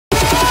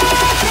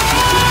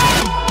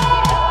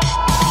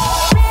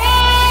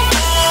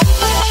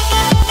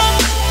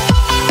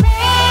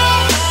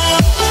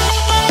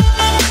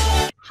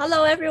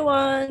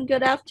morning,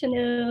 good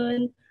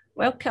afternoon.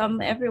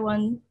 Welcome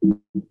everyone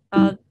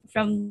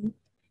from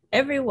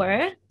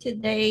everywhere.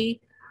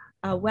 Today,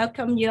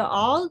 welcome you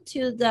all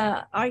to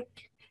the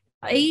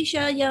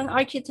ACYA Young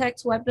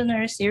Architects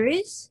webinar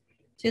series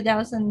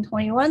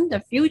 2021,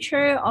 The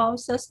Future of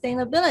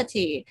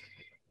Sustainability.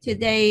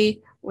 Today,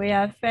 we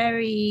are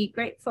very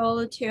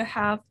grateful to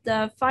have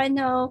the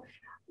final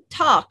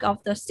talk of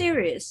the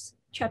series.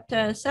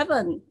 Chapter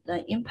 7,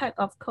 the impact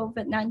of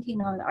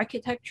COVID-19 on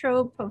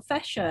architectural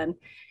profession,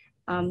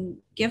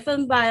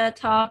 given by a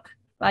talk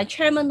by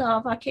Chairman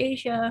of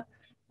Arcasia,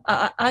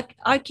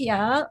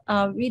 ACYA,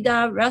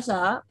 Ridha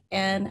Razak,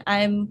 and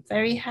I'm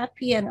very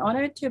happy and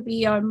honored to be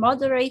your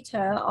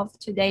moderator of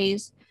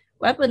today's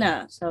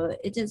webinar. So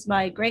it is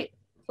my great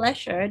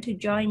pleasure to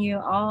join you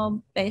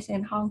all based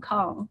in Hong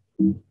Kong.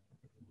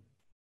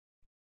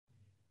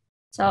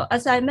 So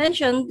as I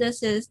mentioned,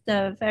 this is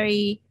the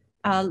very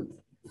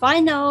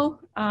final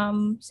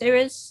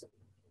series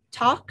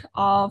talk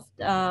of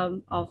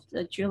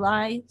the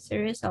July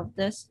series of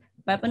this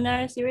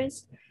webinar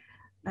series.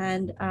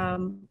 And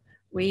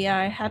we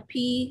are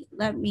happy.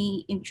 Let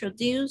me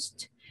introduce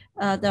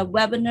the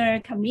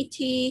webinar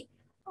committee,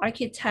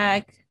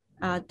 Architect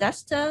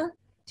Desta,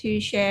 to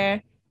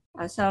share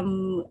a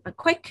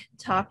quick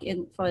talk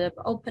for the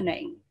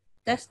opening.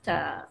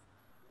 Desta,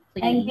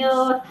 please.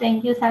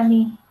 Thank you,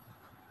 Sunnie.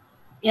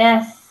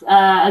 Yes,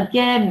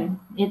 again,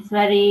 it's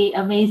very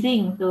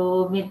amazing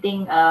to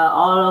meeting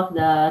all of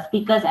the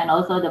speakers and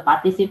also the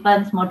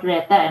participants,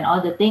 moderator, and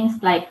all the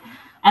things. Like,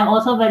 I'm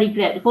also very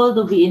grateful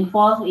to be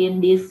involved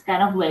in this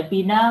kind of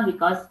webinar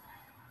because,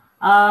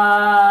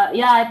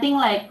 yeah, I think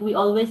like we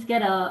always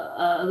get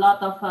a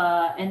lot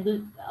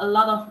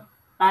of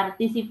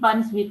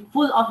participants with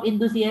full of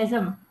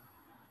enthusiasm.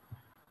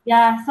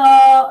 Yeah, so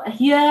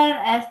here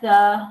as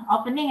the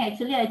opening,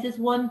 actually, I just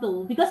want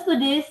to, because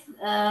today's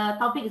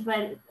topic is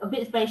a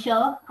bit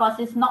special because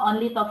it's not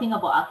only talking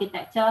about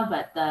architecture,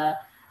 but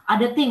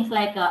other things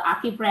like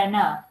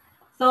archipreneur.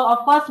 So of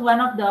course, one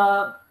of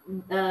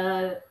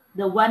the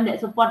one that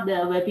support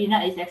the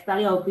webinar is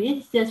Extalia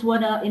Hobbies. Just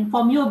want to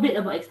inform you a bit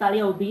about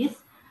Extalia Hobbies.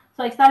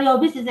 So Extalia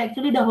Hobbies is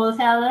actually the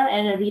wholesaler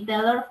and a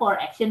retailer for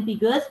action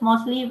figures,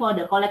 mostly for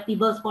the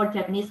collectibles for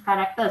Japanese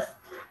characters,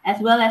 as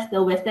well as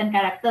the Western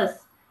characters.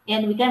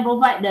 And we can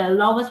provide the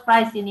lowest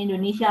price in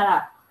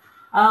Indonesia.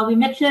 We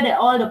make sure that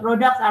all the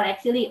products are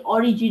actually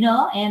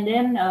original, and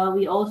then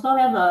we also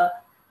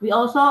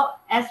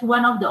as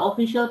one of the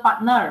official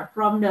partner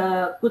from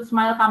the Good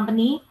Smile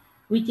company,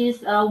 which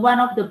is one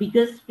of the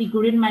biggest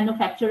figurine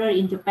manufacturer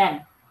in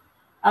Japan.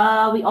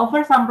 We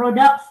offer some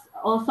products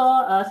also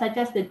such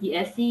as the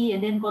GSC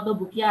and then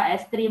Kotobukiya,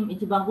 Airstream,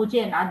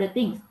 Ichiban-Kuchi, and other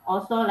things.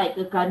 Also like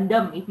a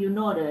Gundam, if you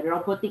know the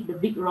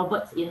big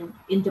robots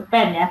in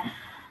Japan. Yeah.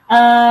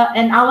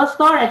 And our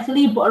store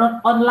actually both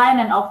online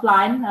and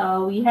offline.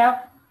 We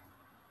have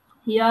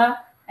here,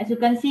 as you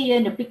can see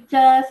in the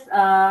pictures,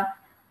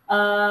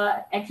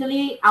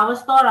 actually our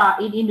store are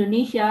in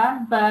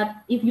Indonesia, but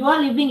if you are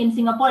living in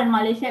Singapore and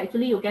Malaysia,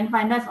 actually you can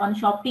find us on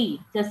Shopee.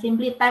 Just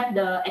simply type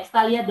the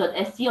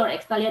extalia.sg or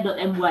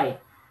extalia.my.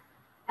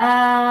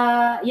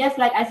 Yes,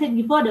 like I said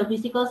before, the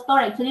physical store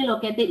actually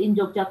located in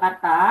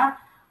Yogyakarta,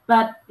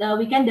 but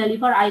we can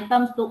deliver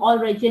items to all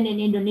regions in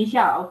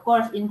Indonesia, of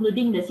course,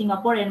 including the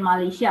Singapore and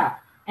Malaysia.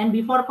 And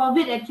before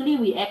COVID, actually,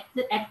 we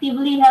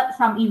actively held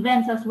some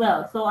events as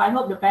well. So I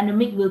hope the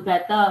pandemic will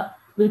get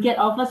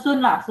over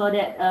soon lah, so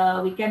that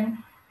we can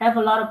have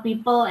a lot of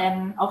people.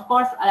 And of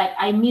course, like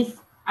I miss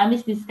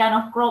this kind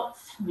of crowds.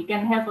 We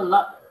can have a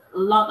lot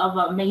of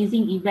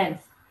amazing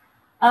events.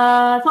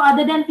 So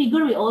other than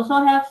figure, we also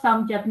have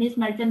some Japanese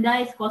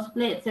merchandise,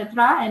 cosplay,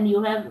 etc. And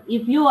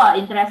if you are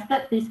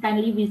interested, please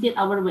kindly visit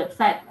our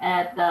website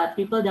at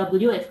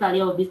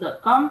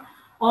www.extaliahobbies.com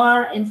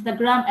or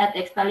Instagram at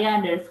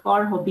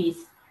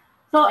extalia_hobbies.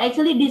 So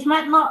actually, this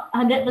might not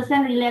 100%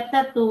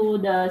 related to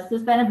the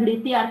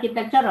sustainability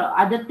architecture or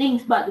other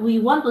things, but we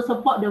want to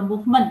support the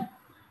movement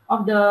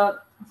of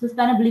the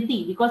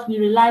sustainability because we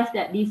realize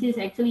that this is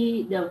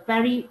actually the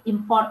very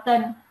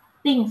important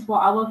things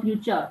for our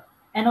future.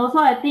 And also,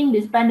 I think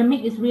this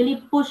pandemic is really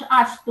pushed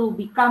us to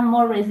become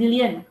more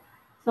resilient.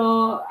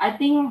 So I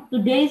think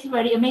today is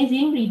very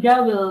amazing.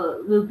 Ridha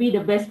will be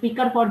the best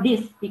speaker for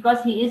this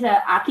because he is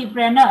an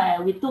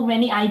archipreneur with too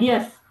many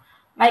ideas.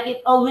 Like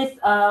it's always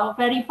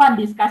very fun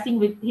discussing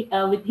with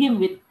him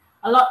with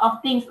a lot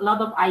of things, a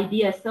lot of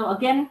ideas. So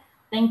again,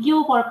 thank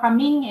you for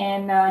coming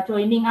and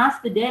joining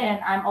us today.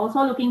 And I'm also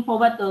looking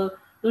forward to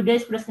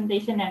today's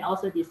presentation and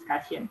also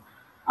discussion.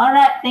 All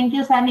right, thank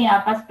you, Sunnie.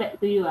 I'll pass back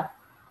to you.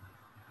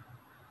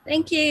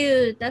 Thank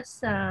you.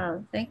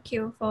 Thank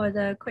you for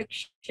the quick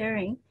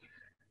sharing.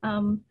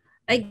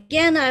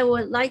 Again, I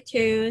would like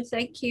to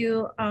thank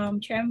you,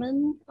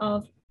 Chairman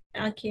of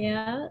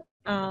ACYA,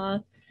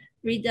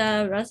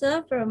 Ridha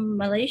Razak from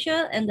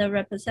Malaysia, and the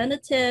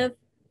representative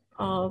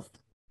of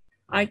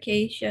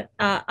ACYA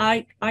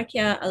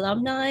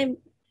alumni,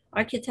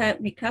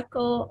 Architect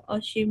Mikako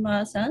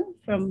Oshima-san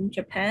from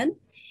Japan.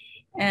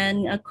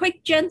 And a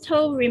quick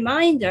gentle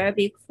reminder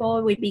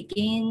before we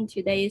begin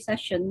today's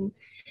session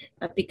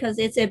because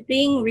it's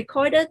being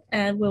recorded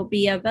and will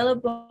be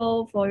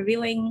available for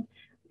viewing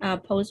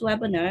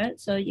post-webinar.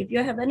 So if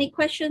you have any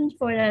questions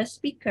for the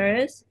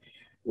speakers,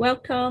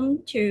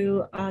 welcome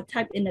to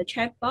type in the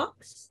chat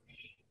box.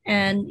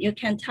 And you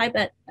can type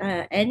at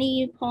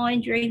any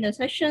point during the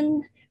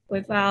session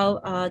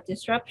without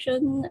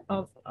disruption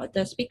of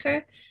the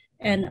speaker.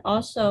 And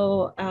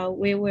also,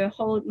 we will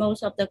hold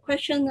most of the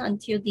questions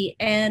until the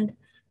end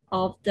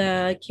of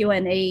the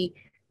Q&A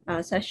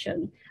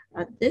session.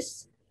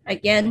 This,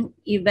 again,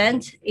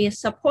 event is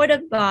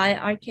supported by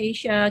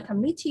Arcasia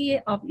Committee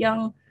of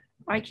Young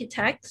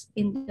Architects,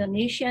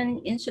 Indonesian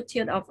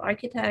Institute of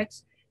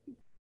Architects,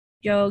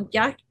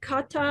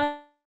 Yogyakarta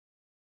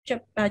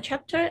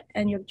chapter,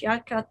 and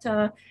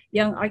Yogyakarta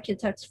Young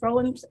Architects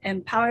Forums,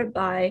 and powered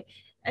by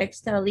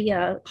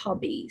Extalia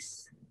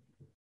Hobbies.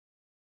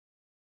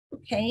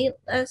 Okay,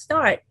 let's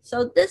start.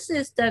 So this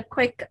is the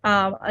quick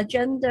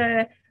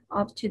agenda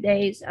of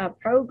today's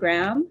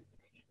program,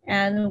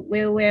 and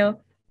we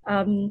will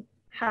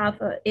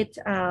have it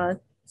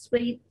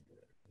split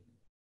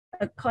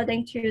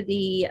according to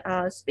the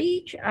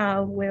speech.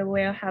 We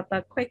will have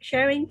a quick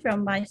sharing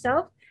from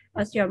myself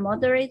as your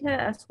moderator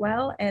as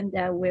well, and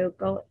then we'll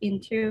go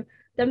into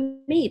the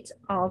meat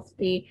of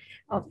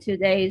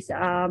today's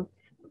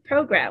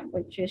program,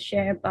 which is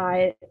shared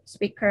by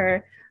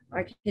speaker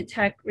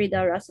architect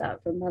Ridha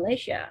Razak from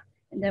Malaysia,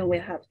 and then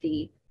we'll have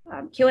the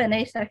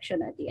Q&A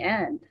section at the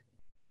end.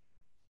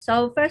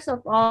 So first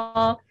of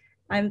all,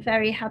 I'm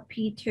very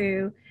happy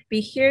to be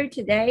here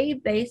today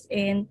based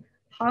in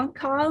Hong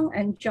Kong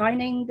and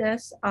joining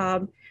this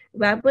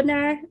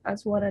webinar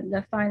as one of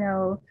the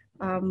final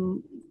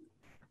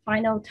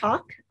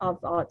talk of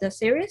the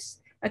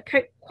series. A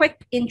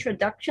quick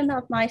introduction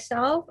of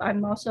myself.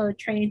 I'm also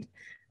trained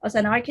as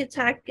an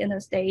architect in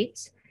the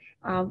States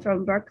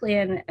from Berkeley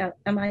and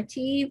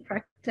MIT,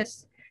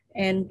 practice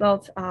in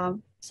both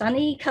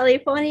sunny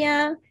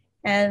California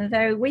and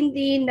very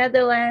windy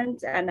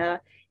Netherlands and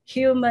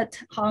humid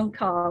Hong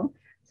Kong.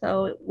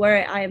 So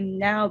where I'm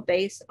now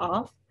based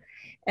off.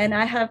 And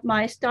I have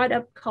my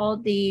startup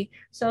called the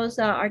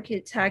Sosa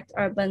Architect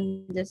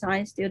Urban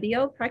Design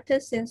Studio,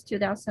 practice since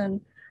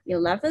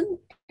 2011,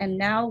 and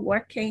now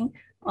working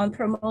on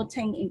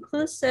promoting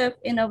inclusive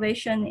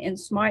innovation in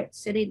smart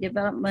city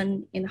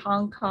development in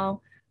Hong Kong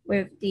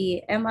with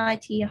the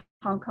MIT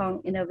Hong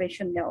Kong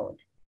Innovation Node.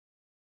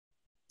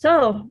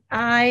 So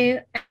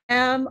I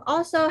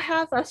also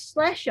have a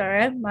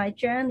slasher. My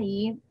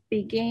journey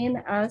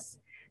began as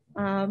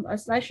a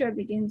slasher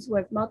begins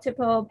with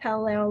multiple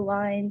parallel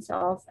lines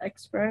of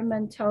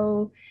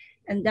experimental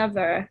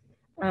endeavor.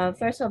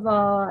 First of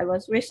all, I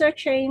was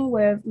researching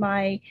with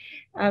my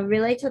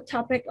related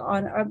topic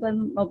on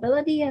urban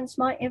mobility and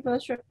smart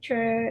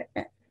infrastructure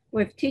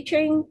with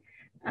teaching,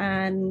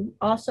 and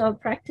also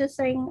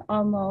practicing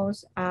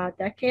almost a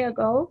decade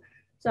ago.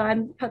 So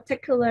I'm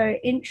particularly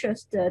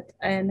interested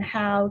in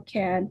how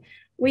can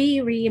we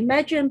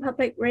reimagine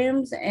public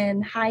rooms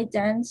in high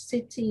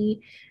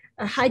density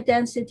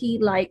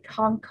like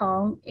Hong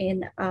Kong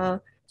in a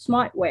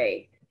smart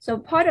way. So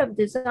part of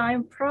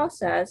design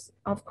process,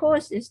 of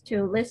course, is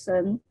to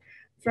listen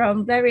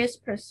from various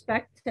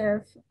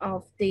perspectives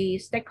of the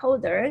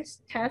stakeholders,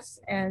 test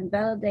and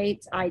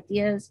validate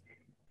ideas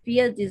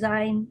via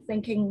design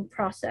thinking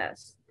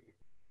process.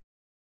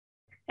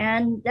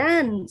 And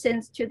then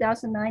since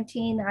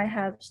 2019, I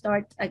have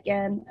started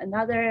again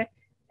another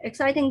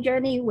exciting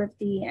journey with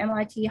the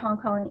MIT Hong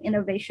Kong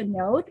Innovation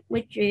Node,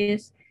 which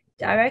is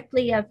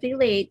directly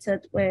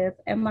affiliated with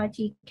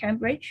MIT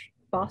Cambridge,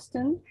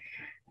 Boston,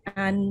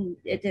 and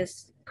it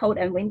is cold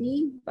and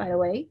windy, by the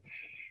way.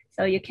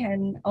 So you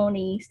can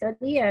only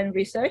study and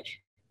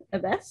research the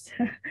best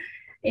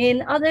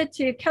in order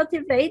to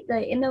cultivate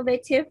the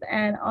innovative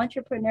and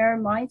entrepreneurial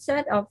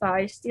mindset of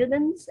our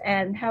students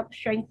and help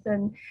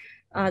strengthen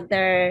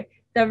the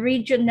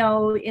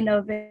regional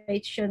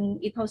innovation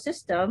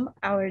ecosystem.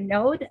 Our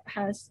node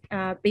has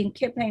been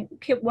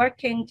keep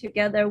working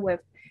together with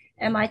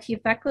MIT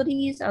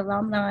faculties,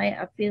 alumni,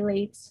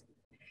 affiliates,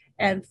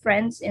 and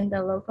friends in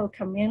the local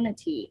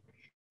community.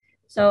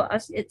 So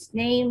as its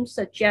name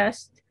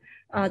suggests,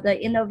 the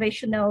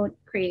innovation node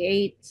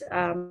creates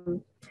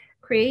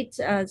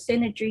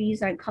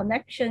synergies and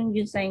connection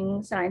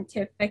using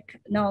scientific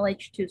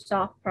knowledge to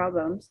solve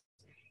problems.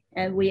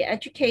 And we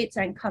educate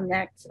and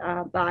connect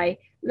by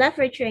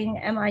leveraging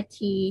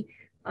MIT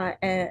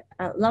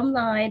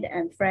alumni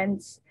and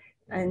friends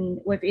and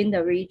within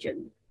the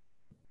region.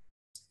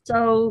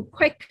 So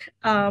quick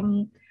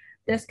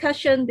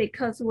discussion,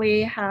 because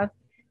we have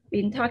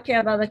been talking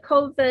about the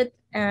COVID,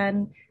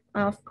 and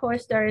of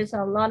course there is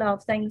a lot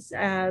of things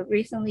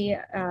recently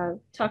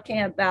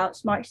talking about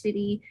smart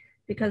city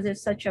because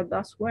it's such a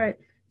buzzword.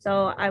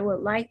 So I would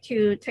like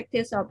to take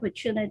this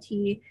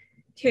opportunity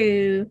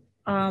to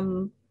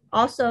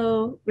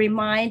also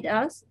remind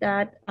us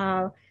that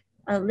a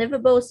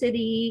livable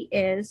city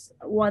is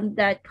one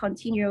that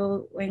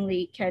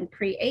continually can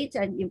create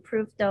and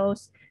improve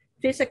those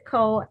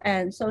physical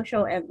and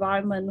social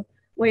environment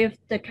with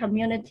the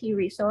community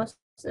resources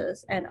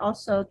resources and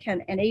also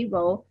can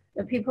enable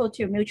the people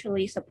to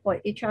mutually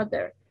support each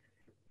other.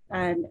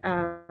 And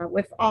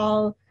with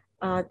all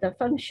the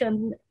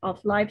function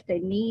of life they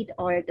need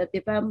or the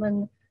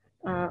development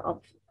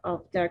of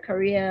their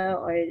career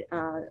or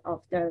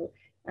of their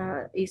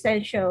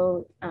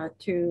essential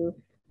to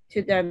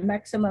their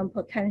maximum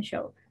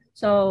potential.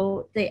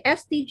 So the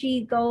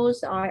SDG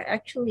goals are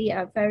actually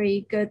a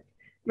very good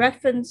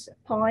reference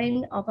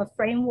point of a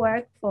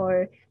framework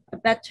for a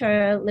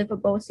better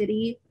livable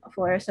city,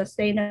 for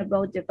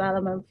sustainable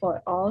development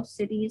for all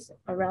cities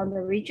around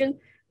the region.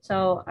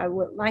 So I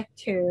would like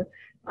to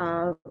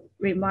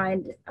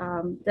remind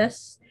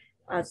this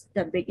as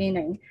the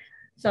beginning.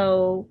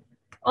 So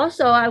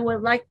also I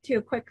would like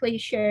to quickly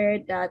share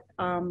that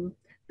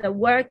the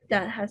work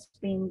that has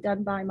been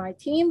done by my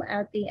team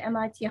at the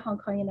MIT Hong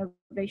Kong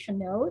Innovation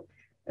Node.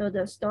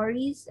 The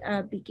stories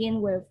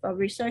begin with a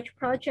research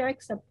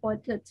project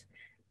supported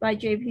by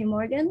JP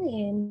Morgan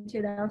in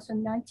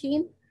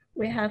 2019.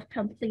 We have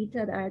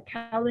completed a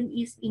Kowloon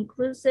East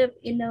Inclusive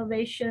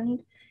Innovation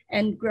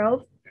and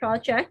Growth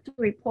Project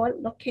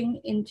report looking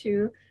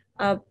into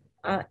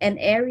an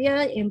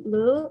area in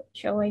blue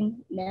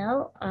showing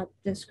now at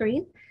the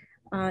screen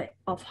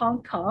of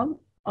Hong Kong.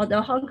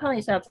 Although Hong Kong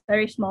is a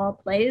very small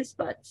place,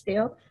 but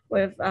still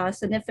with a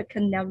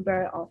significant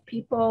number of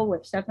people,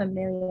 with 7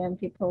 million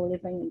people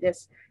living in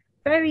this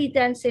very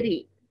dense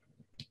city.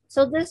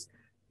 So this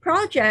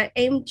project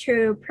aimed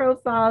to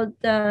profile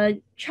the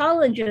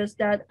challenges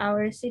that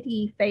our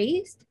city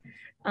faced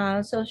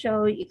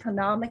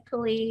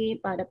socio-economically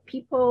by the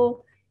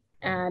people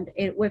and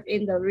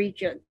within the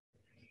region.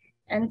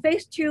 And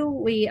phase two,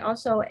 we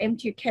also aim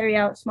to carry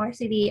out smart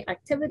city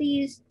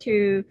activities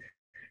to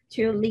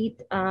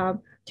lead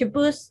to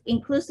boost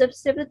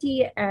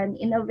inclusivity and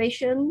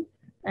innovation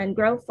and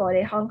growth for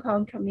the Hong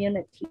Kong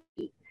community.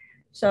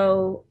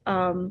 So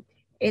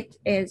it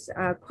is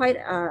quite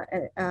a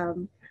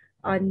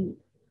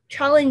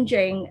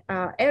challenging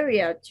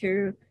area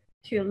to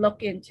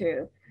look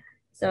into.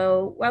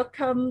 So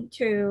welcome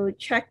to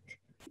check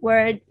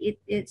where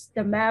it's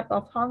the map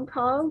of Hong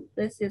Kong.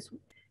 This is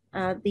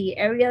the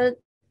area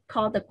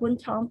called the Kwun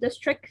Tong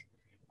district.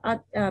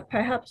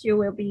 Perhaps you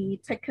will be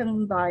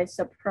taken by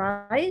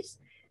surprise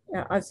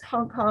as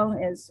Hong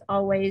Kong is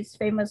always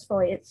famous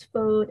for its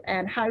food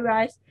and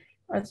high-rise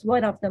as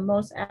one of the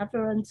most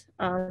affluent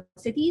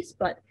cities,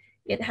 but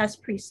it has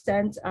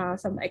present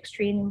some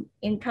extreme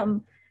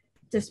income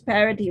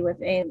disparity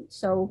within.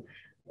 So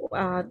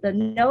the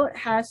node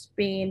has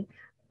been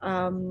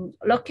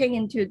looking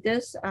into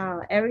this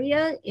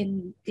area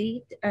in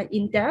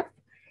depth,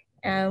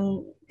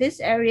 and this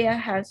area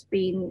has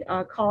been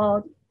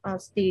called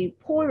as the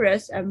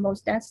poorest and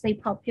most densely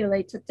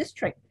populated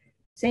district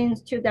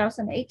since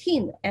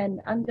 2018 and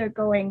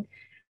undergoing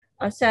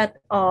a set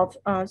of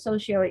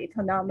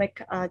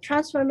socio-economic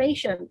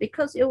transformation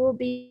because it will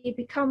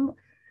become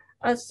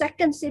a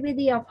second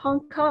CBD of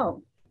Hong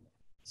Kong.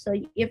 So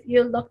if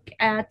you look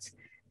at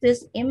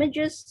these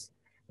images,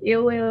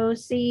 you will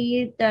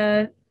see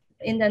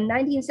in the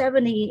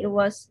 1970s, it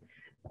was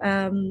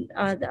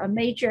a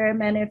major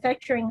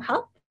manufacturing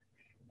hub,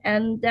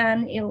 and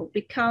then it will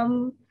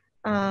become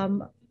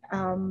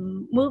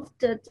moved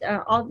to,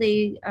 all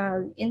the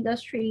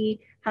industry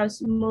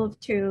has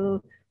moved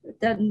to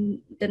the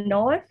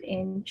north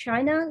in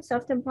China,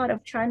 southern part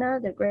of China,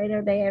 the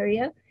Greater Bay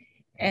Area.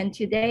 And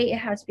today it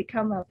has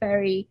become a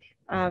very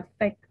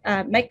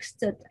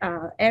mixed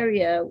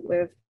area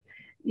with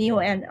new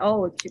and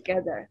old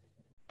together.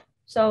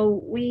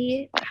 So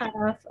we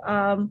have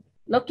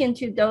looked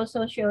into those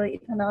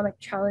socioeconomic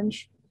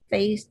challenge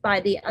faced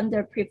by the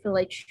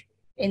underprivileged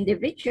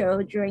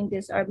individual during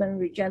this urban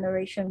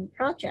regeneration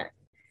project.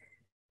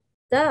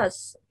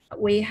 Thus,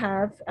 we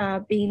have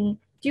been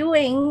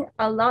doing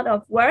a lot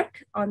of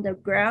work on the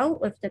ground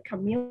with the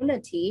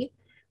community,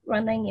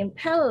 running in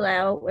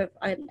parallel with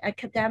an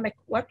academic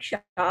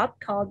workshop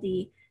called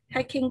the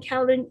Hacking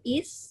Kowloon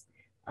East,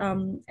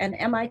 an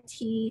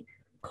MIT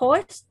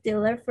course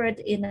delivered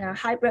in a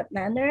hybrid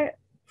manner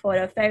for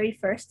the very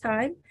first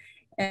time.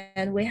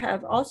 And we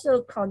have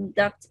also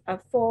conducted a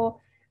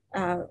full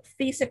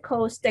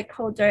physical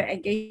stakeholder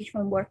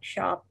engagement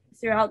workshop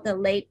throughout the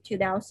late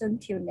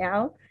 2000s till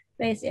now,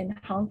 based in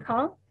Hong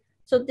Kong.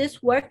 So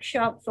this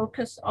workshop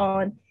focused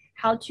on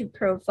how to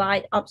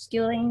provide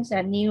upskillings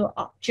and new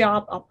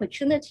job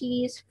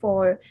opportunities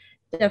for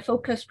the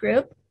focus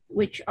group,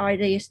 which are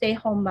the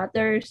stay-home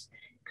mothers,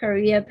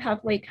 career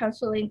pathway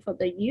counseling for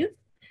the youth,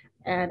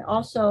 and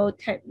also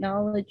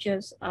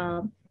technologists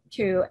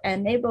to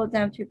enable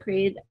them to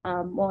create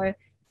more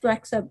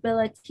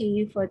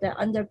flexibility for the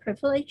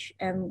underprivileged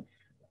and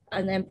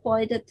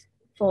unemployed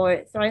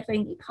for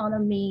thriving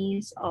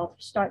economies of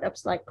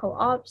startups like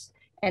co-ops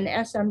and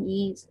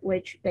SMEs,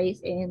 which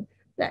based in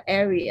the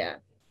area.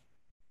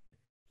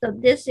 So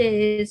this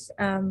is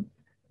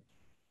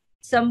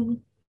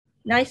some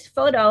nice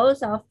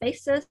photos of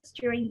faces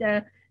during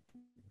the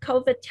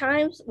COVID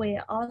times,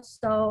 we're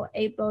also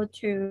able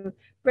to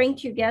bring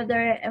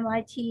together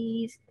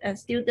MIT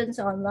students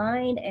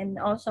online and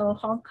also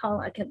Hong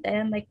Kong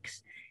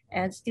academics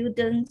and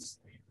students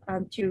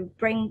to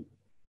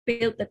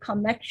build the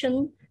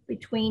connection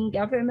between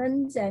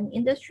governments and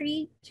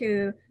industry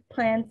to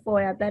plan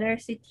for a better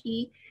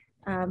city.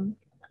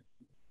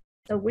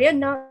 So we're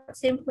not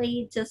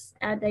simply just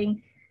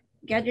adding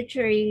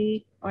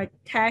gadgetry or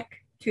tech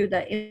to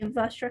the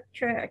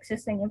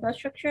existing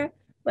infrastructure,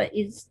 but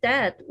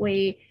instead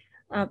we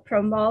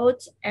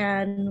promote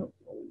and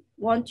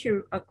want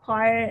to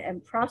acquire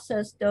and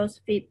process those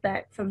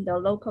feedback from the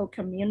local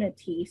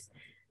communities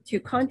to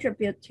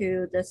contribute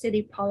to the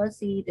city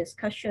policy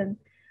discussion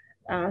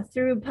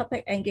through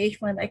public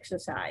engagement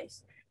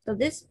exercise. So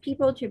this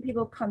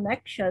people-to-people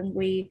connection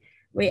we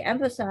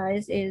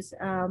emphasize is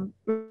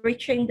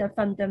reaching the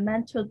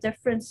fundamental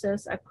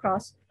differences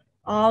across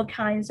all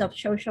kinds of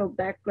social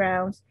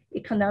backgrounds,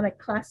 economic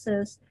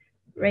classes,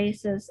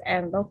 races,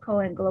 and local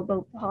and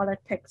global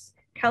politics,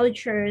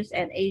 cultures,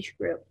 and age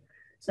group.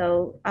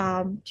 So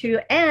to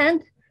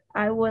end,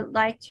 I would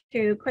like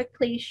to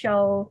quickly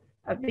show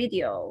a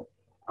video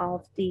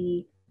of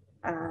the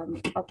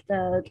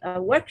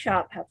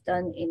workshop have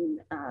done in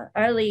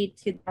early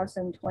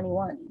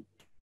 2021.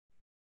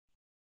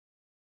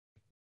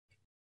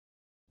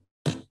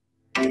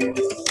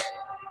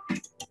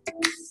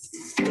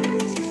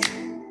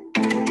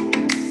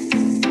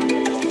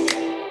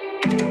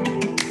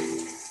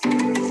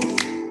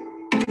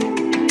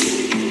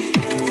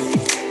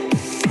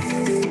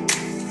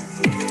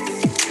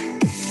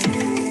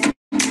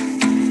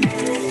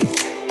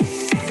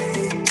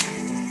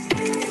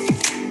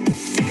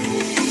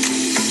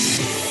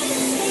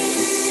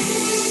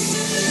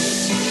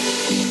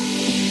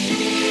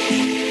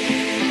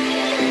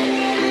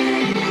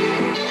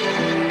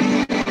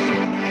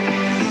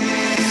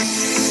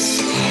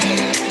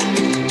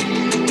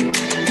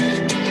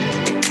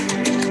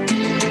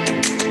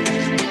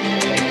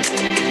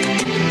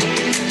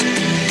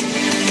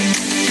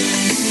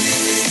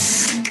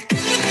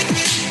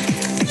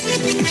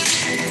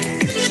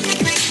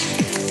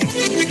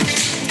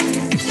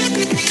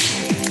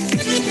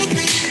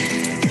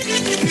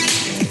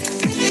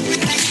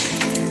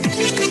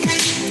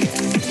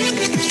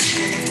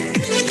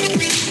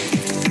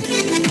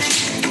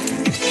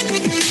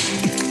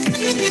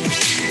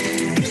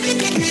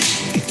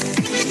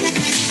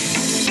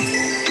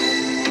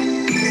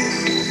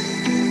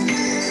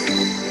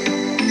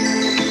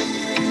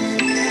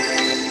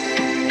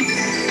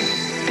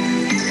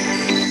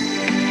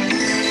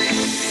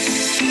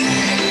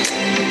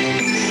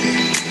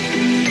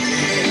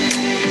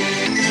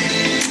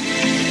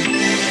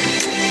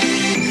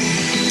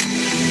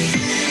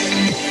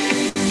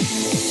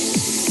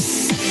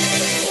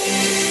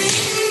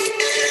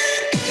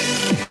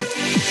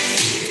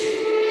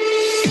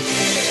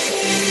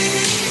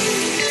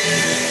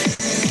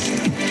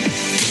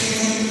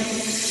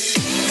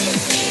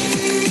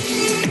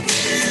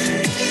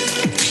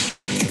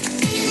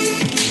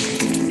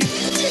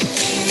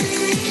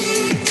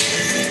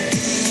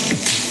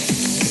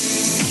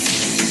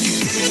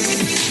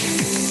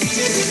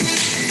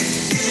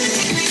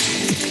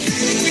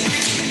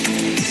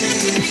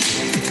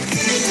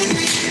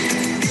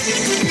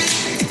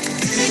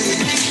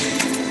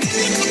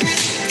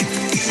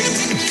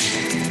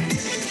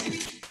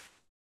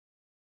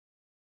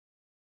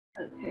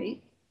 Okay,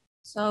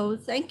 so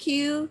thank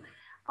you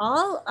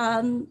all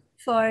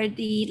for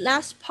the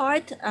last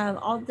part.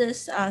 All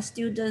these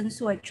students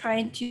who are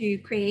trying to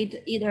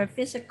create either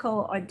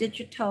physical or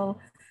digital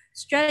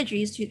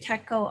strategies to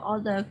tackle all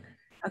the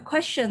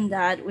question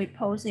that we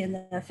posed in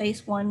the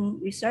phase one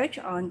research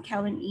on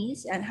Calvin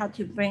East and how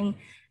to bring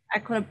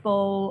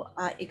equitable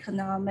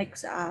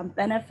economics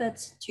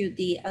benefits to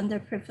the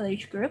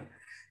underprivileged group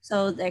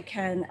so they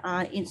can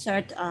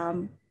insert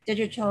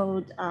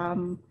digital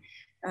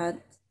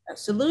a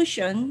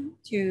solution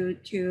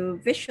to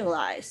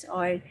visualize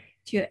or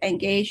to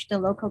engage the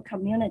local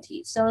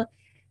community. So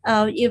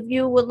if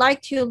you would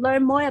like to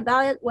learn more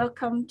about it,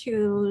 welcome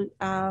to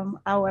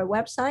our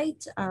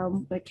website.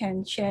 I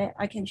can share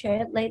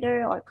it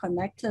later or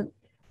connect it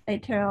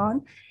later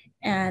on.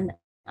 And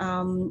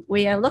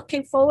we are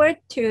looking forward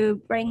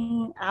to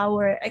bring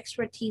our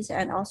expertise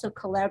and also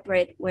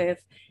collaborate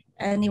with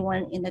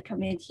anyone in the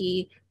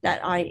community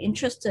that are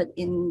interested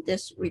in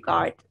this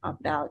regard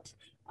about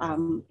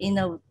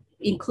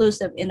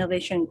inclusive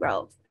innovation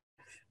growth.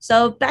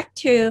 So back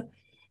to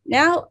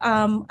now,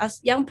 as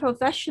young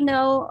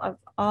professional of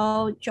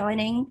all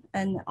joining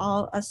and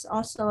all as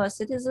also as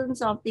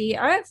citizens of the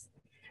earth,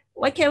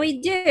 what can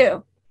we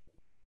do?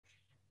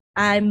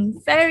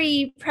 I'm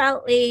very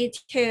proudly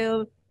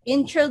to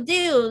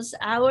introduce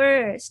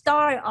our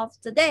star of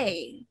the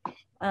day,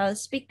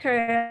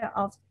 speaker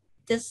of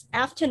this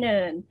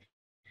afternoon,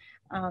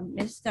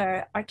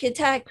 Mr.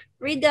 Architect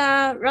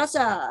Ridha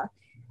Razak.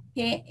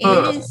 He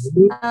is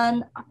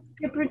an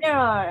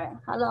entrepreneur.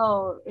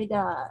 Hello,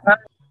 Ridha,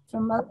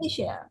 from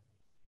Malaysia.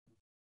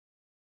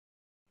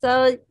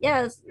 So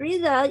yes,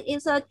 Ridha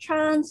is a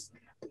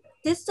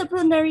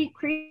disciplinary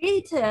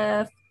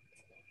creativists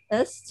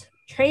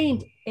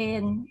trained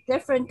in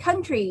different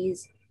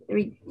countries,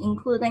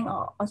 including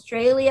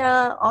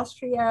Australia,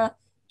 Austria,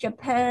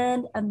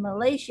 Japan, and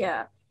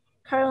Malaysia.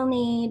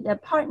 Currently the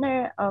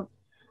partner of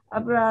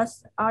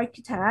Abras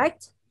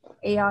Architect,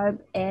 AR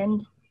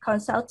and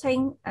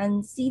Consulting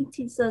and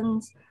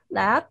Citizens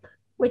Lab,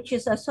 which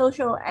is a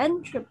social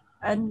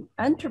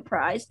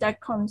enterprise that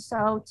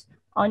consults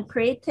on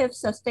creative,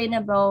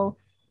 sustainable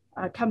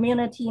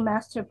community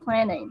master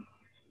planning.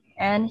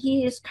 And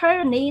he is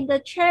currently the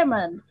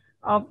chairman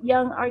of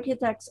Young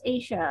Architects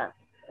Asia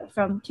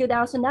from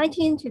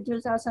 2019 to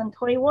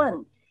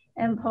 2021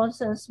 and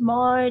possesses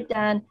more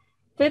than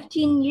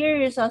 15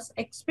 years of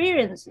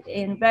experience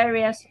in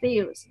various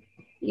fields.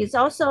 He is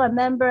also a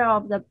member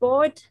of the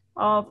board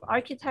of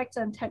Architects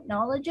and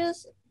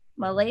Technologists,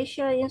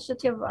 Malaysia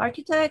Institute of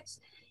Architects,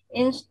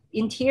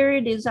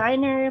 interior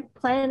designer,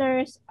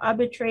 planners,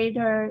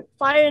 arbitrator,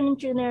 fire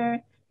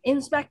engineer,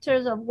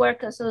 inspectors of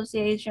work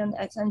association,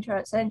 etc.,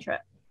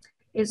 etc.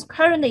 Is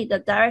currently the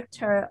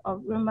director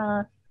of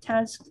Rumah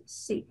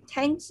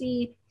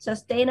Tangsi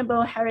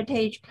Sustainable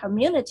Heritage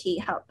Community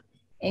Hub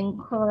in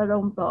Kuala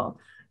Lumpur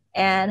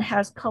and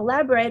has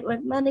collaborated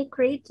with many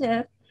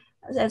creative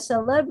and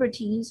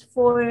celebrities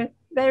for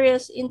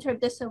various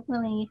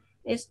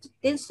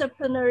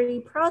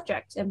interdisciplinary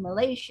projects in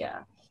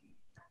Malaysia.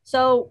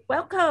 So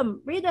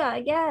welcome, Ridha,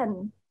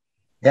 again.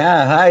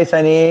 Yeah, hi,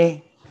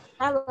 Sunnie.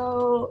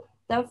 Hello.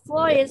 The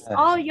floor is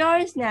all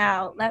yours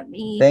now. Let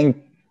me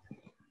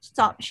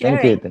stop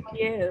Thank sharing you. for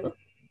you.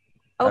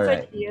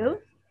 Over to you.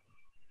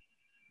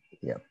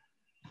 Yep.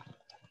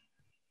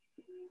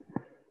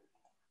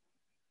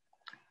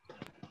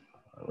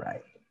 All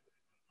right.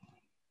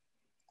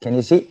 Can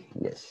you see?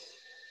 Yes.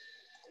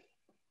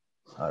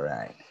 All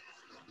right.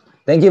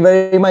 Thank you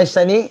very much,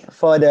 Sunnie,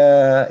 for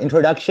the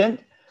introduction.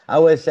 I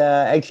was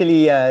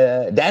actually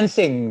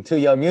dancing to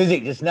your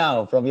music just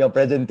now from your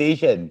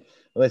presentation.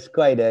 It was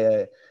quite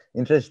a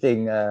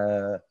interesting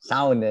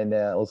sound and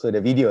also the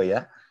video,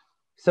 yeah.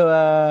 So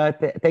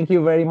thank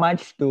you very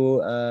much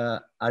to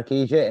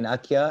Arcasia and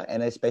ACYA,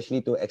 and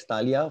especially to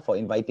Extalia for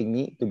inviting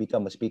me to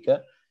become a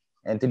speaker.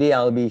 And today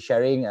I'll be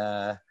sharing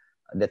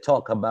the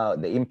talk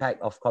about the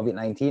impact of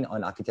COVID-19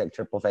 on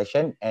architecture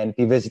profession and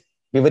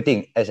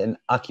pivoting as an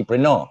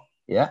archipreneur,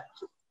 yeah.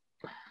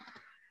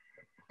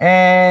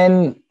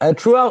 And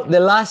throughout the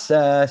last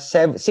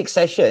 6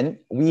 sessions,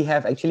 we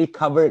have actually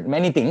covered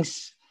many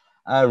things,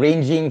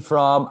 ranging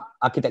from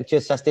architecture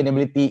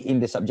sustainability in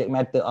the subject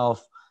matter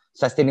of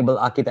sustainable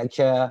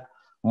architecture,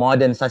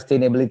 modern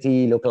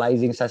sustainability,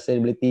 localizing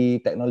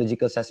sustainability,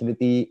 technological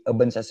sustainability,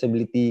 urban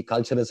sustainability,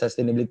 cultural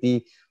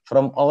sustainability,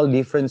 from all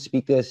different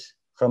speakers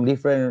from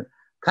different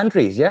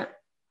countries, yeah?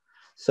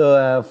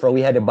 So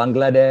we had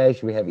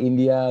Bangladesh, we have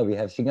India, we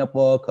have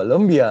Singapore,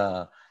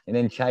 Colombia, and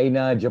then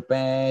China,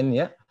 Japan,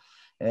 yeah?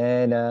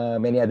 And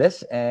many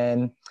others.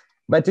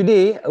 But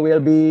today we'll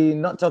be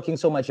not talking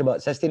so much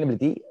about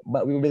sustainability,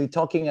 but we will be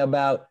talking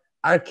about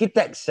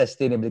architect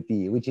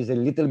sustainability, which is a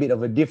little bit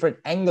of a different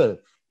angle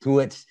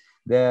towards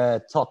the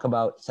talk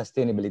about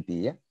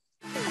sustainability. Yeah.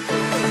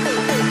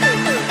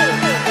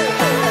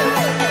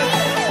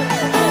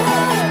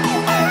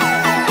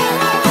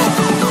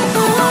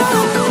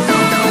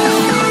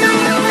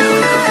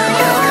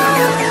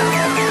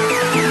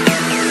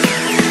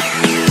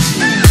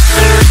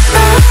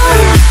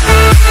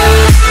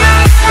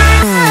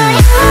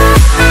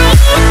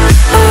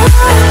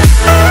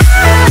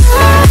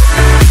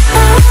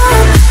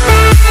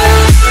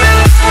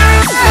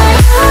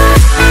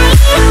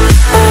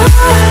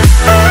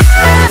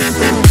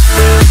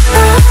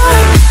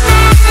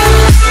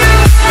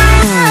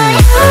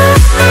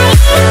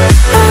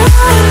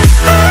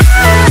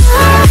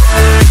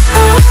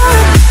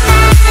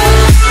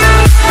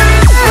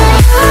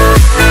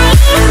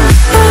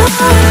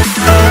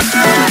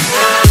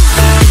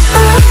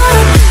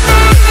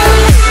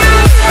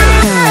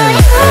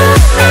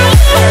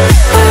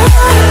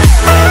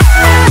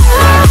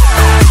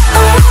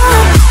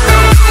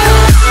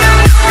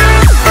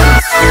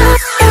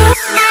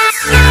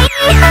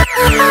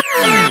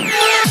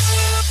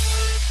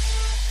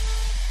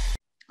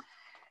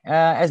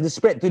 As the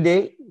spread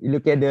today, you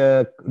look at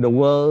the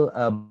world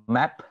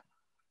map.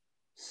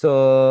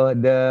 So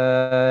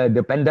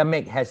the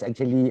pandemic has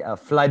actually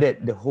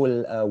flooded the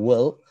whole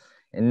world,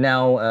 and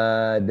now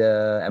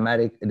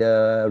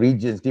the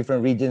regions,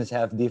 different regions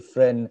have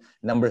different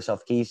numbers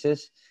of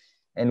cases,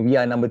 and we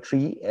are number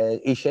 3,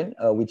 Asian,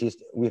 which is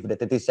with the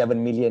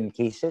 37 million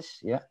cases,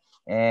 yeah,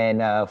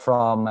 and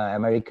from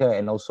America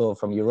and also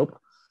from Europe.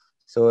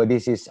 So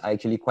this is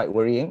actually quite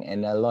worrying,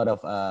 and a lot of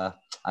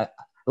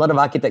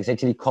architects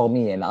actually call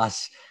me and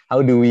ask,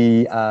 how do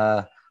we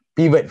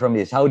pivot from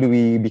this? How do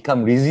we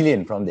become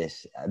resilient from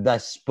this?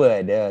 Thus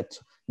spurred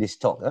this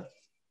talk.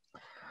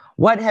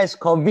 What has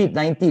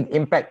COVID-19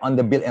 impact on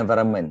the built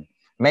environment?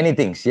 Many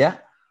things, yeah?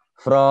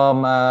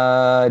 From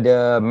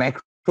the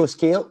macro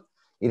scale,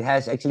 it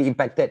has actually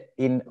impacted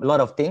in a lot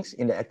of things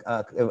in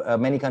the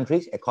many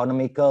countries,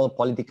 economical,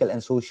 political,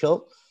 and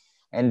social.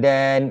 and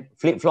then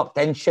flip-flop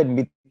tension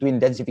between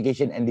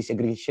densification and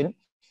disaggregation.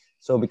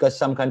 So because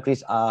some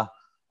countries are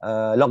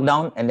locked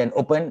down and then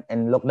open,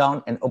 and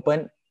lockdown and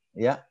open,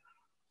 yeah.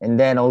 And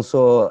then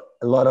also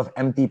a lot of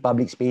empty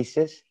public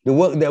spaces. The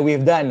work that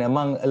we've done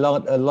among a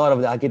lot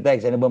of the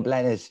architects and urban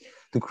planners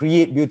to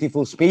create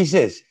beautiful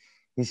spaces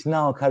is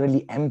now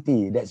currently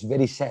empty. That's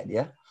very sad,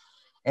 yeah.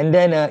 And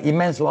then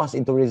immense loss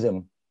in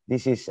tourism.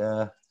 This is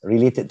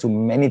related to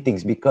many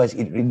things because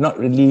it did not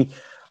really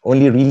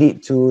only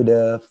relate to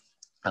the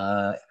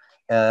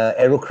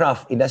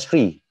aircraft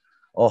industry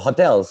or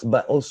hotels,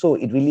 but also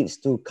it relates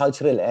to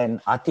cultural and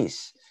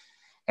artists.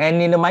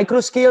 And in the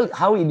micro scale,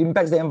 how it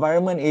impacts the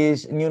environment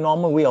is new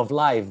normal way of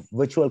life,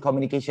 virtual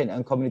communication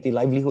and community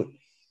livelihood.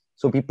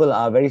 So people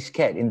are very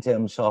scared in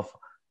terms of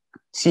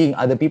seeing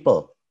other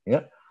people,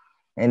 yeah.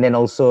 And then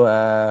also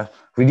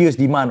reduced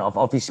demand of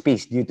office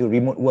space due to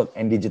remote work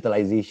and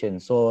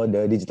digitalization. So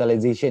the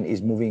digitalization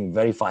is moving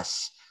very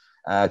fast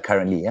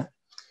currently, yeah.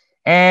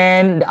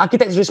 And the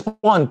architects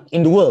respond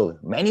in the world,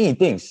 many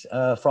things.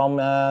 From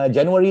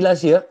January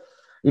last year,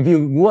 if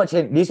you watch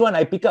it, this one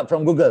I pick up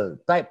from Google,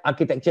 type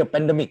architecture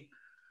pandemic.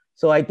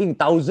 So I think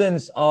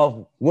thousands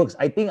of works,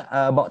 I think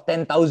about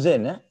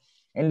 10,000.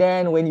 And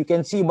then when you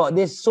can see about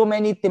this, so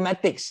many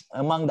thematics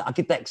among the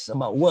architects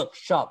about work,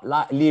 shop,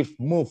 live,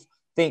 move,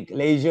 think,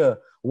 leisure,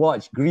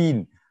 watch,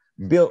 green,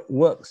 build,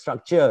 work,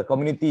 structure,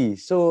 community.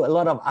 So a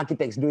lot of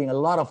architects doing a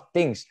lot of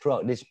things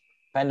throughout this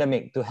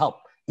pandemic to help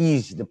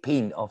ease the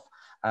pain of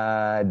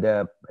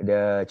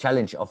the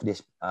challenge of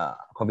this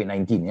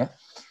COVID-19, yeah.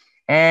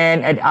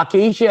 And at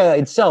Arcasia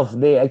itself,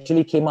 they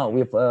actually came out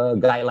with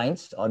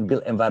guidelines on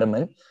built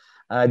environment.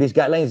 This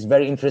guideline is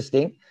very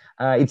interesting.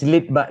 It's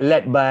led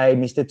by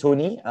Mr.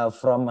 Tony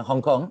from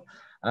Hong Kong.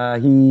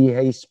 He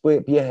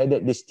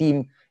spearheaded this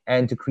team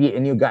and to create a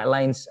new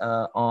guidelines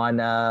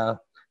on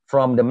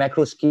from the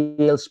macro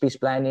scale, space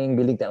planning,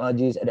 building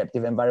technologies,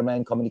 adaptive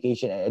environment,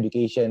 communication and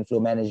education,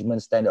 flow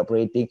management, standard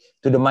operating,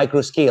 to the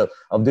micro scale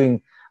of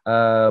doing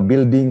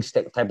buildings,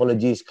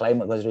 typologies,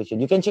 climate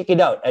conservation. You can check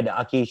it out at the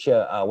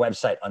Arcasia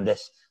website on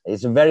this.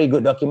 It's a very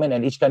good document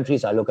and each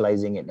countries are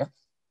localizing it. Yeah?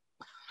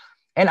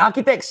 And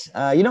architects,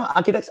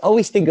 architects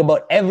always think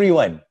about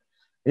everyone.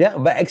 Yeah,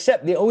 but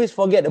except they always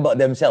forget about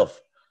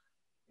themselves.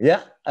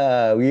 Yeah,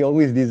 we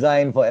always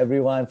design for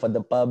everyone, for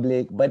the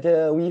public, but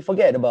we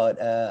forget about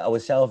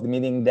ourselves,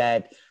 meaning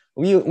that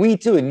we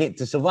too need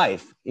to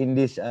survive in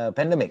this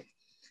pandemic.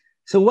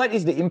 So what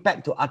is the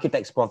impact to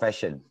architects'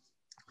 profession?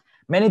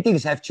 Many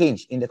things have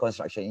changed in the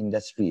construction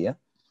industry.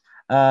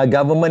 Yeah?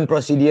 Government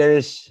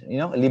procedures,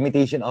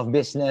 limitation of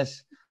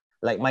business.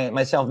 Like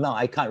myself now,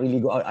 I can't really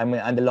go out. I'm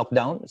under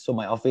lockdown, so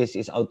my office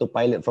is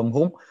autopilot from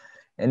home.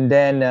 And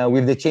then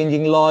with the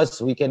changing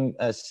laws, we can,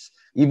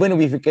 even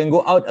if we can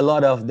go out, a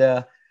lot of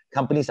the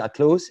companies are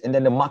closed. And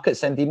then the market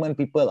sentiment,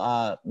 people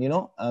are,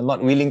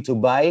 not willing to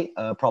buy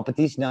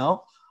properties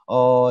now.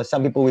 Or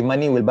some people with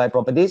money will buy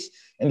properties.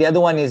 And the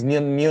other one is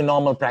new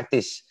normal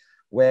practice,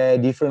 where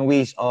different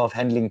ways of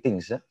handling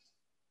things.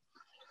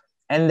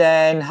 And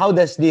then how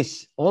does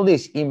all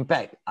this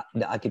impact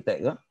the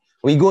architect?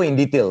 We go in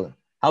detail,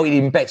 how it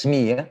impacts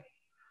me. Yeah?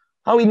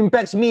 How it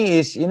impacts me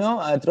is,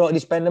 throughout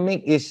this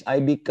pandemic is I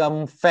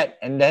become fat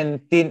and then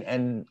thin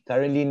and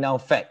currently now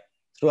fat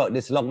throughout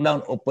this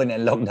lockdown, open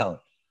and lockdown.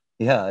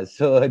 Yeah,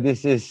 so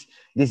this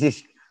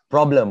is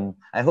problem.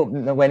 I hope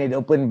when it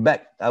open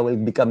back, I will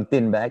become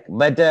thin back.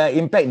 But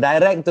impact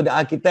direct to the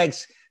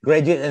architects,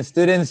 graduates and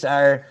students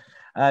are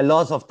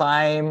loss of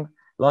time,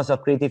 loss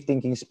of creative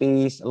thinking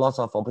space, loss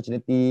of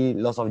opportunity,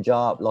 loss of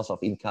job, loss of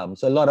income.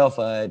 So a lot of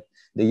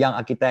the young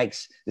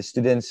architects, the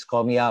students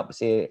call me up,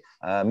 say,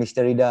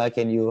 Mr. Ridha,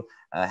 can you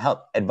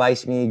help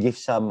advise me, give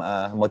some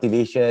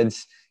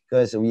motivations,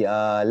 because we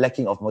are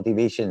lacking of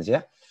motivations,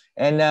 yeah?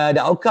 And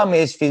the outcome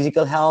is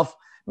physical health,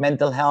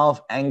 mental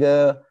health,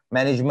 anger,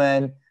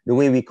 management, the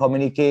way we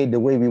communicate, the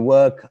way we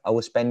work,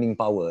 our spending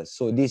power.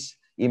 So this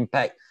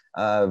impact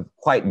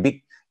quite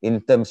big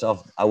in terms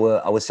of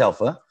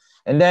ourselves.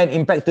 And then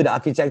impact to the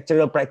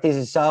architectural practice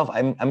itself.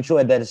 I'm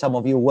sure that some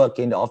of you work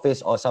in the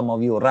office or some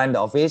of you run the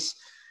office.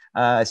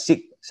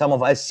 Some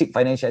of us seek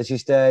financial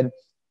assistance.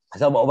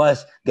 Some of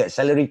us get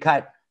salary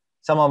cut.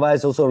 Some of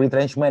us also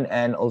retrenchment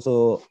and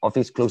also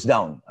office closed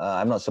down.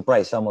 I'm not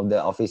surprised some of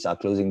the office are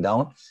closing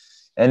down.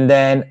 And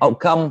then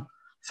outcome,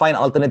 find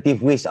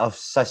alternative ways of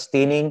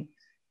sustaining.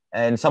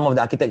 And some of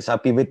the architects are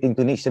pivoting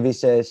to niche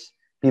services,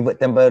 pivot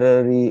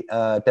temporarily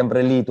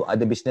to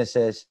other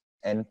businesses,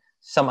 and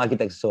some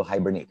architects also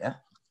hibernate.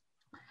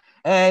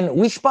 And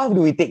which path do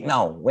we take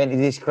now when it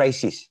is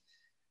crisis?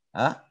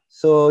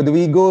 So do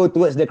we go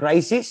towards the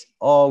crisis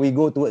or we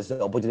go towards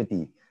the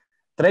opportunity?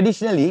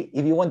 Traditionally,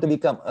 if you want to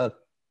become a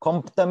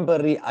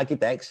contemporary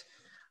architect,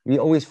 we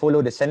always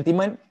follow the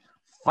sentiment,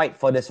 fight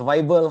for the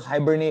survival,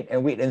 hibernate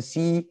and wait and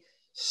see.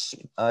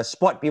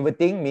 Spot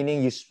pivoting,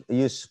 meaning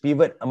you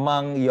pivot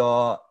among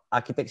your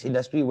architects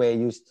industry where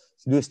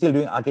you're still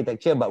doing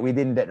architecture, but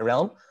within that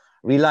realm,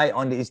 rely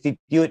on the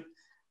institute,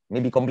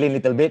 maybe complain a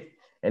little bit,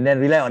 and then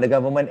rely on the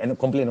government and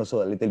complain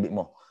also a little bit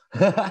more.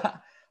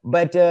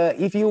 But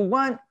if you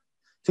want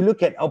to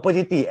look at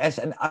opportunity as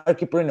an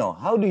entrepreneur.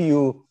 How do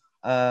you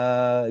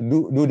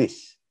do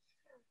this?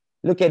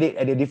 Look at it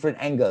at a different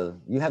angle.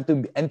 You have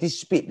to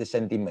anticipate the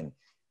sentiment,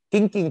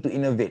 thinking to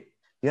innovate.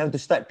 You have to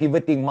start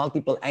pivoting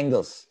multiple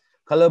angles,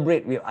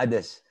 collaborate with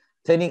others,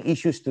 turning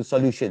issues to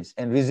solutions,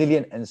 and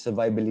resilient and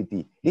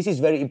survivability. This is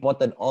very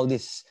important, all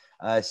these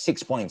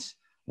 6 points,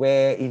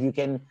 where if you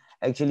can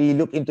actually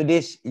look into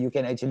this, you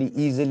can actually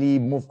easily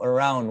move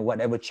around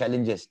whatever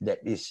challenges that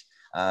is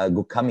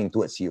coming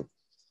towards you.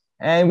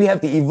 And we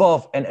have to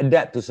evolve and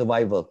adapt to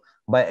survival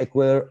by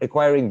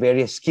acquiring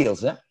various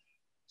skills.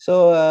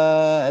 So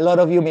a lot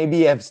of you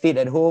maybe have stayed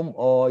at home,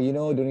 or, you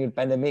know, during the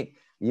pandemic,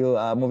 you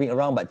are moving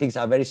around, but things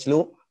are very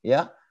slow.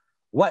 Yeah.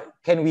 What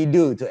can we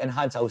do to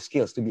enhance our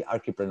skills to be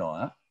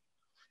entrepreneur?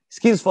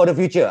 Skills for the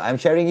future. I'm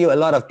sharing you a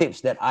lot of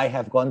tips that I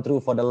have gone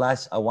through for the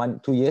last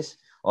 1-2 years,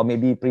 or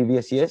maybe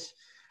previous years.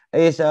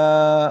 Is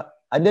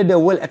under the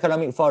World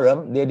Economic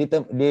Forum,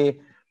 they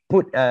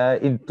put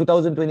in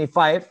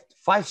 2025,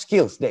 5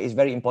 skills that is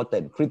very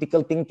important: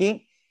 critical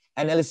thinking,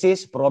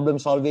 analysis, problem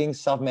solving,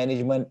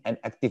 self-management, and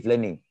active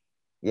learning.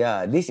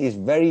 Yeah, this is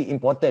very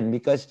important,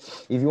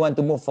 because if you want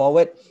to move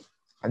forward,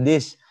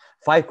 these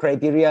 5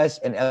 criteria,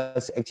 and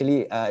else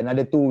actually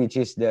another 2, which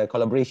is the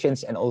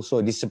collaborations and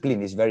also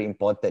discipline, is very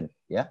important.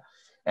 Yeah,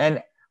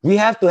 and we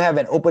have to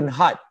have an open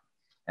heart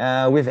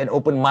with an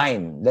open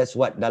mind. That's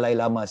what Dalai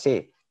Lama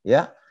say.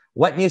 Yeah,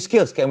 what new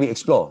skills can we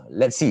explore?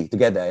 Let's see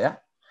together.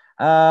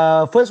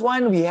 Yeah, first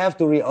one, we have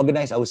to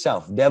reorganize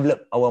ourselves,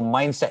 develop our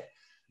mindset,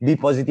 be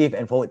positive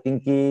and forward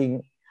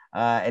thinking,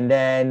 and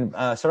then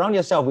surround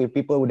yourself with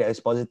people that is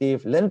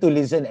positive. Learn to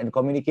listen and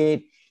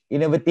communicate,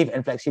 innovative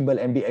and flexible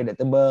and be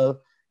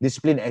adaptable,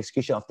 discipline and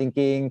execution of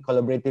thinking,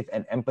 collaborative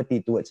and empathy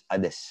towards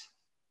others.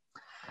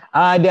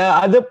 The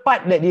other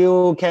part that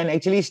you can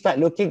actually start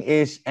looking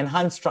is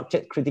enhance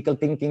structured critical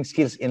thinking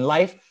skills in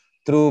life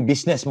through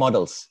business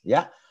models,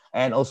 yeah,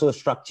 and also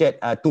structured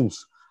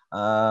tools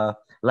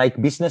like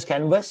business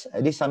canvas.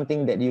 This is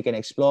something that you can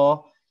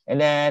explore. And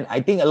then I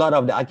think a lot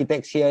of the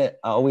architects here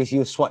always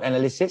use SWOT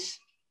analysis.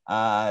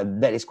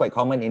 That is quite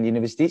common in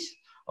universities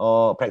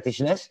or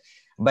practitioners.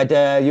 But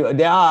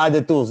there are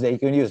other tools that you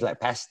can use, like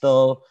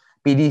PASTEL,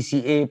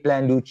 PDCA,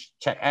 Plan, Do,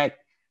 Check, Act,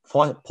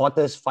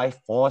 Porter's 5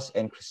 Force,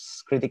 and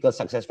critical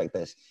success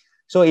factors.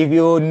 So if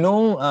you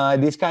know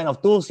these kind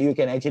of tools, you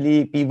can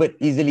actually pivot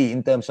easily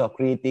in terms of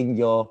creating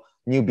your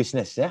new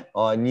business,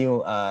 or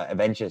new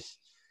ventures.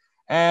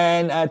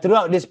 And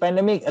throughout this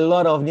pandemic, a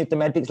lot of new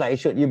thematics, like I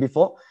showed you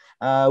before.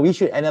 We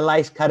should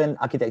analyze current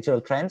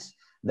architectural trends,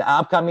 the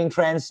upcoming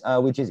trends,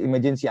 which is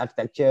emergency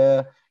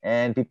architecture,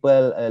 and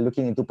people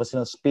looking into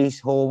personal space,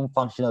 home,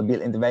 functional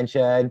build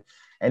intervention,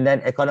 and then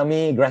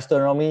economy,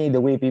 gastronomy,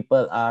 the way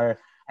people are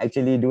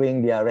actually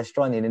doing their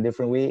restaurant in a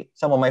different way.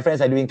 Some of my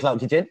friends are doing cloud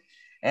kitchen,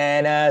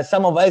 and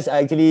some of us are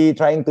actually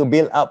trying to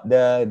build up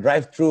the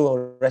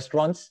drive-through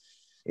restaurants.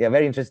 Yeah,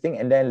 very interesting.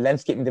 And then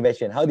landscape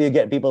intervention. How do you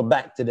get people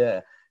back to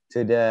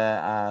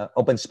the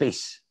open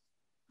space?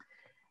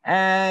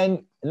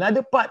 And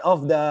another part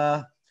of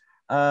the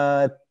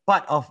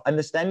part of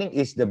understanding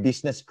is the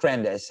business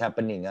trend that is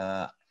happening.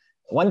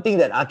 One thing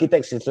that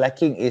architects is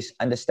lacking is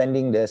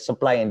understanding the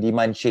supply and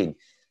demand chain.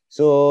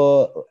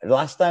 So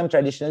last time,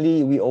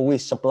 traditionally, we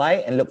always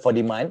supply and look for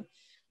demand,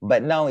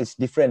 but now it's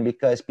different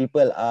because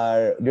people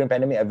are, during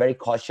pandemic, are very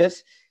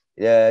cautious.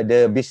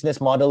 The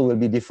business model will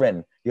be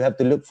different. You have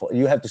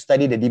to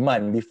study the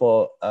demand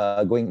before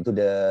going to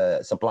the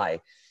supply.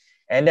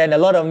 And then a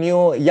lot of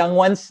new young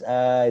ones,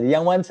 the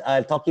young ones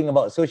are talking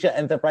about social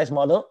enterprise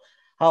model,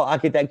 how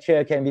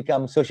architecture can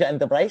become social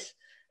enterprise.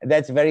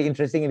 That's very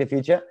interesting in the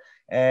future.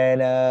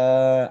 And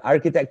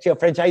architecture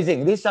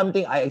franchising. This is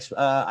something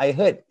I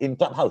heard in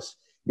Clubhouse.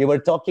 They were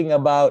talking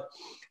about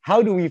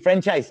how do we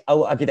franchise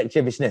our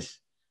architecture business.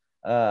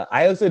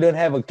 I also don't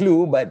have a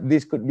clue, but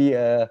this could be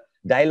a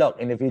dialogue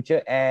in the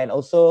future. And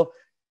also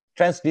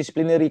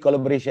transdisciplinary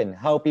collaboration,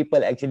 how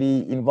people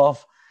actually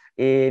involve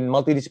in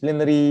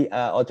multidisciplinary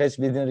or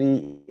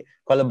transdisciplinary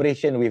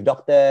collaboration with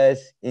doctors,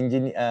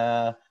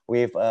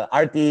 with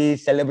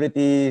artists,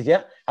 celebrities.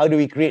 Yeah, how do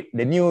we create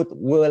the new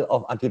world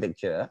of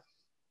architecture?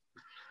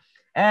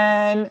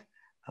 And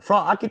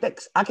from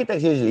architects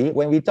usually,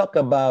 when we talk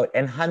about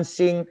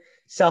enhancing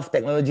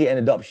self-technology and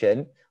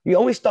adoption, we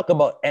always talk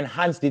about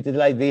enhanced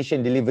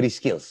digitalization delivery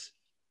skills.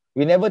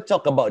 We never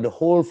talk about the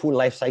whole full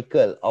life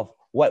cycle of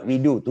what we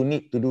do to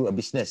need to do a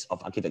business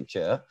of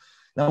architecture.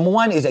 Number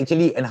one is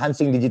actually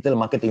enhancing digital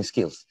marketing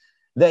skills.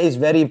 That is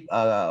very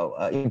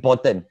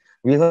important.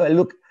 We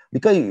look,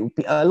 because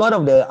a lot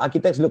of the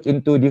architects look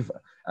into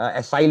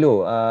a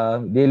silo.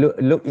 They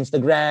look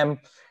Instagram,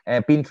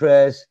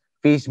 Pinterest,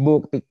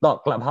 Facebook,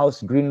 TikTok,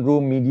 Clubhouse, Green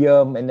Room,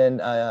 Medium, and then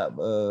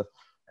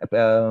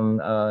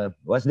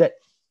what's that?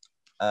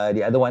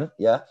 The other one,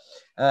 yeah,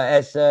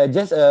 as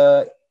just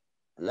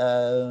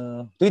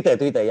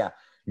Twitter, yeah,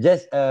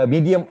 just a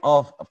medium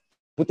of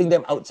putting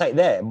them outside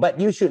there. But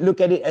you should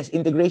look at it as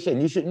integration.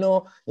 You should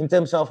know in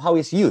terms of how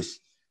it's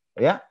used,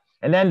 yeah.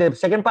 And then the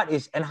second part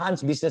is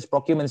enhanced business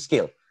procurement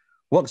skill,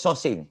 work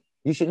sourcing,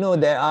 you should know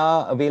there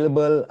are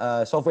available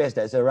softwares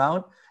that's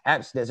around,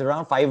 apps that's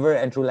around,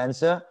 Fiverr and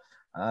Freelancer,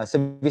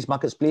 Service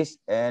Marketplace,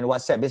 and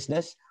WhatsApp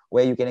Business,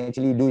 where you can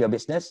actually do your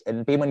business,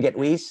 and payment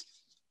gateways,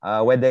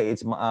 whether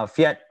it's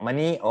fiat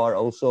money or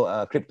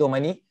also crypto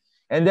money.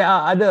 And there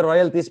are other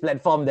royalties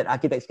platforms that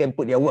architects can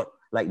put their work,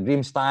 like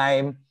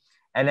Dreamstime,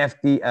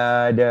 NFT,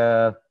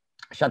 the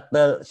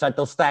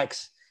Shuttle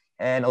Stacks,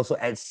 and also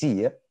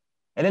ACYA.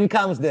 And then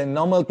comes the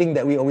normal thing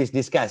that we always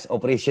discuss,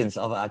 operations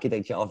of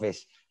architecture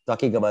office,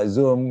 talking about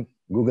Zoom,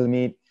 Google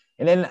Meet.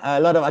 And then a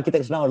lot of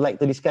architects now like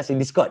to discuss in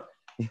Discord.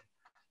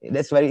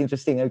 That's very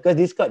interesting because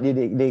Discord,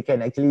 they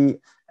can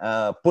actually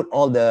put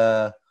all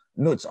the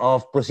notes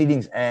of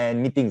proceedings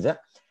and meetings.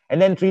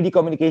 And then 3D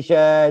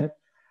communication.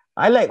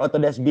 I like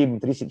Autodesk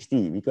BIM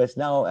 360 because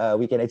now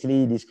we can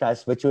actually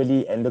discuss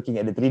virtually and looking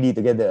at the 3D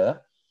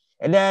together.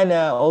 And then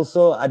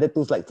also other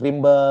tools like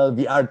Trimble,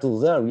 VR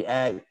tools,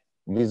 React,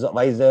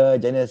 Visor,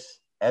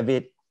 Janus,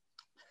 Avid,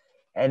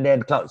 and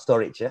then cloud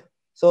storage.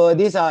 So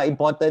these are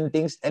important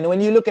things. And when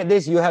you look at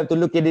this, you have to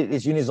look at it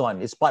as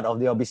unison. It's part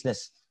of your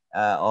business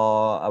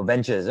or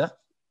ventures.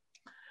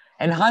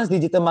 Enhance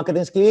digital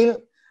marketing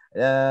skill.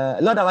 A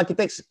lot of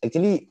architects,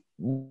 actually,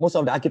 most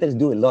of the architects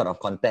do a lot of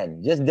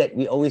content. Just that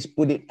we always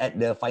put it at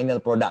the final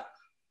product.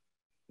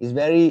 It's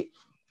very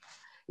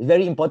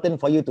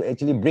important for you to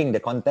actually bring the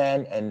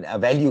content and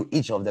value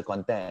each of the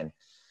content,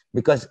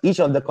 because each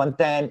of the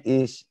content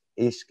is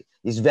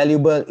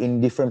valuable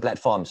in different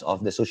platforms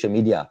of the social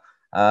media.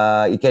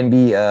 It can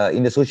be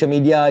in the social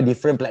media,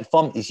 different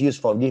platform is used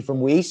for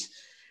different ways.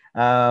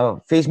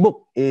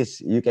 Facebook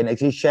is, you can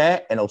actually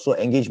share and also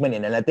engagement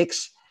in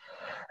analytics.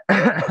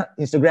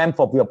 Instagram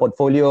for your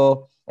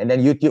portfolio, and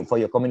then YouTube for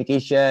your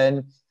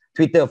communication,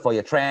 Twitter for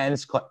your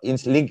trends,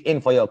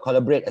 LinkedIn for your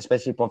collaborate,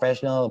 especially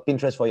professional,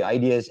 Pinterest for your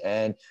ideas,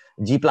 and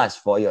G+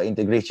 for your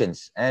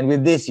integrations. And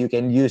with this, you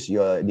can use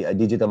your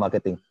digital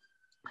marketing.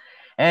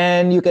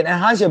 And you can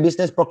enhance your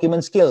business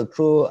procurement skill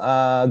through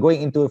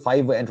going into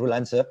Fiverr and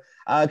Freelancer.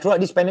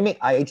 Throughout this pandemic,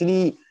 I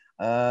actually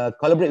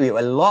collaborate with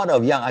a lot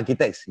of young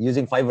architects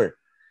using Fiverr.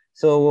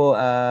 So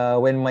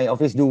when my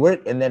office do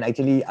work, and then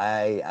actually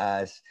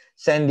I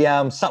send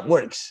them sub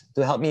works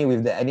to help me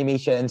with the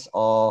animations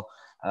or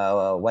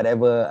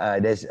whatever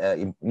there's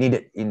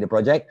needed in the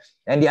project.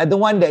 And the other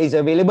one that is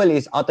available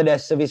is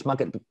Autodesk Service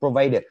Market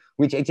Provider,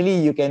 which actually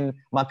you can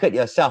market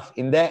yourself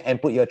in there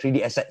and put your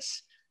 3D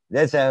assets.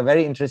 That's a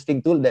very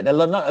interesting tool that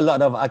not a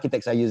lot of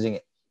architects are using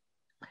it.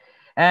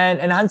 And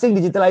enhancing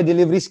digitalized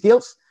delivery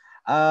skills.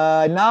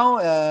 Now,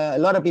 a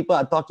lot of people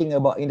are talking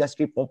about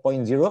Industry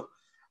 4.0.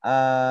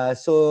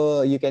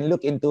 So you can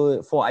look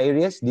into 4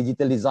 areas: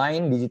 digital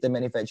design, digital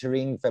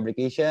manufacturing,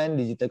 fabrication,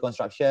 digital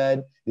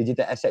construction,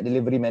 digital asset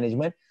delivery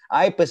management.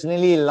 I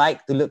personally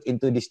like to look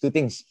into these 2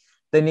 things,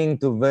 turning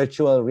to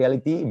virtual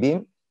reality,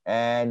 BIM,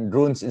 and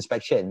drones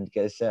inspection,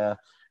 because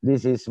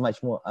this is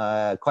much more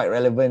quite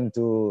relevant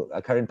to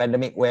a current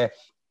pandemic where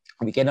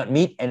we cannot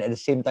meet, and at the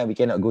same time we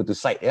cannot go to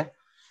site.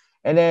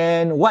 And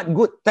then what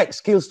good tech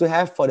skills to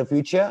have for the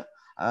future?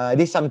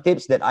 These some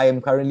tips that I am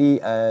currently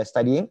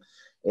studying.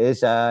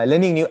 Is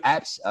learning new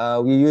apps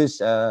we use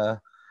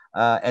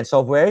and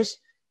softwares.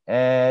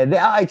 And there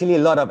are actually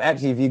a lot of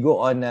apps. If you go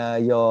on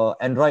your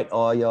Android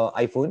or your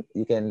iPhone,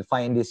 you can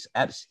find these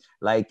apps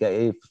like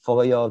if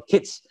for your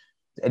kids,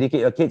 educate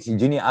your kids,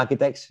 junior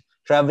architects.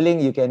 Traveling,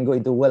 you can go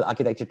into World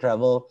Architecture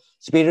Travel.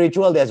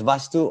 Spiritual, there's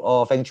Vastu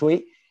or Feng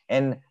Shui.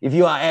 And if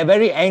you are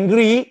very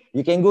angry,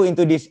 you can go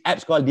into these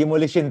apps called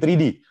Demolition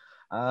 3D.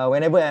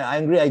 Whenever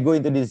I'm angry, I go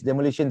into this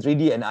Demolition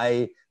 3D and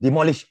I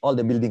demolish all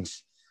the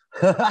buildings.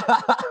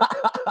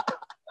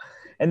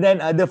 And then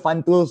other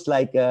fun tools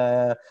like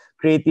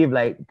creative,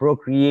 like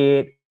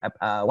Procreate.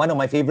 One of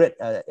my favorite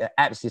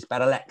apps is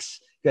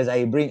Parallax, because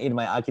I bring in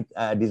my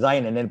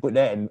design and then put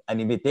there and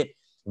animate it.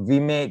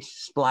 Vimage,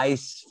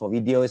 Splice for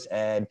videos,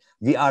 and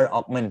VR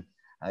Augment.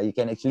 You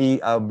can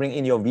actually bring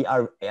in your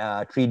VR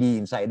 3D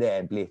inside there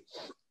and play.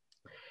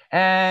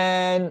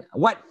 And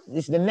what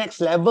is the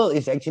next level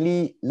is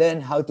actually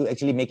learn how to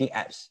actually making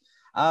apps.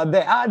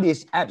 There are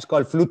these apps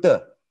called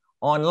Flutter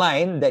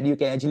online that you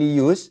can actually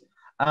use,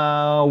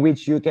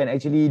 which you can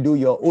actually do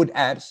your own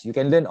apps. You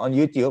can learn on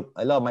YouTube.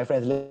 A lot of my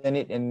friends learn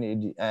it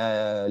in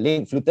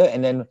link Flutter and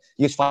then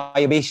use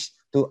Firebase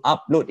to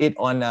upload it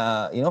on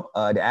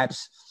the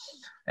apps.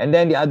 And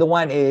then the other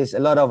one is a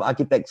lot of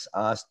architects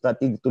are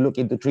starting to look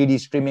into 3D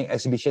streaming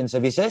exhibition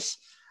services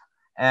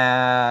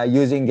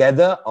using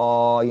Gather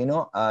or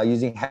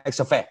using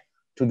Hexaffair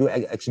to do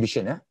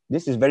exhibition.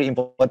 This is very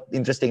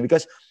interesting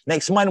because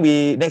next 2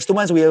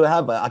 months we will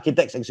have an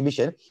architects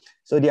exhibition.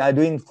 So they are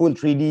doing full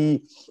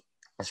 3D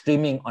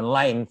streaming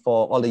online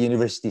for all the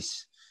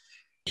universities.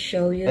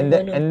 Show you. And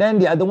then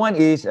the other one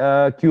is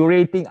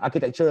curating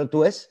architectural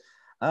tours.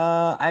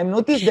 I've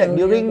noticed that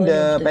during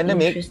the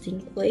pandemic,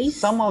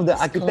 some of the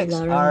architects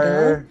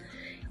are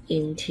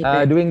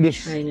doing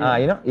this.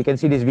 You can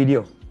see this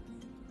video.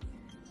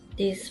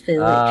 This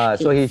village.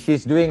 So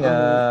she's doing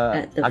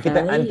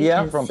architect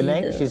Antia from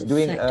Penang. She's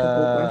doing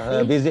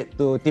a visit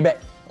to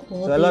Tibet.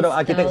 So a lot of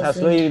architects are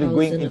slowly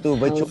going into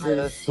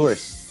virtual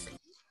tours.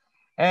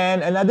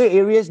 And another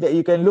areas that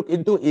you can look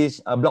into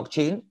is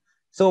blockchain.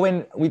 So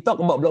when we talk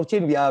about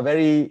blockchain, we are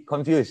very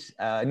confused,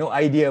 no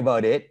idea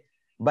about it.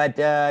 But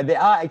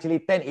there are actually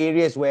 10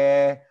 areas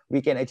where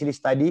we can actually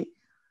study.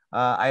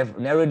 I've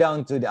narrowed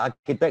down to the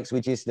architects,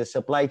 which is the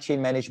supply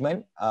chain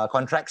management,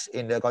 contracts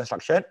in the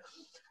construction.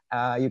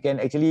 You can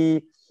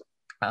actually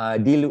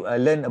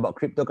learn about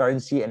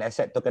cryptocurrency and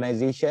asset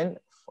tokenization,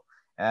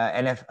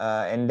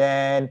 and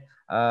then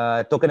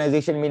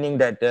tokenization, meaning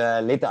that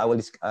later I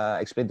will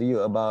explain to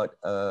you about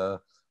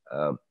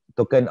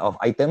token of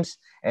items,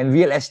 and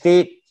real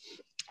estate,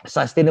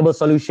 sustainable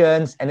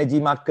solutions, energy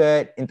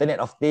market, Internet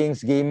of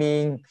Things,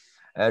 gaming,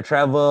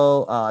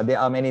 travel. There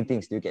are many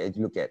things you can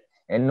look at.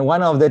 And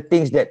one of the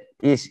things that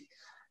is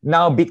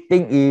now big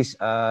thing is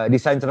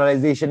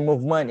decentralization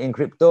movement in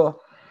crypto,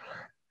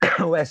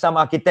 where some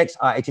architects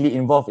are actually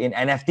involved in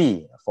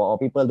NFT. For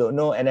people don't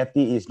know,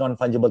 NFT is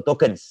non-fungible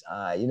tokens.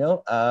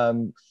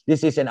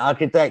 This is an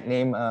architect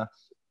named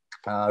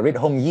Rid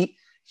Hong Yi.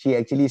 She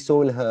actually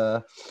sold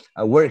her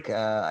work,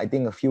 I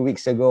think a few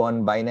weeks ago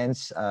on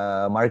Binance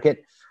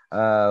market,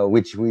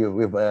 which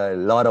with a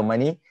lot of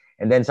money.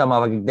 And then some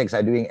architects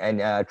are doing an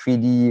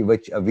 3D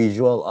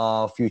visual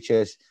of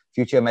future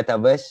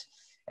metaverse.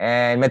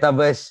 And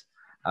metaverse,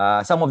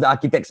 some of the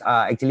architects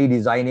are actually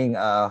designing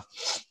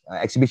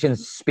exhibition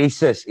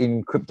spaces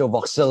in crypto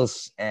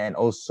voxels, and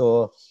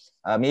also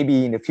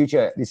maybe in the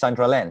future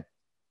Decentraland.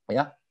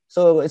 Yeah,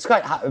 so it's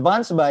quite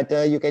advanced, but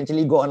you can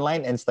actually go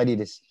online and study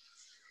this.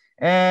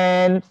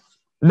 And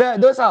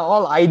those are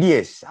all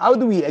ideas. How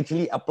do we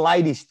actually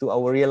apply this to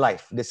our real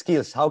life? The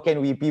skills, how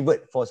can we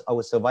pivot for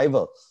our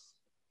survival?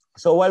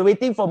 So while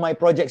waiting for my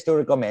projects to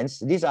recommence,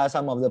 these are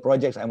some of the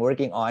projects I'm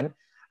working on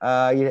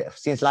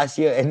since last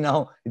year, and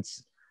now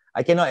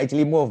I cannot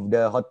actually move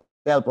the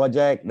hotel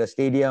project, the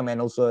stadium, and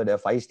also the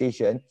fire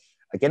station.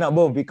 I cannot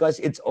move because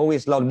it's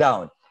always locked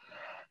down.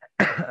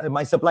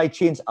 My supply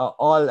chains are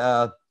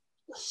all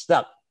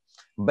stuck.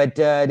 But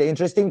the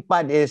interesting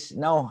part is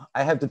now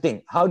I have to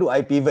think, how do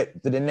I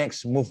pivot to the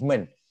next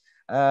movement?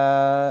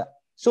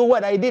 So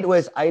what I did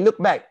was I look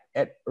back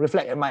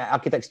reflect at my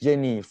architect's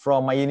journey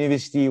from my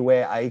university,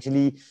 where I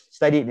actually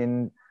studied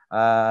in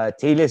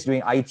Taylor's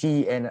doing IT,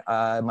 and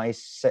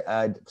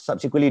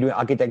subsequently doing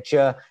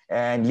architecture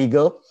and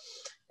legal,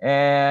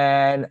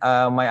 and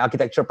my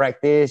architecture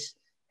practice,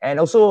 and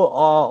also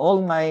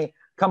all my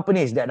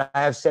companies that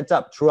I have set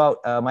up throughout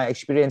my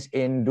experience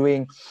in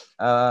doing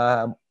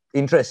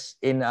interest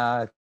in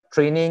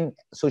training,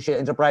 social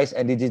enterprise,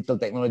 and digital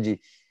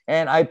technology.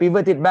 And I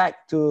pivoted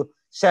back to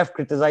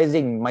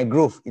self-criticizing my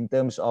growth in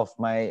terms of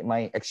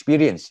my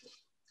experience.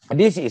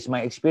 This is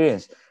my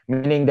experience,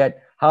 meaning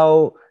that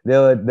how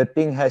the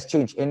thing has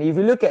changed. And if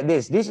you look at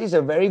this is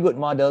a very good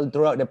model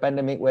throughout the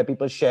pandemic, where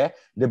people share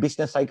the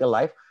business cycle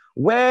life.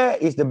 Where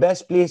is the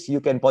best place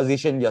you can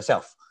position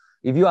yourself?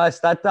 If you are a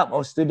startup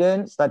or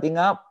student starting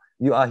up,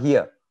 you are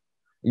here.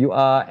 You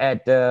are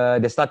at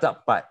the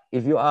startup part.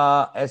 If you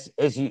are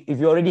if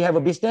you already have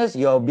a business,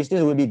 your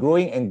business will be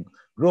growing and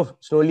grow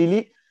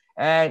slowly.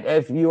 And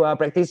if you are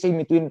practicing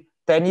between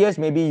 10 years,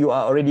 maybe you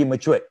are already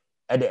matured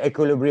at the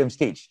equilibrium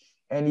stage.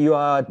 And you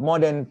are more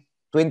than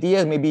 20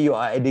 years, maybe you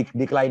are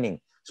declining.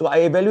 So I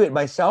evaluate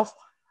myself.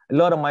 A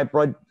lot of my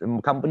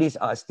companies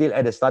are still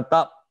at the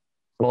startup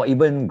or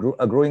even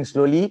growing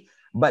slowly,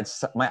 but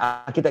my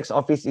architect's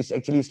office is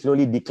actually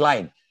slowly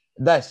declined.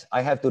 Thus,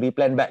 I have to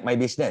replan back my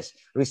business,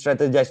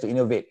 re-strategize to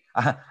innovate.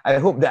 I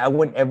hope that I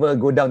won't ever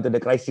go down to the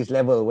crisis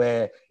level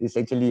where it's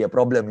actually a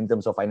problem in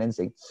terms of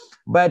financing.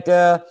 But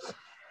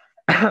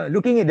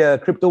looking at the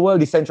crypto world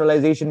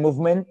decentralization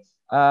movement,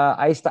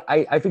 I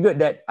figured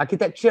that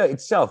architecture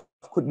itself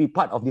could be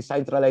part of the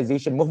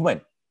decentralization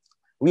movement.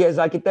 We as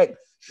architects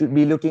should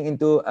be looking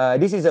into,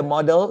 this is a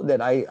model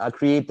that I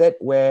created,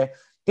 where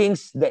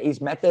things that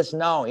matters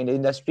now in the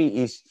industry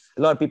is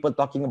a lot of people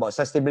talking about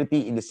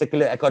sustainability in the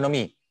circular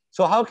economy.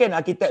 So how can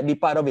architect be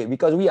part of it?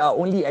 Because we are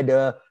only at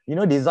the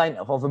design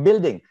of a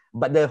building,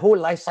 but the whole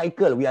life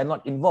cycle we are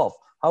not involved.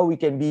 How we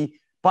can be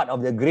part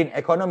of the green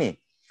economy?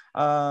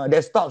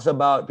 There's talks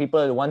about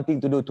people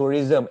wanting to do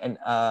tourism and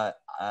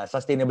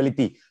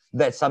sustainability.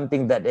 That's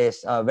something that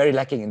is very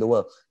lacking in the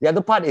world. The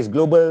other part is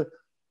global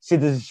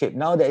citizenship.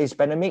 Now there is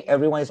pandemic,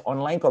 everyone is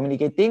online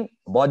communicating,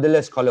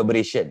 borderless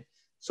collaboration.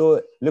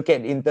 So look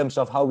at in terms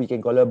of how we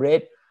can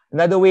collaborate.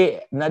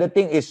 Another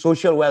thing is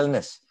social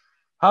wellness.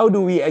 How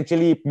do we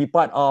actually be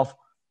part of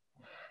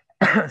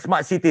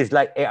smart cities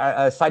like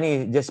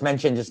Sunnie just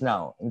mentioned just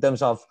now, in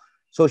terms of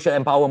social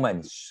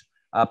empowerment,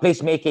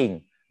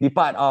 placemaking, be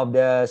part of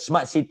the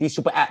smart city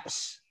super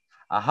apps,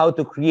 how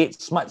to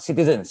create smart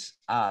citizens.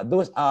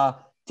 Those are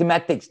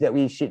thematics that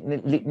we should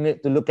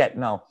need to look at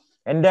now.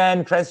 And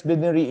then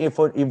transdisciplinary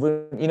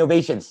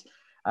innovations.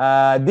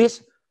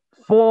 This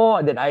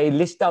four that I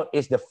list out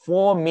is the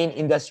four main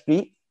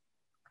industry,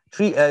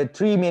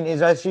 three main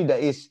industry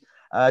that is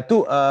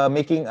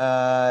making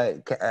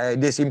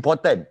this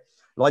important.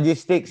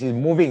 Logistics is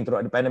moving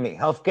throughout the pandemic.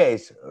 Healthcare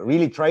is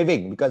really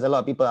thriving because a lot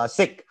of people are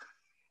sick.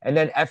 And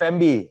then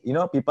F&B, you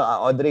know, people are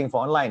ordering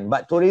for online,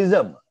 but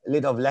tourism, a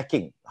little of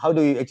lacking. How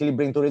do you actually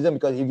bring tourism?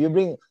 Because if you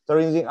bring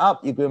tourism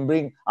up, you can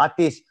bring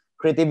artists,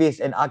 creativists,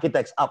 and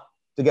architects up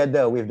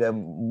together with the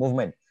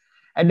movement.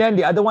 And then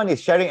the other one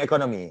is sharing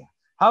economy.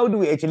 How do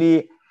we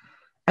actually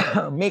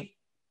make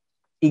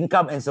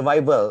income and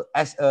survival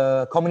as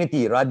a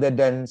community rather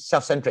than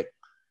self-centric?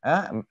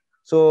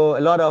 So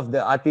a lot of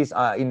the artists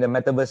are in the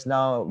metaverse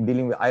now,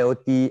 dealing with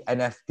IoT,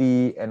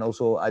 NFT, and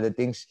also other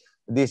things.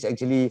 This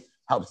actually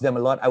helps them a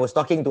lot. I was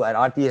talking to an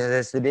artist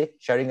yesterday,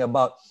 sharing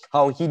about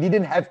how he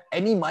didn't have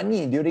any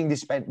money during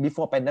this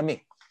before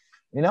pandemic,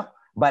 you know.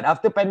 But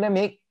after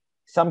pandemic,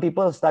 some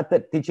people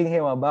started teaching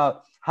him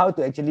about how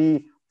to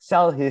actually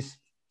sell his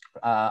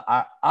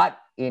art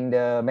in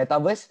the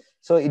metaverse.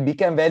 So it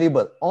became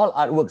valuable. All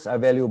artworks are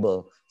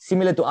valuable,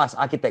 similar to us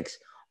architects.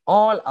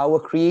 All our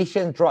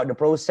creation throughout the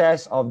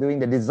process of doing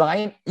the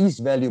design is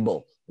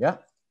valuable. Yeah.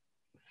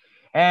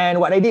 And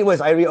what I did was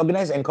I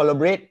reorganized and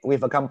collaborate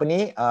with a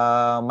company,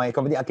 my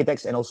company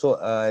Architects, and also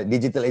a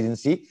digital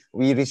agency.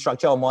 We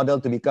restructure our model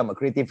to become a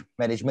creative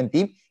management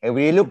team. And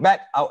we look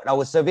back at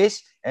our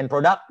service and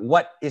product.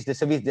 What is the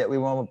service that we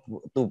want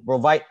to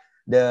provide,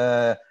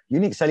 the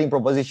unique selling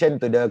proposition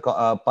to the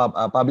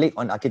public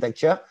on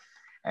architecture,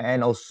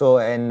 and also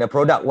the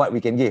product, what we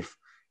can give.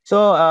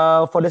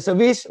 So for the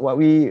service, what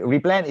we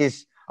replan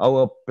is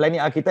our planning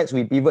architects,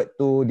 we pivot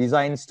to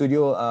design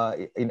studio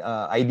in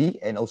ID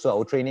and also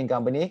our training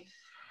company.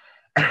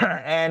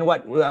 And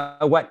what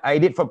I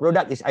did for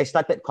product is I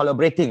started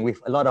collaborating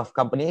with a lot of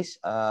companies,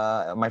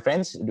 my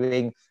friends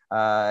doing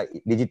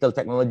digital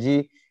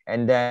technology,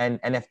 and then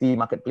NFT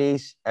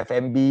marketplace,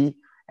 FMB,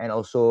 and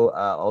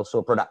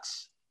also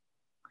products.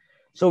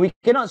 So we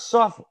cannot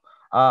solve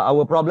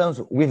our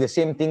problems with the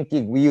same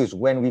thinking we used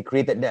when we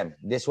created them.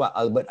 That's what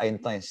Albert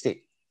Einstein said.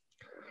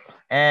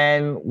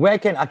 And where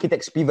can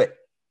architects pivot?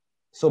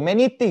 So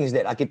many things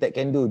that architect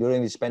can do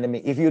during this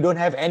pandemic. If you don't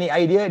have any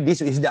idea,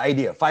 this is the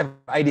idea. 5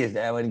 ideas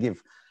that I want to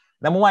give.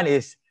 Number one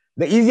is,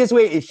 the easiest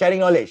way is sharing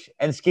knowledge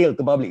and skill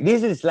to public.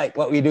 This is like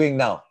what we're doing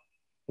now.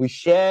 We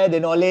share the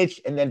knowledge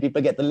and then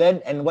people get to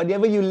learn. And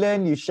whatever you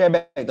learn, you share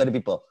back to other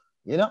people.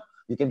 You know,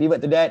 you can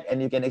pivot to that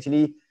and you can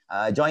actually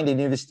join the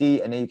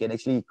university and then you can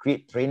actually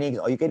create trainings,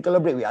 or you can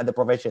collaborate with other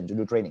professions to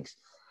do trainings.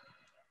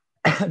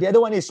 The other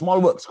one is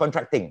small works,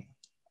 contracting.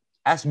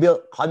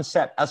 As-built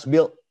concept,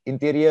 as-built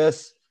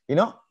interiors, you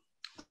know.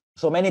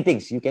 So many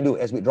things you can do,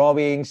 as with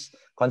drawings,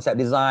 concept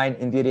design,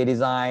 interior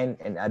design,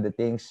 and other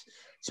things.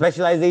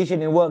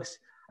 Specialization in works.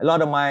 A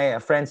lot of my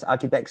friends,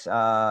 architects,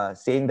 are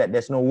saying that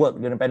there's no work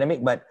during the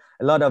pandemic, but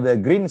a lot of the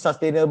green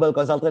sustainable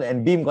consultants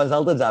and BEAM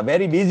consultants are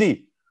very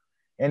busy.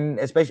 And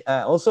especially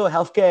also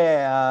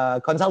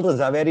healthcare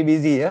consultants are very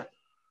busy. Yeah?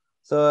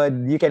 So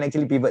you can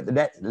actually pivot to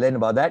that, learn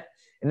about that.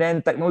 And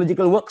then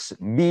technological works,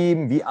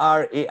 BEAM,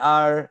 VR,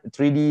 AR,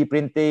 3D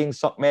printing,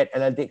 SOCMED,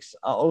 analytics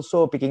are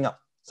also picking up.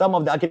 Some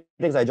of the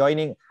architects are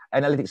joining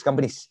analytics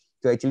companies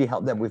to actually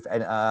help them with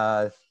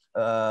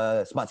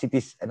smart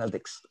cities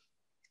analytics.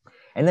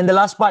 And then the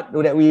last part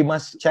that we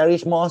must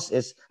cherish most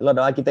is, a lot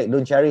of architects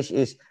don't cherish,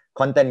 is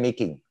content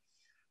making.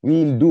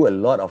 We do a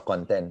lot of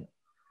content.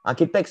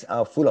 Architects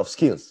are full of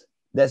skills.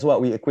 That's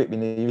what we equip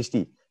in the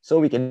university. So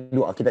we can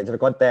do architectural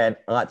content,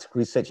 arts,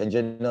 research, and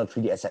general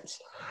 3D assets.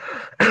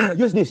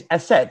 Use these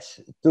assets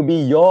to be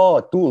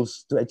your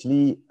tools to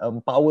actually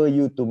empower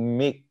you to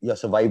make your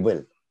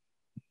survival.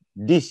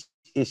 This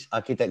is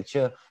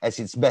architecture at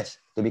its best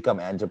to become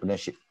an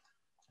entrepreneurship.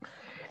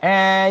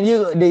 And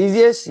the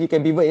easiest, you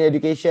can pivot in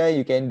education,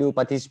 you can do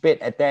participate,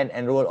 attend,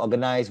 enroll,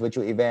 organize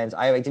virtual events.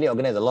 I have actually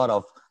organized a lot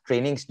of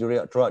trainings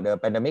throughout the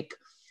pandemic,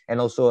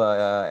 and also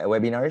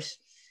webinars.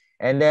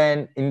 And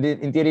then in the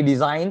interior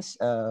designs,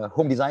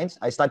 home designs,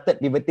 I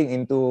started pivoting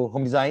into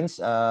home designs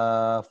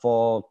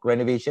for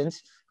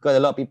renovations, because a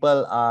lot of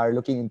people are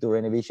looking into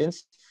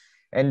renovations.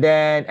 And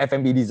then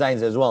F&B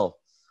designs as well.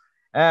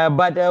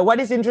 But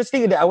what is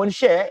interesting that I want to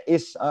share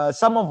is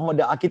some of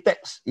the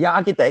architects, young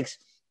architects,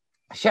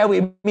 share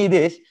with me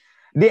this.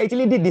 They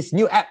actually did this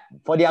new app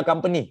for their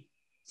company.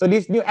 So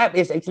this new app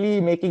is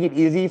actually making it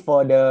easy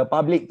for the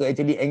public to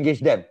actually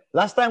engage them.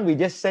 Last time we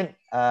just sent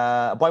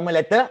appointment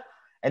letter,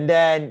 and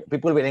then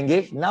people will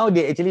engage. Now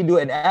they actually do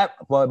an app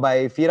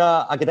by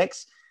Fira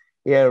Architects,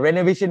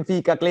 renovation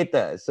fee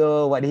calculator.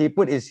 So what he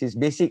put is his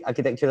basic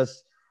architectural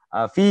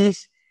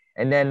fees,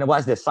 and then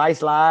what's the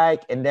size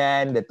like, and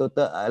then the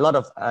total, a lot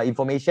of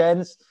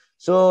informations.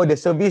 So the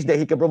service that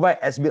he can provide,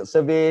 as-built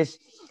service,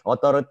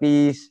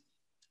 authorities,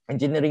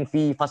 engineering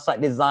fee,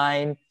 facade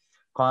design,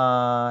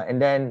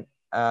 and then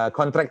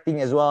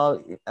contracting as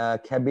well,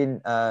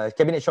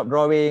 cabinet shop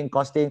drawing,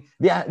 costing.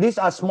 These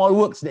are small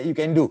works that you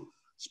can do,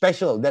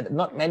 special, that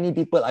not many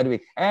people are doing.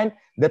 And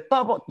the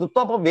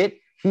top of it,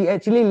 he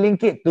actually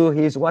link it to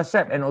his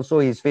WhatsApp and also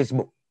his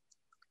Facebook.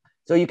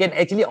 So you can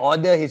actually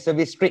order his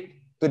service straight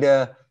to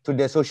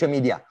the social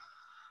media.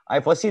 I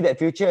foresee that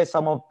future,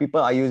 some of people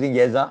are using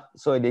YYAF,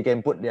 so they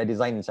can put their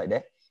design inside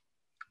there.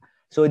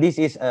 So this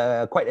is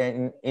quite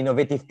an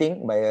innovative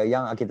thing by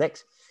young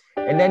architects.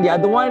 And then the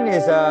other one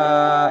is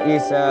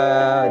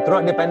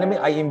throughout the pandemic,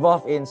 I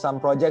involved in some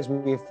projects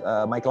with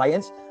my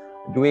clients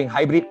doing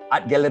hybrid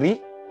art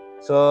gallery.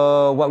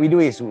 So what we do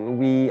is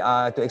we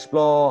to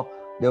explore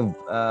the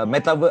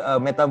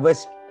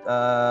metaverse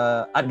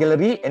art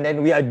gallery, and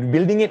then we are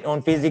building it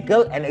on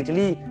physical, and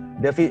actually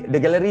the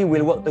gallery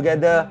will work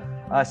together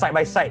side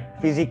by side,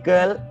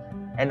 physical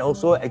and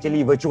also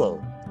actually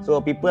virtual. So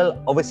people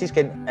overseas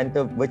can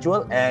enter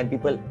virtual, and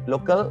people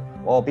local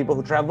or people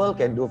who travel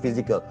can do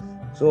physical.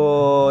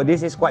 So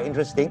this is quite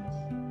interesting.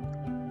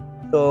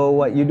 So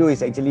what you do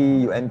is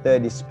actually you enter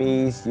the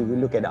space, you will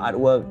look at the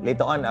artwork.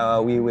 Later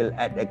on, we will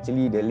add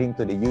actually the link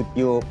to the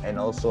YouTube and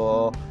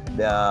also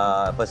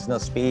the personal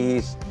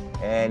space.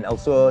 And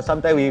also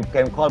sometimes we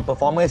can call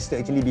performers to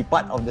actually be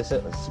part of the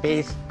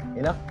space,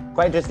 you know,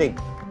 quite interesting.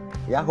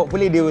 Yeah,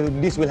 hopefully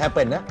this will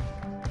happen.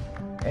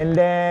 And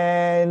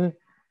then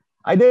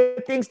other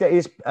things that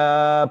is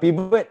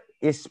pivot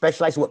is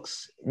specialized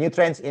works, new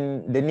trends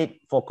in the need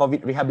for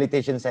COVID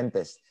rehabilitation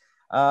centers.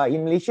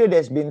 In Malaysia,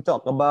 there's been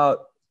talk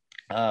about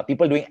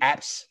people doing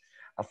apps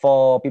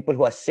for people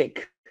who are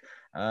sick.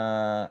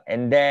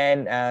 And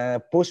then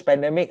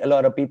post-pandemic, a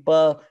lot of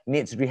people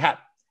needs rehab,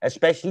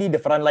 especially the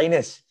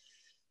frontliners.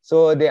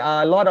 So there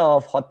are a lot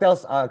of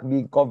hotels are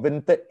being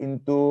converted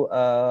into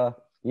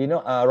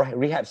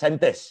rehab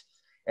centers.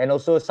 And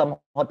also some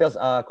hotels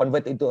are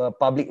converted into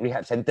public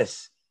rehab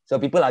centers. So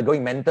people are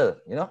going mental,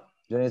 you know,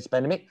 during this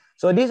pandemic.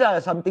 So these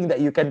are something that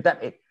you can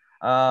tap it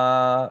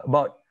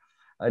about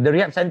the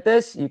rehab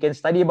centers. You can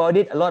study about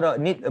it. A lot of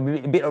need a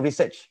bit of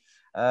research.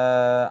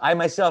 I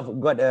myself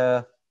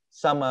got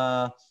some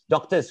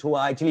doctors who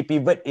are actually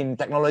pivot in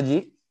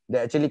technology. They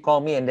actually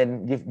call me and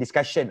then give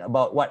discussion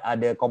about what are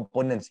the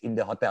components in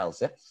the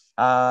hotels.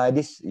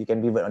 This you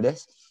can pivot on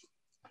this.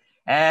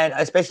 And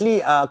especially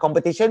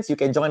competitions, you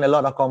can join a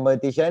lot of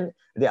competition.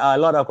 There are a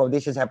lot of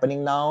competitions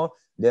happening now.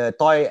 The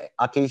toy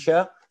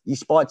Arcasia,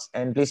 esports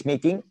and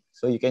placemaking.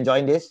 So you can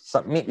join this,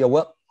 submit your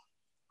work.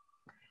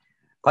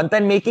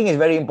 Content making is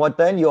very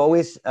important. You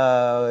always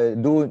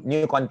do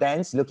new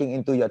contents, looking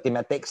into your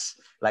thematics.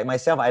 Like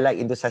myself, I like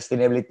into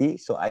sustainability.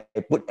 So I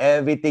put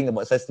everything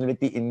about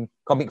sustainability in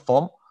comic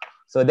form.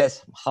 So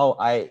that's how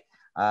I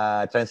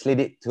translate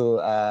it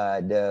to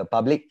the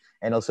public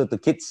and also to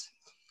kids.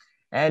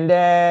 And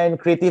then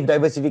creative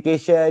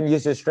diversification,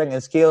 use your strength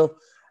and skill.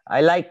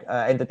 I like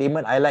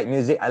entertainment. I like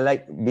music. I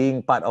like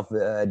being part of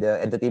the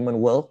entertainment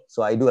world.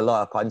 So I do a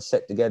lot of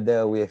concert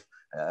together with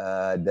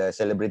the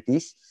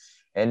celebrities.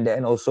 And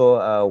then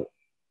also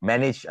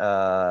manage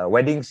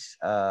weddings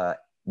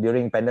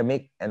during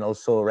pandemic, and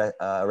also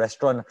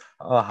restaurant,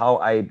 how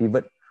I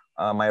pivot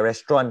my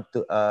restaurant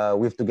to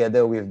with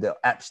together with the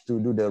apps to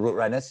do the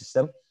roadrunner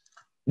system.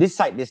 This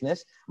side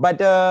business. But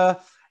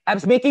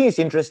apps making is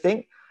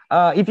interesting.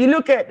 If you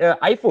look at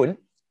iPhone,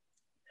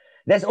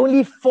 there's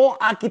only 4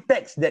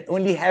 architects that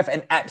only have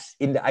an apps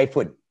in the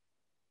iPhone.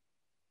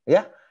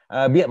 Yeah,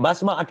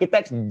 Basma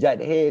Architects,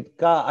 Jadhe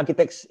Ka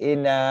Architects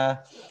in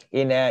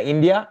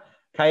India,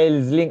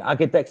 Kyle Zling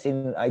Architects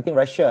in, I think,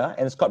 Russia,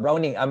 and Scott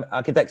Browning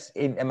Architects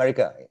in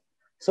America.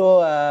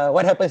 So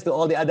what happens to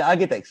all the other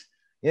architects?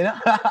 You know.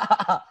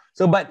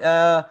 So, but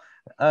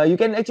you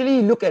can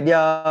actually look at their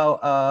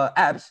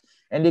apps,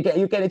 and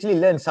you can actually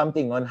learn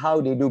something on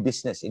how they do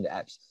business in the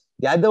apps.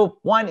 The other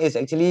one is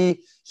actually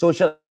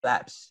social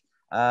apps.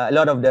 A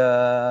lot of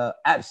the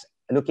apps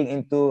looking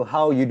into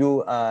how you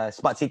do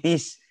smart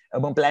cities,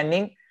 urban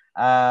planning,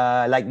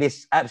 like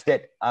this apps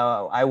that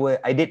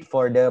I did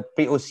for the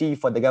POC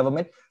for the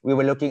government. We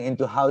were looking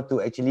into how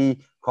to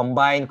actually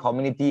combine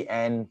community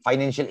and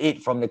financial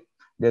aid from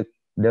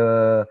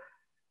the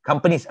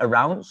companies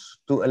around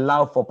to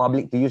allow for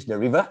public to use the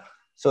river.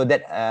 So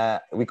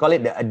that we call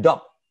it the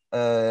adopt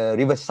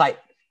riverside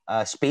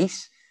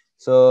space.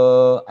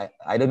 So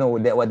I don't know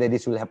whether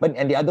this will happen.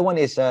 And the other one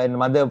is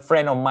another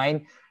friend of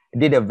mine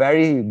did a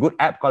very good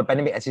app called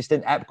pandemic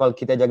assistant app called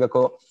Kita Jaga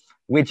Ko,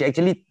 which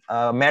actually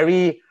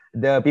marry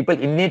the people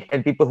in need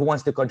and people who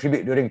wants to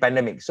contribute during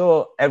pandemic.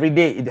 So every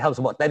day it helps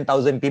about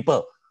 10,000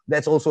 people.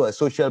 That's also a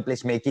social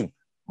placemaking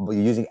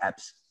using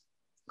apps.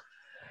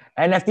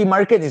 NFT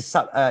market is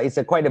it's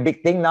quite a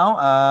big thing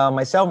now.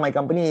 Myself, my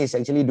company is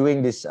actually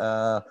doing this.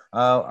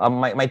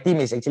 My team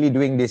is actually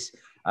doing this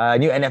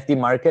new NFT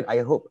market.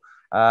 I hope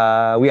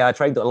we are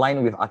trying to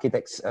align with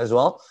architects as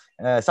well.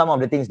 Some of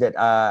the things that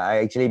I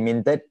actually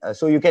minted.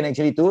 So you can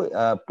actually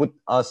put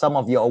some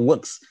of your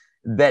works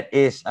that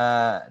is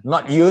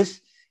not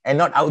used and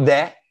not out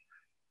there.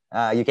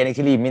 You can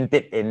actually mint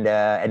it in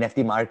the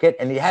NFT market,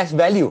 and it has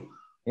value.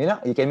 You know,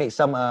 you can make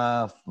some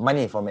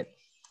money from it.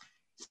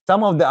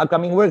 Some of the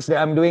upcoming works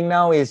that I'm doing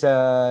now is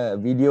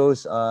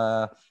videos,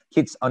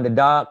 Kids on the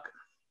Dark,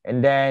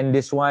 and then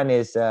this one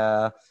is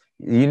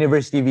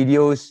university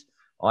videos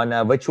on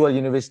virtual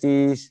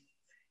universities,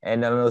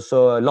 and then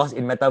also Lost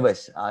in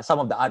Metaverse. Some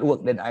of the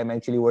artwork that I'm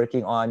actually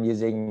working on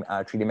using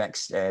 3D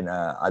Max and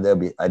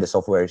other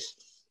softwares.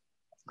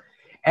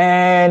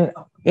 And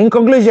in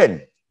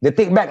conclusion, the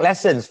take back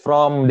lessons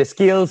from the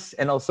skills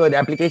and also the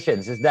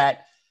applications is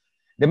that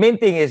the main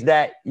thing is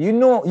that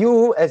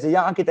you as a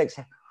young architect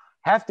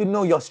have to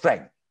know your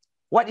strength.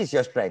 What is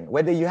your strength?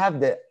 Whether you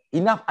have the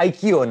enough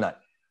IQ or not,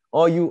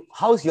 or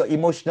how's your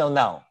emotional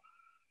now?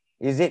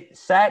 Is it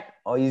sad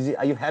or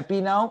are you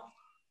happy now?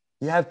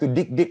 You have to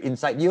dig deep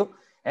inside you.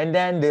 And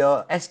then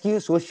the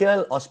SQ,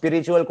 social or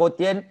spiritual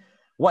quotient,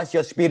 what's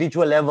your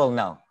spiritual level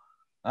now?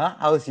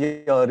 How's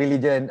your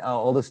religion,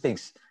 all those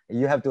things.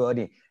 You have to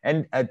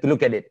to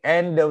look at it.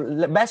 And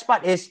the best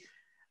part is,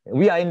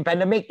 we are in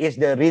pandemic, is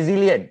the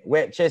resilient,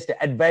 which is the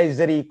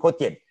advisory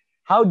quotient.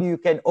 How do you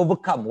can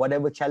overcome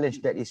whatever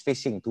challenge that is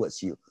facing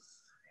towards you?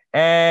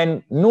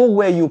 And know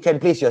where you can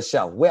place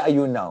yourself. Where are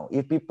you now?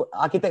 If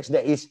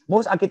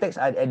most architects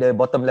are at the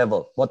bottom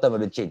of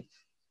the chain.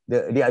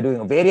 They are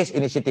doing various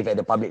initiatives at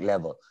the public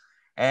level.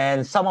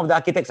 And some of the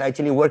architects are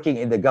actually working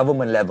in the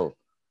government level.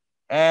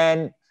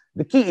 And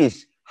the key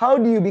is, how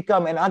do you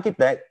become an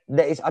architect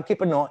that is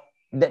entrepreneur,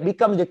 that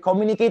becomes the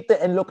communicator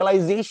and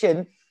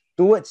localization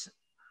towards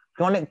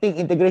connecting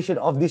integration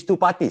of these two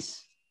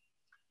parties?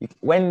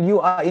 When you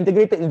are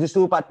integrated into these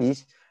two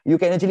parties, you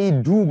can actually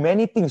do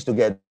many things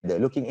together,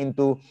 looking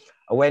into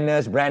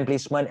awareness, brand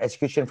placement,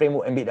 execution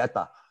framework, and big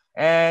data.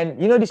 And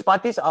these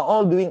parties are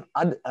all doing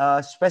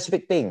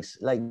specific things,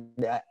 like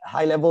the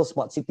high level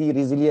smart city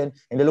resilient,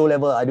 and the low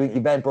level are doing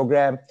event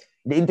program.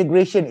 The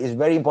integration is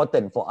very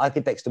important for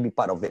architects to be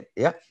part of it.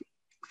 Yeah.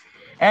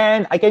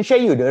 And I can share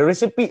you the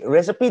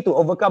recipe to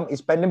overcome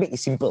this pandemic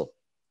is simple.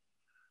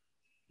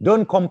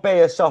 Don't compare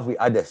yourself with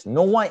others.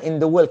 No one in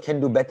the world can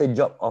do better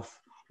job of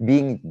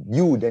being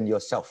you than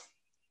yourself.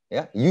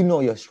 Yeah, you know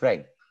your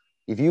strength.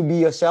 If you be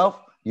yourself,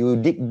 you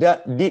dig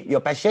deep your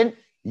passion,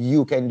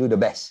 you can do the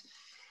best.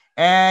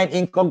 And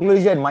in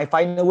conclusion, my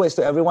final words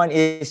to everyone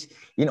is,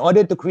 in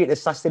order to create a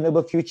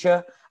sustainable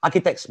future,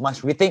 architects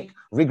must rethink,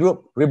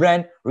 regroup,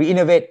 rebrand,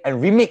 reinnovate,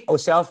 and remake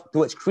ourselves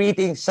towards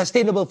creating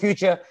sustainable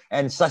future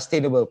and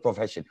sustainable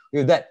profession.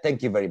 With that,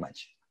 thank you very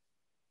much.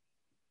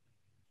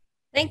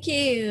 Thank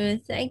you,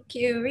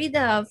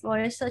 Ridha,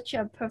 for such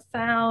a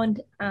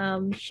profound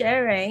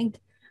sharing,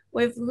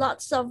 with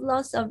lots of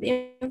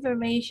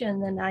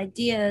information and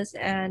ideas,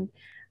 and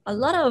a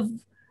lot of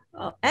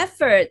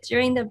effort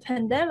during the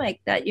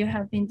pandemic that you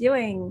have been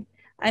doing.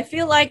 I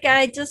feel like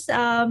I just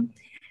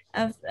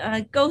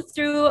go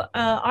through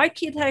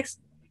architects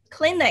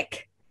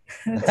clinic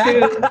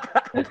to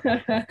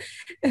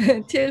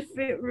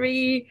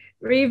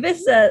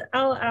revisit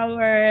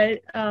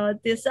our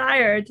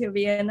desire to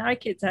be an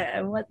architect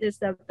and what is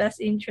the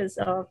best interest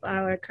of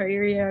our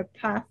career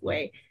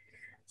pathway.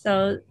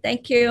 So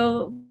thank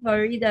you,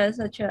 Farida,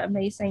 such an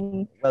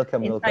amazing,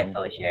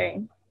 insightful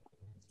sharing.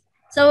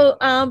 So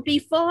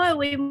before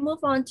we move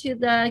on to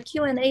the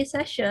Q&A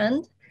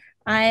session,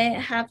 I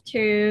have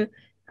to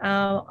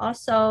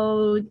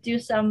also do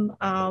some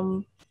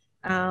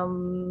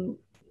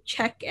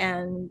check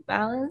and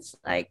balance,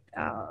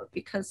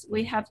 because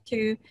we have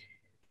to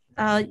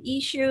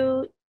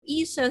issue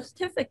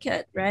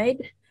e-certificate, right?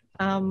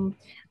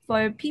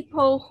 For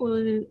people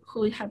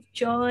who have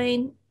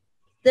joined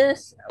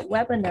this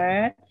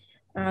webinar,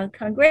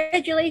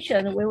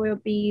 congratulations, we will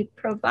be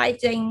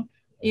providing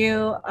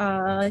you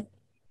a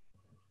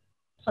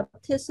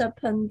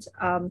participant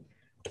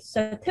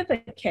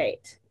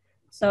certificate.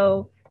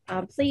 So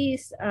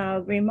please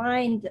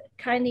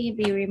kindly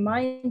be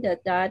reminded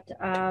that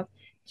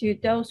to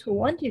those who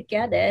want to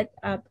get it,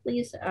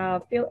 please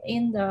fill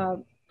in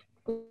the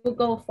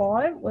Google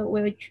form,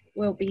 which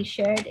will be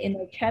shared in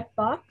the chat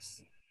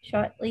box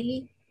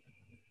shortly.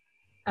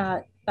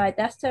 By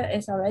Dexter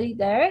is already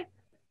there.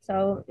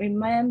 So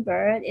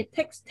remember, it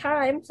takes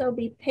time, so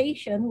be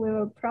patient. We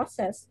will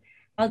process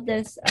all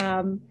this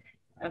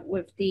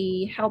with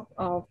the help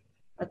of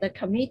the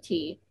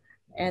committee,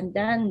 and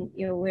then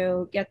you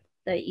will get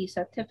the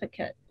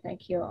e-certificate.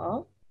 Thank you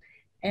all.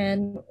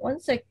 And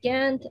once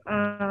again,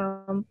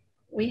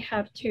 we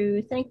have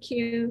to thank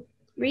you,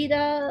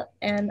 Ridha,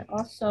 and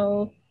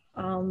also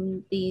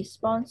the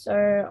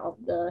sponsor of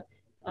the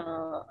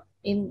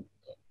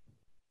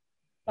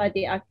by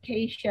the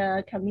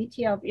Arcasia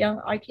Committee of Young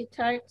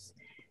Architects,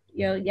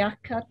 your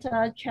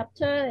Jakarta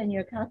chapter, and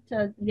your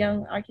Jakarta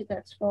Young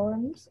Architects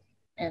Forums,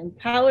 and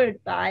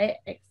powered by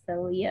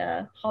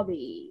Extalia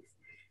Hobbies.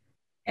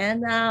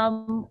 And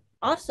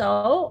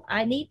also,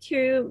 I need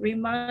to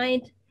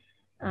remind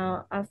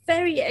a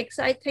very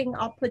exciting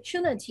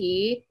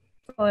opportunity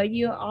for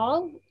you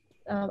all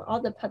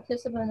the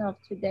participants of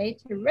today,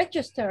 to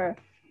register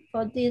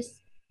for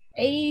this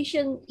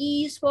Asian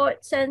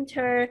Esports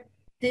Center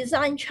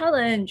Design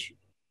Challenge,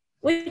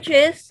 which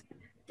is,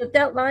 the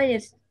deadline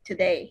is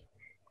today.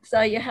 So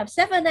you have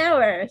 7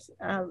 hours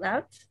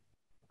left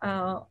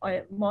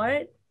or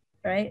more,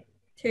 right,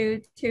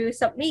 to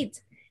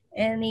submit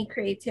any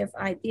creative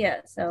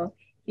idea. So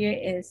here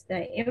is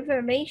the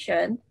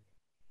information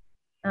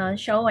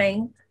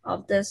showing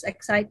of this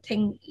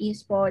exciting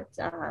esports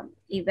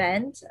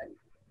event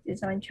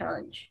design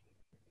challenge.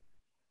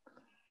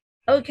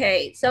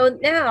 Okay, so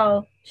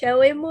now shall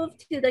we move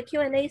to the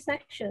Q&A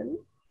section?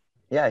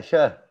 Yeah,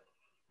 sure.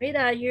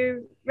 Ridha,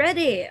 you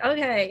ready?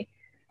 Okay.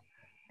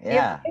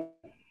 Yeah.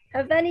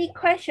 have any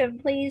question,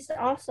 please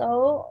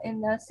also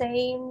in the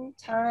same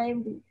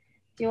time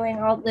doing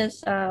all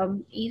this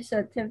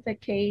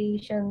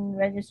e-certification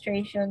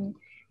registration,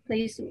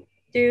 please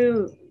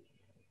do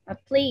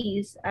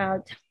please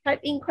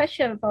type in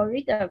question for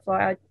Rita for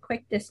a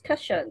quick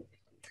discussion.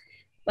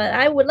 But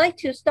I would like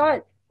to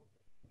start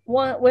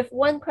with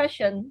one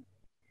question.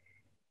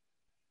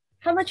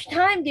 How much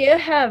time do you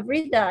have,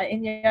 Rita,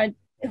 in your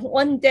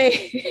one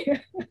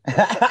day?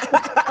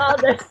 All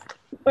this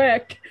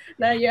work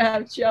that you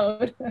have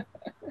shown.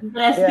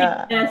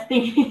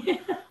 Interesting.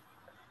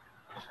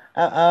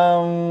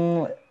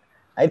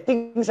 I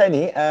think,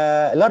 Sunnie,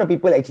 a lot of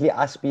people actually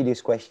ask me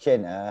this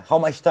question, how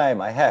much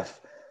time I have.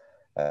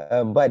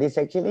 But it's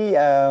actually,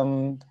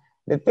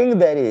 the thing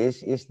that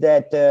is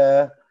that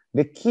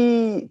the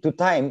key to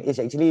time is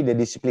actually the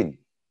discipline.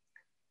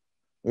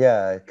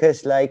 Yeah,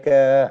 because like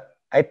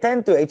I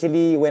tend to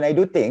actually, when I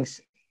do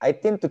things, I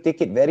tend to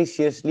take it very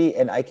seriously,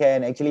 and I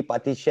can actually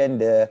partition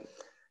the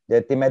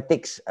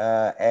thematics,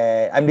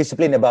 and I'm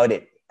disciplined about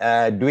it,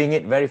 doing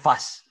it very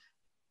fast,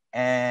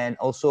 and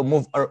also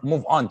move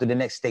on to the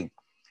next thing.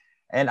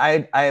 And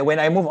I when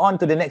I move on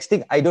to the next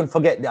thing, I don't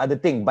forget the other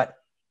thing, but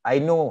I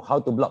know how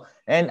to block.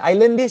 And I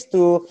learned this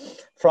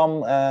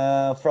from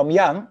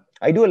young.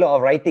 I do a lot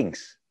of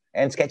writings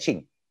and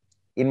sketching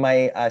in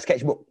my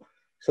sketchbook.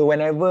 So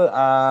whenever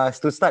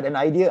to start an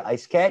idea, I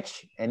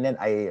sketch and then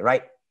I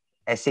write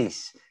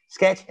essays.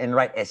 Sketch and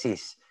write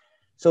essays.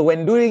 So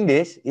when doing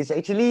this,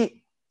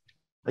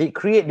 it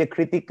create the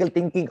critical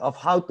thinking of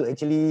how to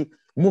actually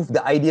move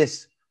the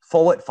ideas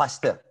forward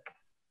faster.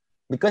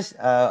 Because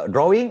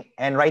drawing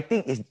and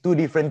writing is two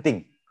different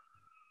things,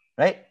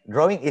 right?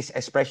 Drawing is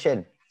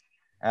expression,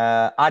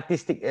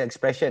 artistic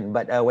expression.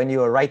 But when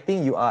you are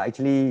writing, you are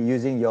actually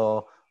using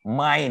your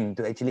mind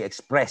to actually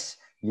express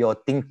your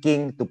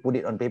thinking, to put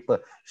it on paper.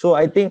 So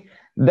I think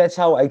that's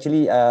how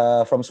actually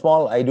from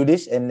small I do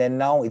this, and then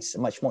now it's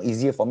much more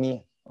easier for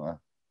me.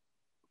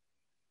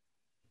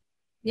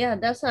 Yeah,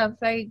 that's a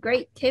very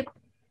great tip.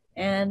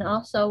 And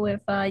also with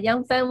a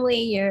young family,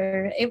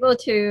 you're able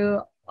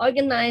to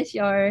organize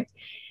your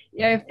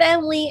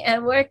family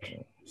and work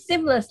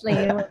seamlessly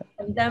with the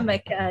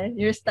pandemic.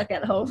 You're stuck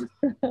at home,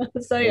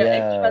 so you're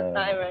extra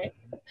time, right,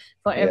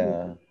 for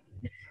everyone.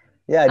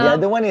 Yeah, the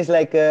other one is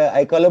like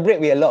I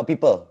collaborate with a lot of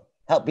people,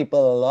 help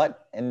people a lot,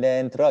 and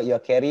then throughout your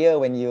career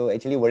when you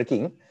actually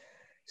working.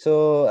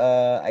 So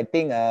I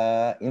think,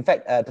 in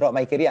fact, throughout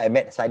my career, I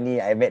met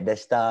Sunnie, I met the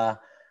Star.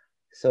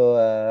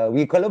 So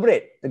we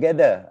collaborate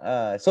together.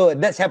 So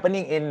that's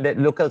happening in the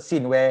local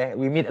scene where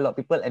we meet a lot of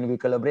people and we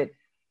collaborate.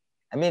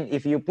 I mean,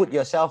 if you put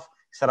yourself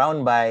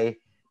surrounded by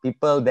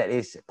people that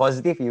is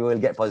positive, you will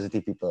get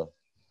positive people.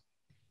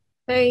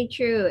 Very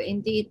true,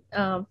 indeed.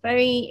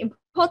 Very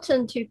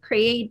important to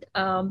create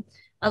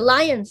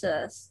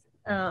alliances,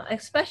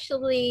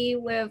 especially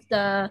with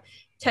the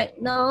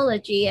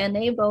technology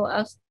enable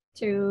us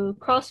to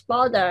cross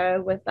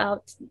border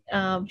without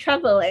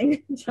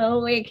traveling, so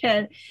we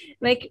can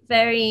make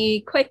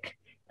very quick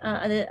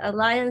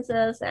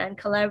alliances and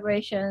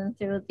collaboration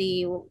through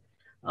the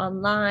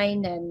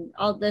online and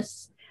all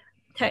this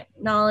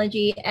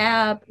technology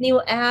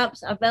new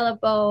apps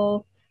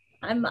available.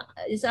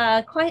 It's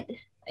quite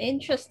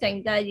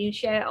interesting that you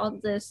share all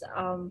this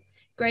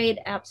great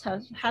apps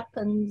have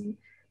happened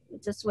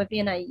just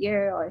within a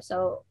year or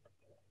so.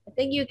 I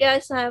think you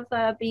guys have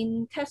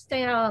been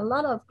testing out a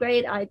lot of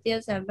great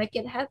ideas and make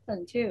it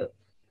happen too.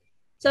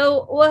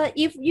 So, well,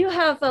 if you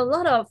have a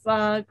lot of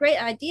great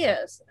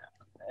ideas,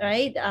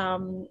 right?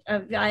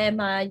 I am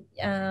a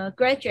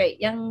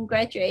young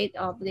graduate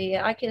of the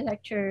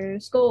architecture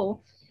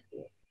school.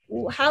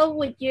 How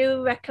would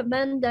you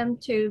recommend them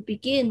to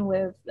begin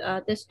with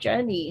this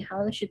journey?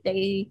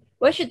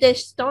 Where should they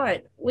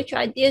start? Which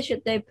ideas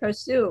should they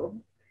pursue?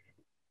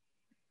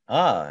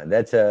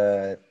 That's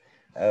a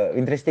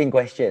interesting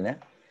question.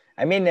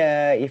 I mean,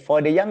 if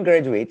for the young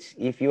graduates,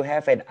 if you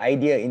have an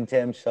idea in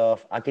terms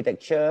of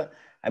architecture,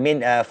 I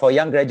mean, for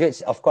young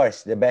graduates, of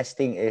course, the best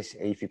thing is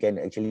if you can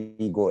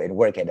actually go and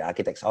work at the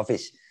architect's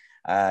office.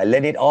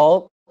 Learn it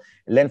all,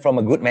 learn from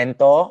a good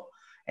mentor,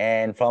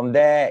 and from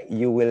there,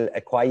 you will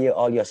acquire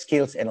all your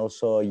skills and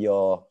also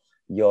your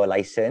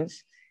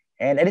license.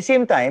 And at the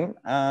same time,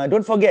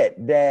 don't forget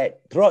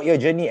that throughout your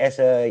journey as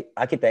a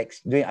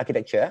architect doing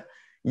architecture,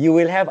 you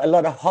will have a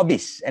lot of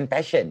hobbies and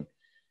passion.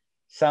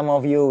 Some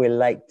of you will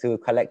like to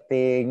collect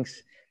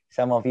things.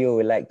 Some of you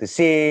will like to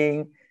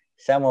sing.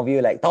 Some of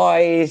you like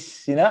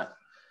toys, you know.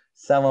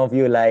 Some of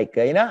you like,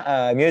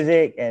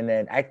 music and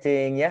then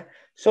acting, yeah.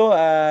 So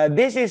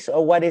this is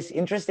what is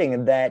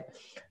interesting, that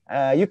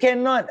you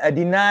cannot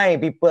deny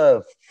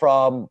people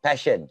from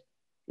passion,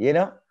 you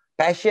know.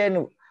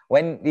 Passion,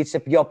 when it's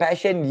your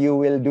passion, you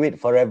will do it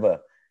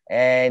forever.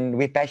 And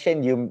with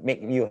passion, you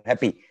make you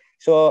happy.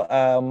 So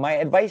my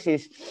advice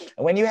is,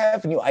 when you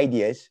have new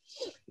ideas,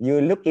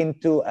 you look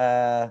into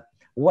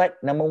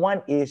number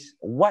one is,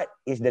 what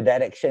is the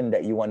direction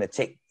that you want to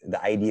take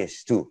the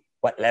ideas to?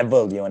 What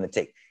level do you want to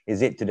take?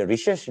 Is it to the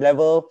research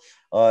level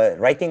or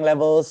writing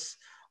levels?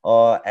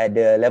 or at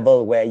the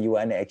level where you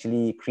want to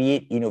actually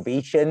create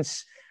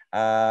innovations.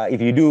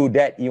 If you do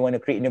that, you want to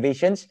create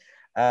innovations,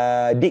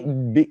 dig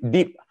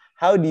deep.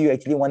 How do you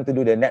actually want to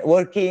do the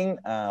networking?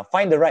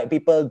 Find the right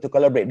people to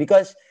collaborate,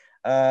 because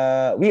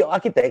we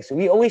architects,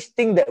 we always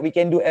think that we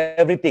can do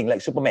everything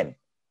like Superman.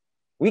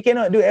 We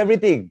cannot do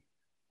everything.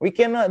 We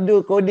cannot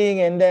do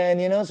coding and then,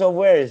 you know,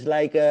 softwares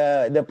like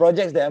the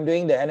projects that I'm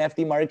doing, the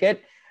NFT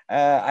market.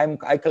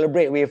 I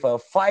collaborate with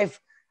 5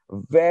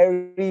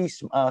 very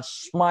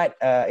smart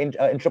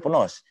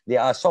entrepreneurs. They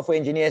are software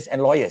engineers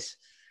and lawyers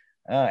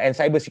and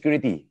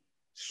cybersecurity.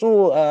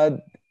 So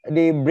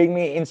they bring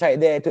me inside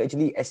there to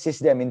actually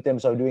assist them in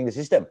terms of doing the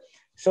system.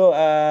 So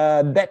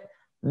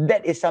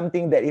that is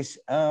something that is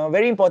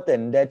very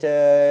important, that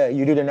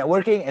you do the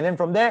networking, and then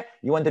from there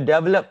you want to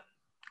develop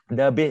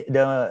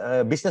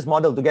the business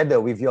model together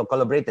with your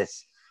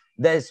collaborators.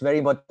 That is very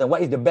important.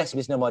 What is the best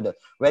business model?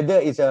 Whether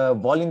it's a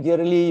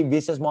voluntarily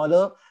business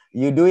model,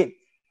 you do it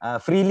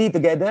freely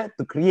together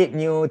to create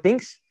new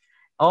things,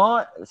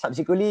 or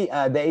subsequently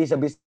there is a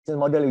business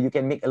model you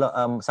can make a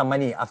lot some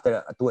money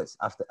after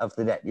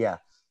that. Yeah.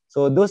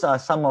 So those are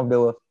some of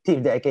the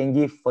tips that I can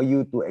give for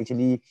you to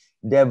actually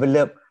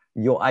develop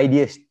your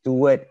ideas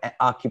toward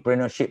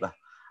entrepreneurship.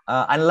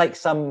 Unlike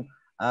some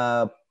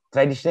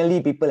traditionally,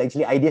 people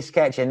actually idea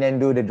sketch and then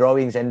do the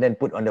drawings and then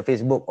put on the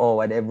Facebook or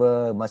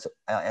whatever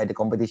at the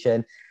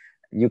competition.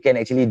 You can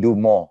actually do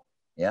more.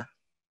 Yeah.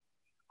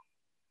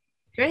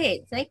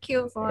 Great, thank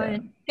you for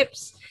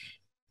tips.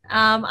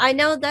 I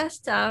know that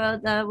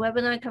the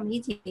webinar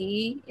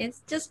committee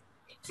is just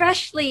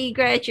freshly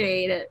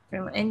graduated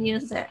from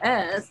NUS.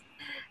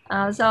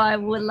 So I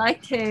would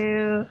like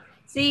to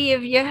see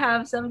if you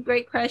have some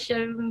great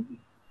question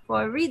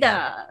for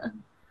Ridha.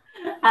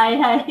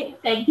 Hi,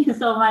 thank you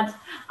so much.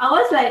 I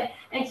was like,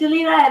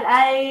 actually, right,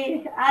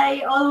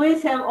 I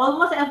always have,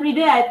 almost every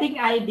day, I think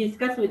I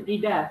discuss with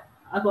Ridha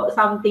about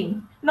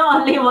something,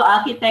 not only about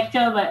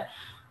architecture,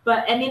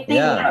 but anything.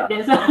 Yeah. Right?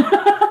 There's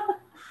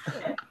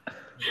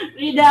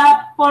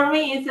Ridha, for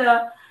me, is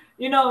a,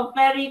 you know,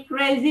 very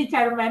crazy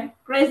chairman,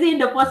 crazy in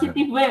the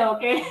positive way,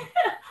 okay?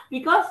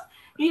 Because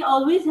he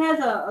always has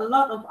a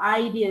lot of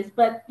ideas.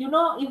 But you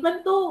know,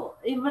 even though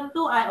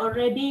I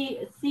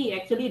already see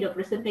actually the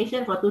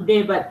presentation for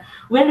today, but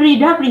when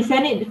Ridha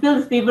presented, it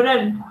feels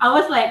different. I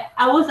was like,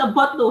 I was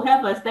about to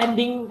have a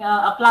standing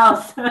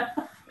applause,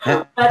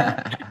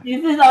 but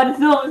this is on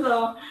Zoom,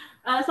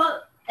 so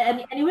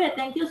anyway,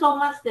 thank you so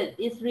much. That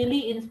it's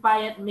really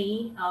inspired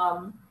me.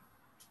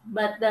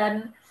 But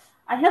then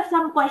I have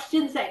some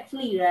questions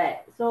actually,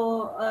 right?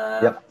 So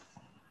Yep.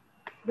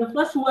 the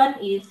first one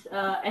is,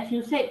 as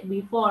you said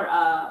before,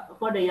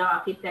 for the young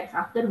architects,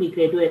 after we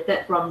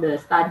graduated from the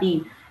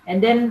study,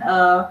 and then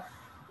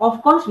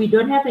of course we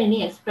don't have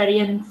any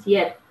experience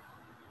yet.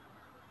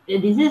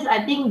 This is,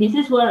 I think, this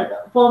is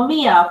where for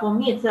me,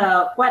 it's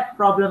quite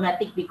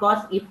problematic,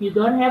 because if you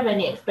don't have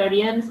any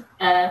experience,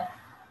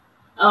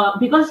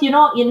 because you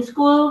know, in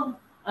school,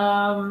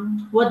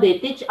 what they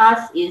teach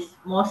us is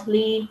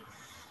mostly,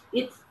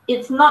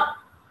 it's not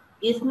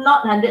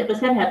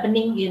 100%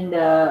 happening in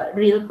the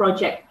real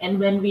project. And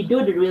when we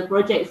do the real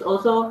projects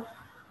also,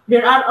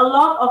 there are a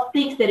lot of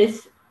things that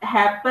is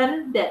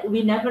happen that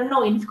we never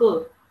know in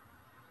school.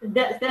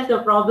 That's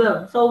the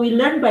problem. So we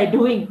learn by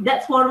doing.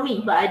 That's for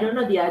me, but I don't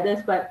know the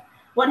others. But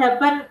what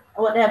happened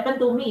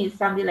to me is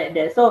something like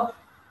that. So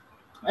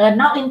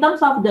now, in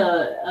terms of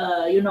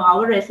the you know,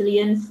 our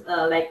resilience,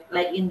 like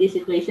in this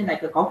situation,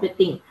 like a COVID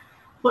thing.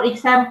 For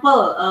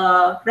example,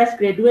 fresh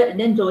graduate and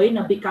then join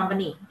a big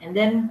company, and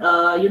then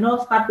you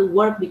know, start to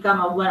work, become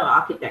one of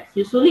architects.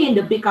 Usually in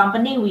the big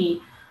company,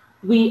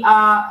 we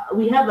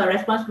have a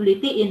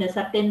responsibility in a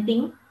certain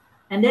thing,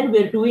 and then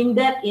we're doing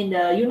that in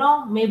the, you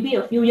know, maybe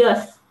a few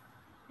years,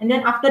 and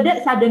then after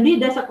that suddenly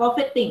there's a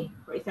COVID thing,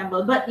 for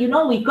example. But you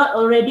know, we got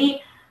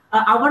already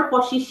our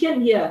position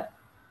here.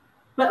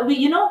 But we,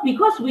 you know,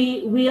 because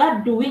we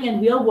are doing and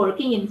we are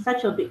working in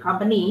such a big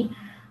company,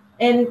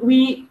 and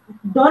we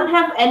don't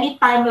have any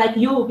time like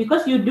you,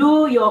 because you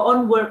do your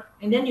own work,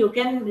 and then you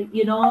can,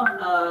 you know,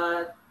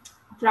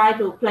 try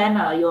to plan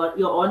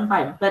your own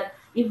time. But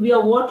if we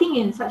are working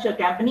in such a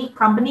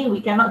company,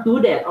 we cannot do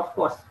that, of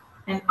course.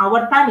 And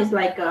our time is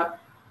like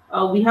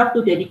we have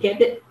to dedicate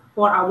it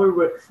for our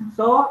works.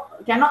 So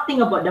cannot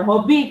think about the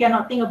hobby,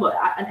 cannot think about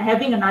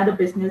having another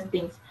business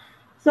things.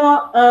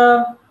 So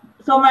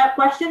so my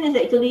question is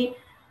actually,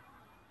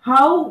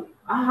 how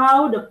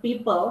the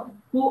people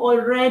who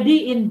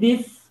already in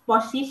this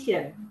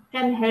position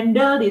can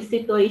handle this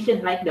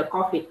situation like the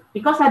COVID.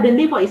 Because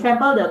suddenly, for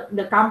example,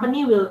 the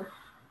company will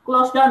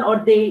close down,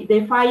 or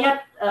they fired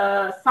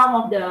some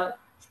of the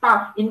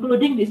staff,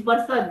 including this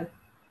person.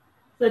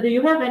 So do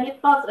you have any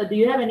thoughts, or do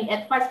you have any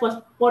advice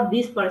for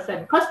this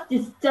person? Because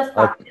it's just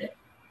started,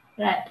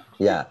 right?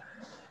 Yeah.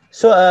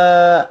 So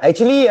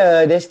actually,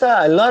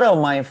 Desta, a lot of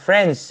my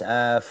friends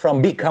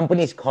from big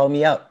companies call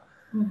me out.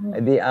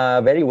 They are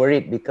very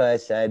worried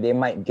because they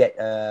might get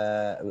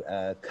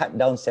cut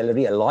down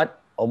salary a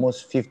lot,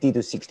 almost 50 to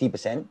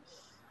 60%,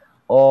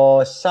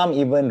 or some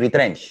even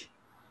retrench.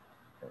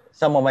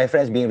 some of my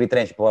friends being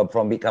retrenched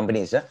from big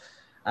companies.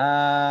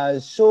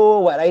 So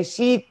what I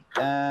see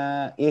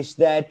is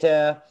that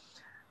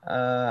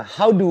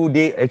how do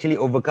they actually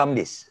overcome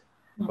this?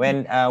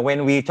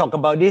 When we talk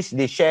about this,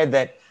 they share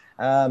that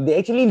they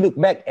actually look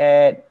back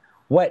at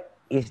what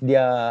is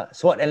their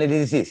SWOT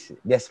analysis,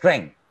 their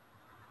strength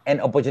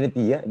and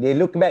opportunity. Yeah? They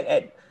look back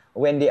at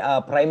when they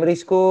are primary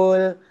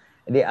school,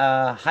 they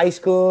are high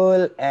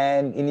school,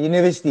 and in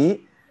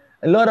university,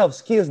 a lot of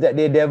skills that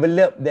they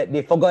developed that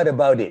they forgot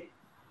about it.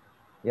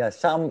 Yeah,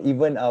 some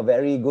even are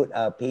very good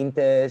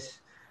painters.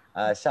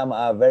 Some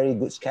are very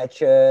good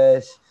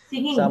sketchers.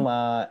 Singing. Some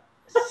are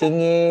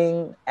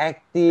singing,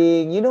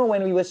 acting. You know,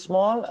 when we were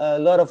small, a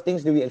lot of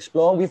things that we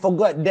explore, we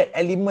forgot that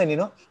element. You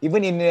know,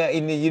 even in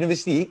the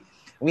university,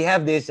 we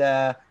have this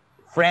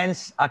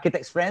friends,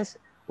 architects friends.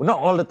 Not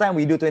all the time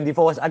we do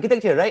 24 hours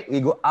architecture, right?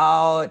 We go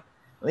out.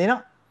 You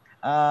know,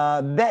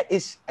 that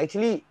is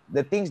actually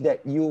the things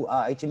that you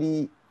are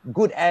actually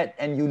good at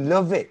and you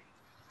love it.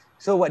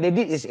 So what they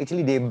did is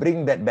actually they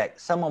bring that back.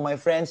 Some of my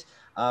friends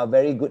are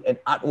very good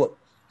at artwork.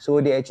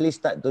 So they actually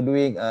start to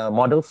doing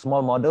models,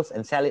 small models,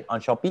 and sell it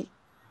on Shopee.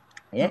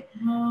 Yeah.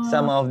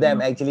 Some of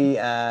them actually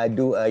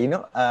do,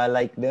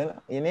 like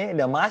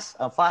the mask,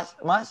 fast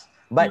mask.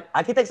 But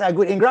architects are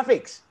good in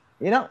graphics,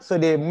 so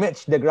they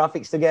merge the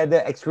graphics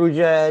together,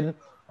 extrusion,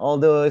 all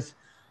those.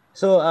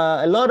 So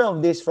a lot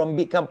of this from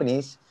big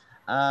companies,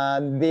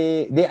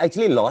 they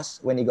actually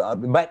lost when they go out.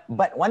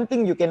 But one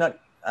thing you cannot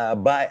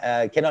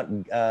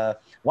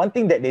one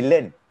thing that they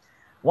learn.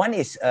 One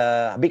is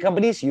big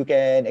companies, you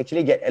can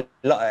actually get a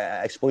lot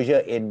exposure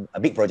in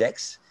big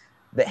projects.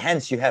 That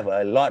hence you have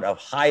a lot of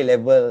high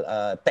level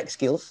tech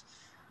skills.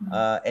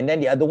 And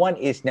then the other one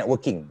is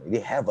networking.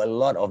 They have a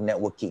lot of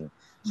networking.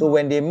 So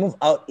when they move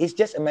out, it's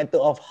just a matter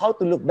of how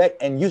to look back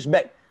and use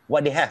back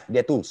what they have,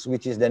 their tools,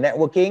 which is the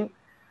networking,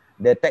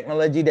 the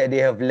technology that they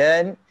have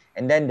learned,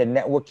 and then the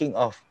networking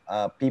of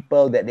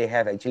people that they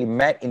have actually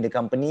met in the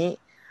company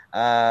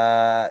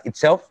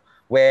itself,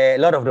 where a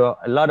lot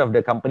of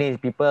the company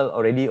people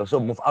already also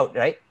move out,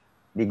 right?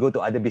 They go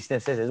to other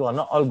businesses as well.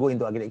 Not all go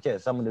into architecture.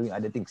 Some are doing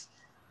other things.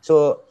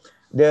 So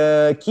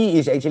the key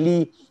is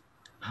actually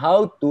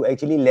how to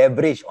actually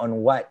leverage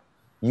on what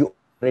you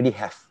already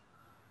have.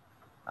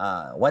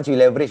 Once you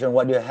leverage on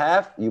what you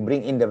have, you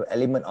bring in the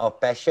element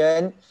of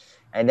passion,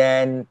 and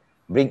then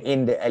bring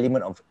in the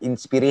element of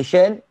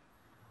inspiration.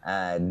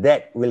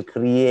 That will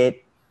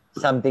create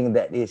something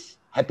that is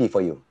happy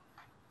for you.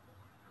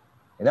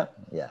 Yeah.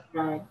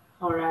 Right.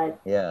 All right.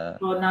 Yeah.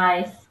 So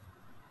nice.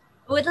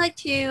 I would like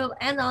to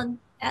add on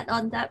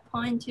that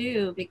point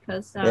too,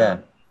 because Yeah.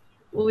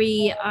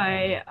 we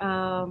are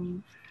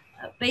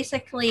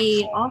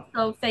basically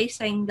also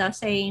facing the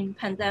same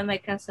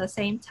pandemic at the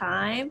same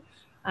time,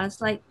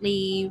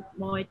 slightly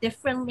more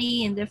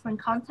differently in different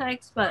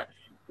contexts, but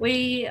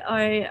we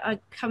are a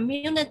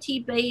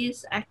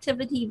community-based,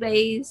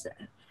 activity-based,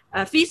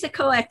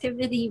 physical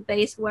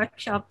activity-based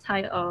workshop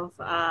type of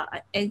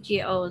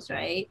NGOs,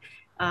 right?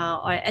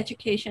 Or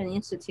education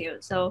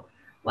institute. So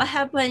what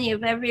happens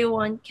if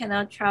everyone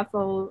cannot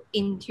travel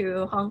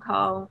into Hong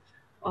Kong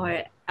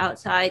or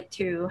outside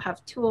to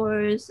have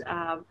tours?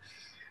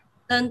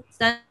 Then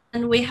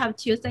we have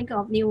to think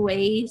of new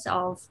ways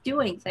of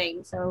doing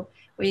things. So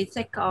we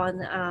think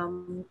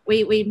on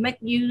we make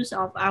use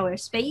of our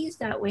space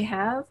that we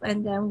have,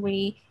 and then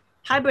we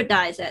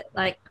hybridize it,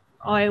 like,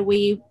 or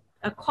we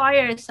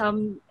acquire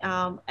some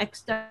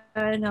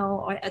external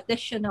or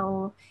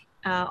additional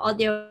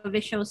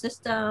audiovisual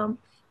system,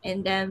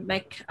 and then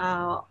make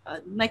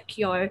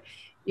your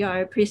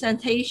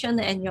presentation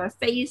and your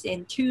face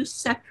in two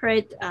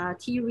separate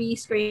TV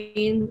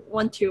screen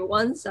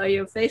 1-to-1, so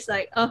your face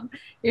like, oh,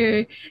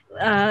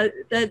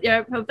 that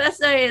your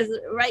professor is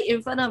right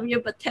in front of you,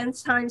 but 10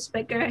 times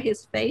bigger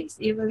his face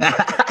even.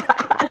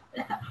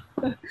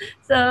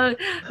 So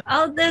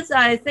all this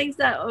are things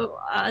that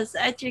as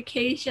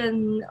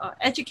educator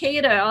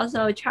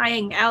also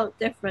trying out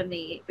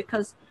differently,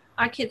 because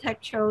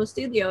architectural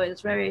studio is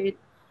very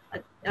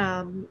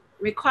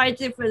require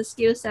different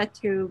skill set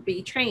to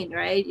be trained,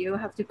 right? You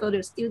have to go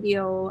to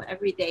studio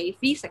every day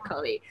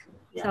physically.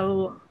 Yeah.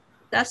 So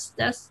that's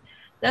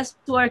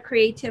where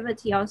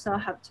creativity also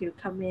have to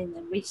come in,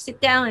 and we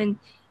sit down and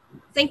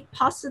think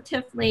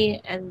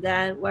positively, and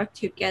then work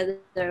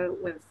together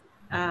with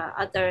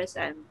others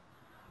and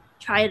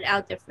try it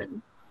out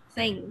different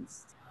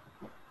things.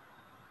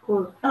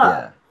 Cool.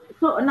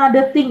 So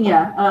another thing,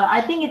 I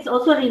think it's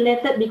also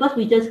related because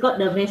we just got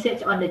the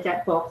message on the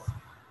chat box.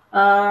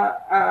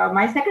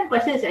 My second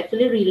question is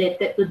actually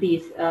related to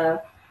this.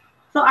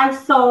 So I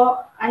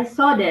saw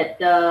that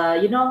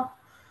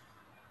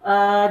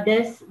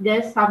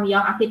there's some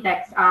young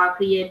architects are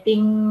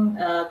creating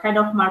a kind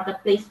of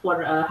marketplace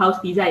for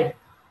house design.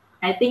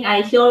 I think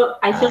I showed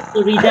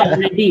to Ridha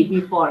already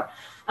before.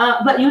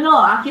 But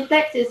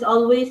architects is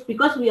always,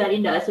 because we are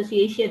in the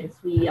associations,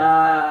 we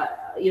have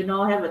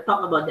a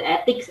talk about the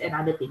ethics and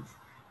other things.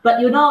 But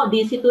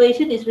the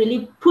situation is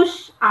really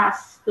push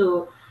us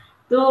to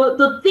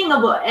think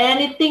about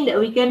anything that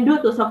we can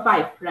do to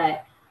survive,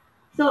 right?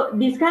 So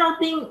this kind of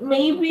thing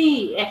may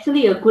be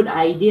actually a good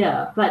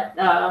idea, but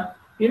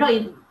you know,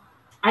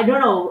 I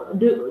don't know.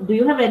 Do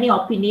you have any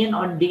opinion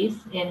on this?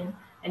 And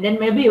then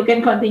maybe you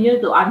can continue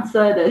to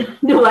answer the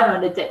the one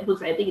on the chat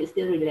books. I think it's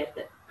still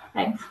related.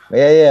 Thanks.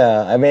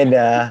 Yeah. I mean,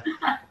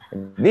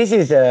 this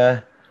is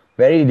a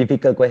very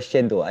difficult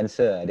question to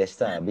answer,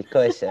 Desta,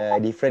 because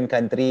different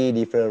country,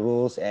 different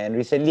rules. And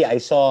recently, I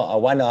saw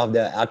one of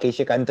the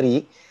Arcasia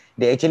country.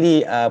 They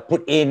actually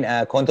put in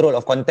control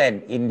of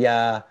content in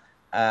their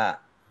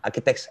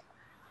architects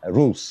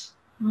rules.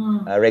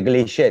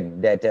 Regulation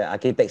that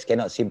architects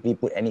cannot simply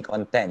put any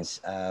contents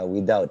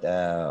without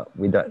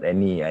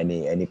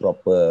any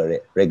proper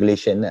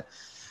regulation.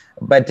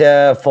 But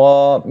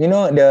for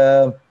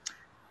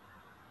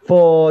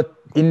for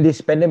in this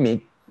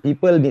pandemic,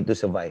 people need to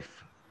survive,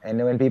 and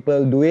when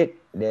people do it,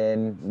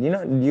 then you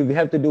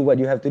have to do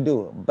what you have to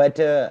do. But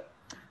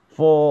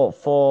for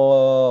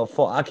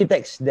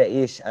architects that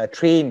is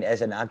trained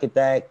as an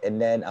architect and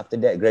then after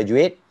that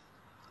graduate,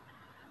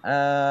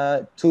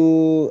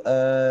 to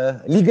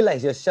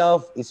legalize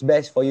yourself, it's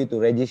best for you to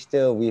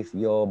register with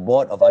your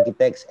board of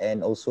architects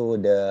and also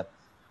the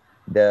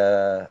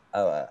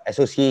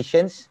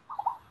associations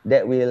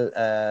that will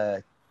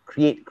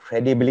create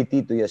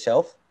credibility to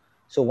yourself.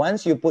 So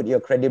once you put your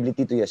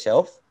credibility to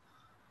yourself,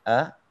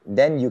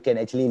 then you can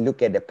actually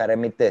look at the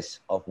parameters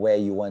of where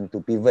you want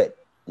to pivot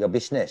your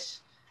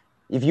business.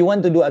 If you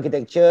want to do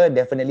architecture,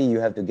 definitely you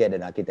have to get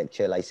an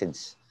architecture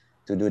license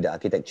to do the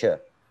architecture.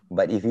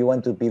 But if you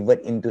want to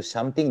pivot into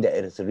something that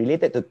is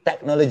related to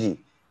technology,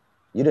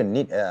 you don't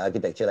need an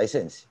architecture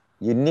license.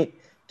 You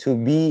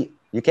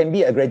can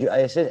be a graduate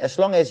license as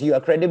long as you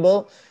are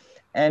credible,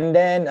 and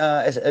then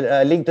as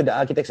a link to the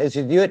Architects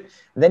Institute,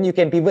 then you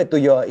can pivot to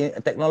your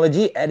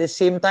technology, at the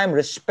same time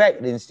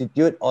respect the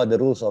institute or the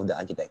rules of the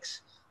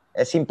architects.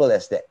 As simple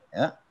as that.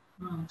 Yeah?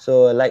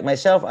 So like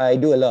myself, I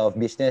do a lot of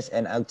business,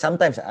 and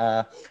sometimes,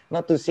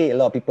 not to say a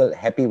lot of people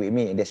happy with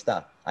me in the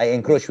start, I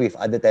encroach with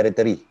other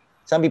territory.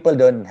 Some people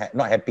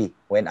not happy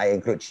when I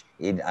encroach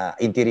in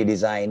interior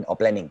design or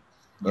planning,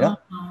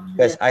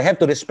 because I have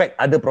to respect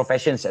other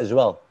professions as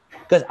well,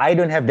 because I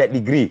don't have that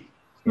degree,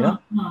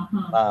 but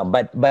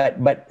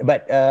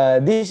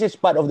this is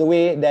part of the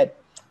way that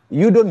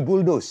you don't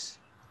bulldoze.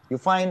 You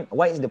find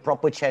what is the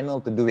proper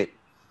channel to do it,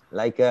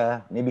 like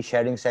maybe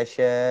sharing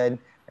session,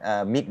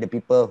 meet the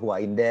people who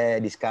are in there,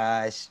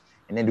 discuss,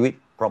 and then do it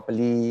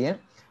properly. Yeah?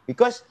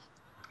 Because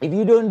if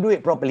you don't do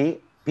it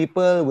properly,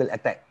 people will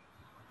attack.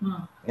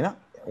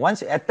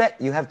 Once you attack,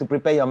 you have to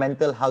prepare your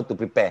mental how to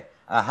prepare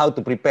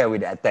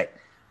with the attack.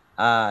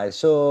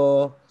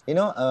 So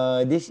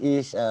this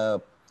is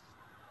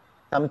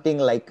something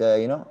like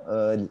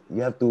you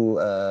have to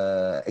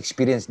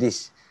experience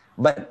this,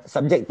 but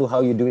subject to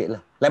how you do it lah.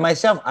 Like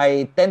myself,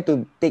 I tend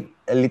to take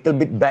a little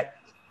bit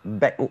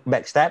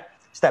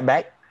step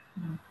back.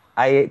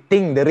 I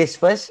think the risk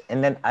first,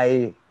 and then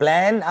I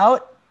plan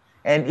out,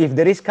 and if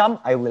the risk come,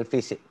 I will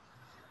face it.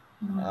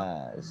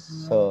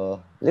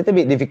 So little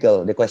bit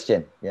difficult, the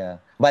question.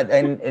 Yeah, but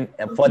and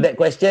for that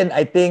question,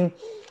 I think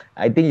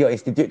your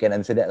institute can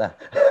answer that lah.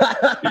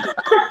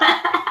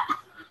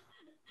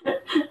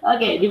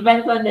 Okay,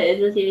 depends on the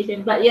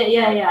association, but yeah.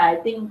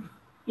 I think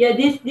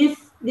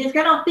this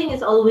kind of thing is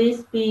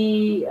always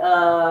be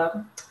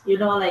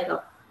like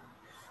a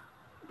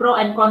pro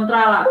and contra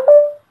lah,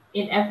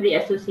 in every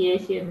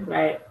association,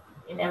 right?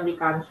 In every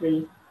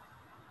country.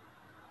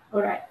 All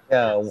right.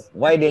 Yeah,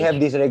 why they have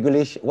this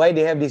regulation? Why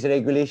they have this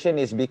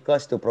regulation is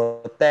because to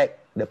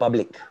protect the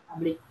public.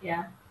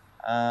 Yeah.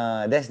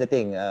 That's the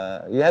thing.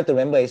 You have to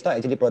remember, it's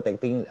not actually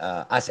protecting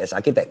us as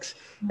architects.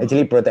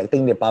 Actually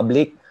protecting the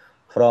public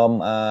from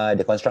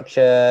the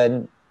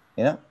construction.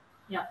 Yeah.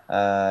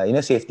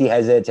 Safety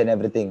hazards and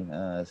everything.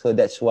 So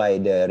that's why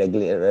the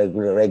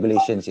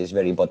regulations is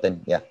very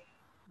important. Yeah.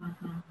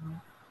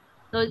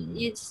 So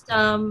it's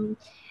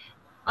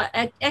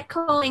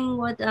echoing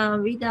what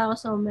Rita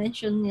also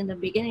mentioned in the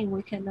beginning.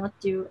 We cannot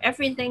do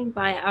everything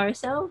by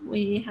ourselves.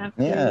 We have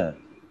to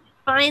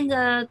find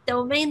the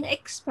domain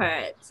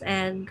experts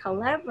and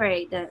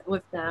collaborate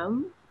with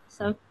them.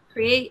 So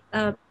create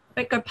a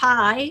bigger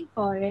pie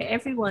for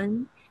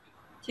everyone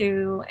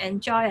to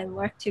enjoy and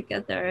work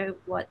together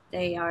what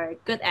they are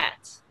good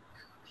at.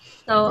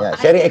 So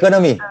sharing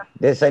economy.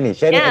 That's Sunnie.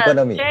 Sharing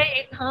economy. Sharing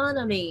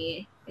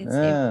economy. It's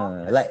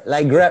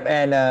like Grab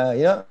and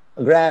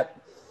Grab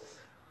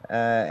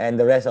and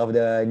the rest of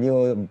the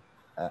new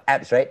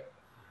apps, right?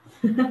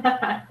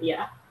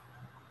 Yeah.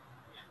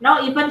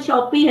 Now even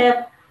Shopee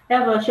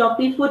have a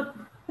Shopee food.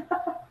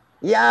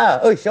 Yeah.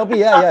 Oh, Shopee.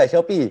 Yeah.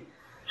 Shopee.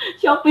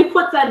 Shopee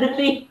food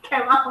suddenly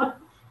came out.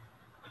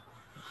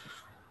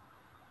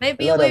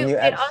 Maybe we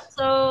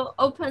also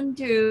open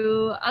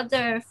to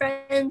other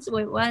friends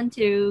who want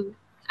to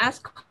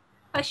ask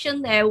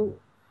question there.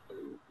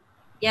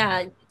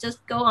 Yeah,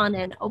 just go on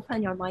and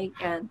open your mic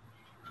and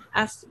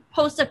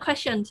post a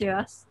question to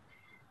us,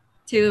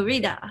 to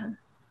Rita.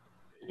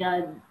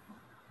 Yeah.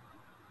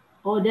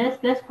 Oh, there's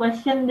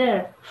question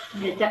there in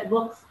the chat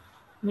box.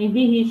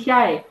 Maybe he's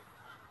shy.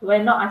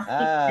 We're not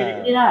asking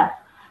directly lah.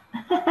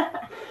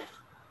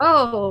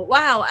 Oh,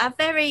 wow. A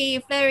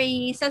very,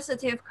 very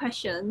sensitive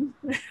question.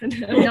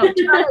 No,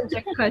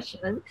 challenging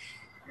question.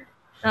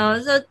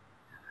 So,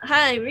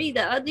 hi,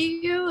 Rita. Do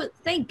you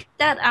think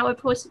that our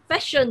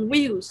profession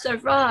will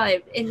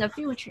survive in the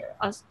future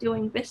as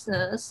doing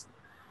business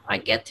are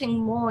getting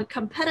more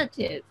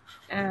competitive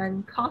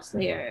and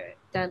costlier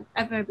than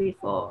ever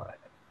before?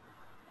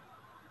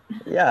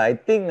 Yeah, I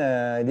think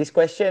this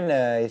question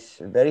is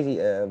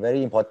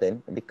very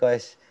important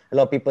because a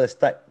lot of people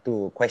start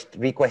to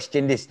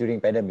re-question this during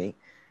pandemic.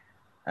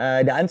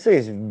 The answer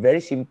is very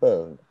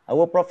simple.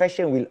 Our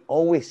profession will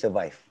always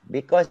survive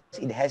because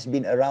it has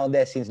been around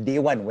there since day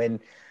one when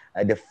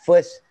the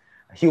first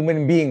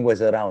human being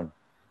was around.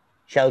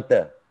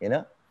 Shelter,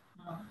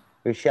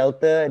 with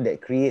shelter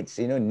that creates,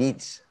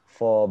 needs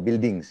for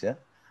buildings,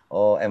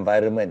 or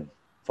environment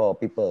for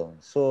people.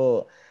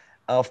 So,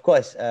 of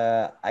course,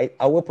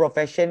 our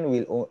profession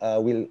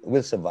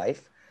will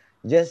survive.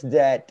 Just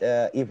that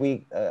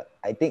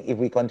I think if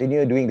we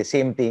continue doing the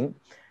same thing,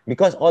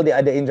 because all the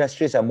other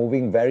industries are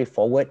moving very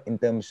forward in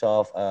terms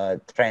of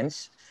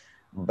trends,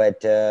 but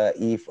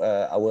if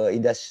our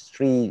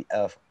industry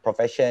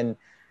profession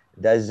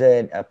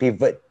doesn't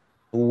pivot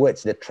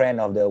towards the trend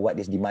of what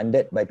is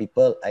demanded by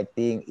people, I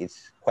think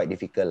it's quite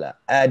difficult.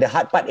 The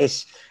hard part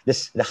is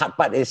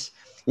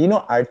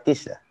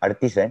artists,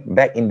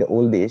 back in the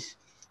old days,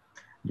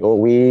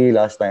 way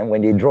last time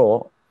when they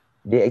draw,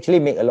 they actually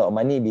make a lot of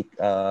money.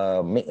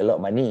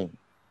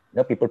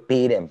 People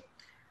pay them.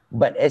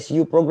 But as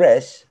you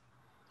progress,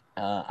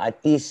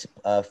 artists'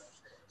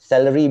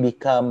 salary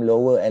become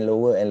lower and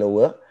lower and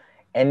lower.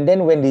 And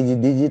then when the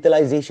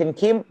digitalization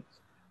came,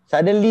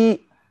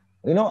 suddenly,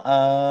 their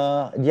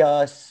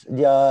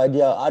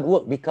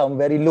artwork become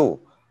very low.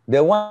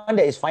 The one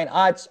that is fine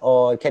arts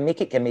or can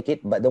make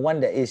it, but the one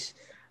that is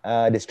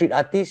the street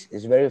artist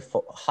is very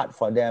hard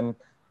for them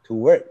to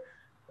work.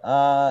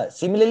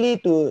 Similarly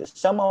to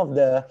some of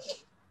the,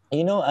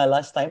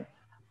 last time,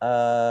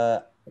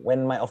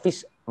 when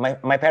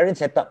my parents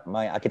set up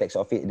the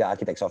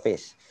architect's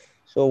office.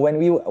 So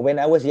when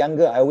I was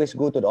younger, I always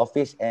go to the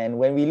office, and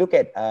when we look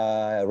at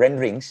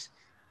renderings,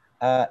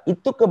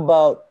 it took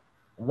about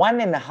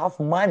 1.5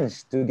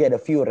 months to get a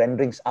few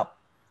renderings up,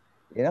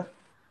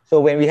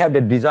 So when we have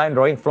the design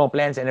drawing, floor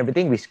plans and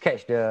everything, we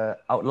sketch the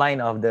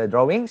outline of the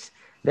drawings,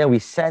 then we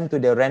send to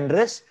the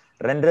renderers.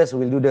 Renderers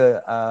will do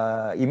the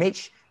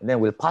image, and then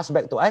will pass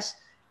back to us.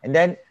 And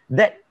then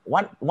that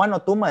one or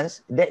 2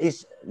 months, there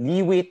is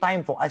leeway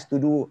time for us to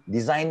do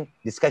design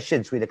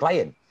discussions with the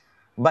client.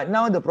 But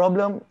now the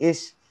problem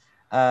is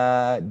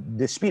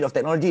the speed of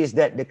technology is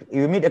that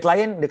you meet the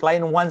client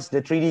wants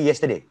the 3D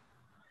yesterday.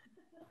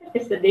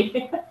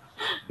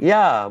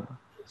 Yeah,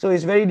 so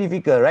it's very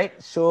difficult, right?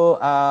 So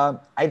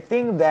I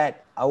think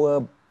that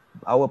our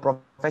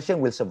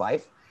profession will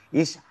survive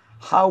is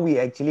how we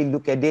actually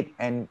look at it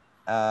and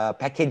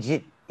package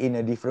it in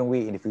a different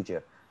way in the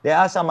future. There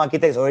are some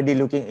architects already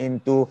looking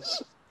into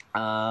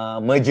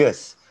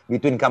mergers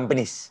between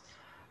companies.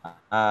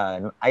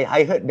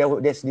 I heard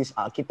there's this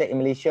architect in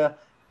Malaysia,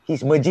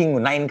 he's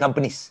merging 9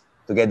 companies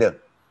together.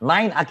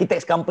 9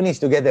 architects companies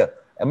together.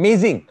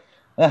 Amazing.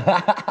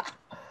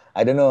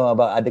 I don't know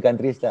about other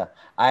countries.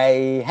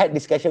 I had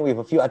discussion with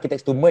a few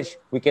architects to merge.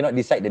 We cannot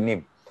decide the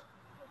name.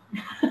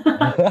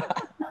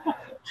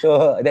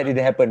 So that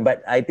didn't happen.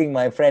 But I think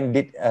my friend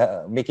did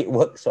make it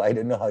work. So I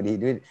don't know how they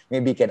do it.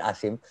 Maybe you can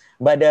ask him.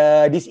 But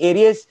these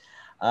areas,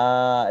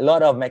 a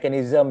lot of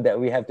mechanism that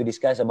we have to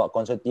discuss about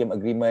consortium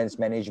agreements,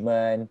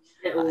 management.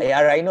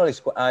 I know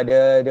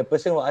the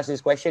person who asked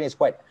this question is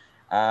quite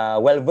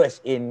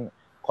well-versed in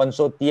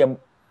consortium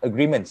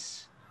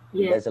agreements.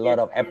 There's a lot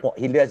of airport.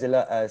 He does a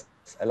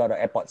lot of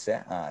airports.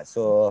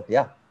 So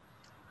yeah,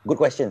 good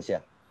questions.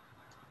 Yeah.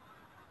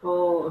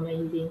 Oh,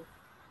 amazing.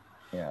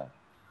 Yeah.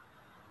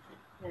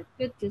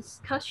 Good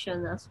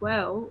discussion as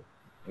well.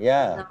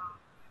 Yeah.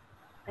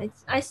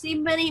 I see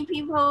many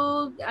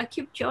people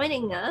keep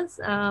joining us.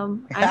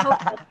 I hope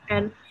that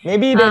can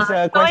maybe there's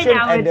a question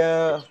at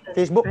the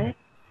Facebook. Right?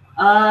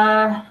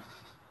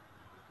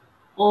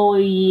 Oh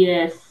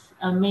yes,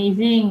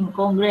 amazing.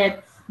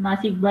 Congrats.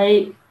 Nasib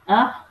baik.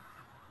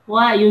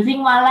 Why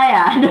using Malay?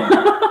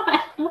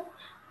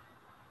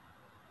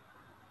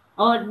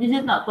 Oh, this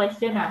is not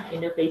question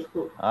in the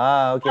Facebook.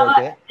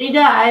 Okay.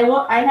 Rida,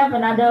 I have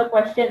another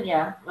question.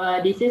 Yeah,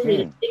 this is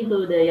relating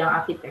to the young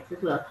architects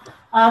as well.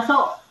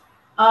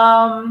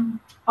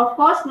 Of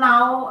course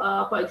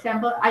now, for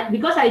example,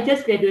 because I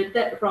just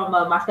graduated from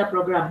a master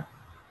program.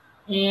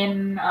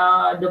 In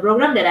the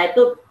program that I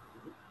took,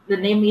 the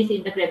name is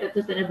Integrated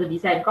Sustainable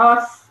Design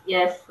course.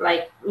 Yes,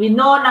 like we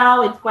know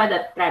now, it's quite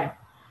a trend.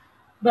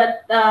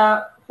 But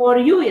for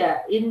you,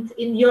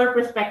 in your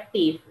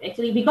perspective,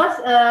 actually, because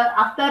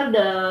after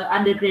the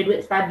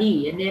undergraduate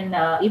study, and then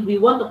if we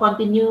want to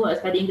continue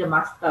studying the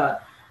master,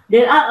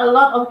 there are a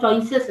lot of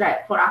choices,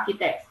 right, for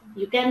architects.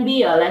 You can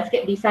be a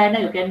landscape designer,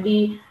 you can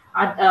be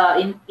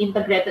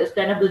integrated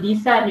sustainable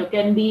design, you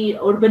can be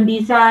urban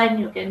design,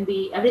 you can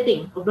be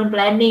everything, urban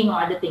planning or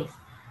other things.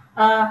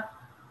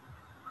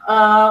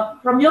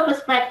 From your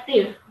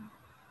perspective,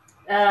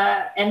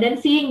 and then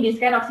seeing this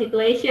kind of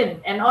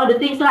situation and all the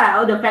things lah,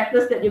 all the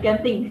factors that you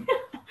can think,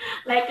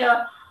 like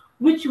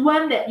which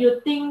one that you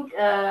think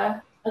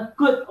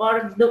good,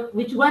 or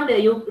which one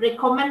that you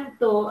recommend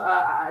to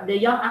the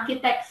young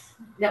architects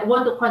that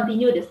want to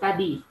continue the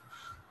study?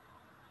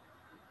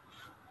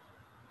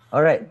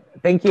 All right.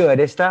 Thank you,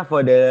 Adesta,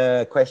 for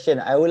the question.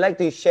 I would like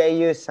to share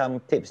you some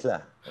tips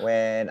lah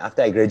when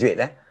after I graduate.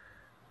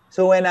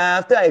 So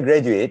after I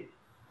graduate,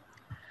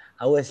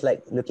 I was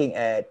like looking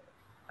at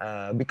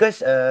because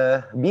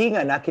being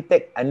an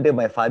architect under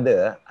my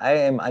father, I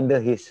am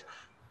under his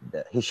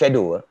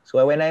shadow.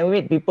 So when I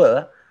meet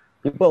people,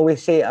 people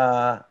always say,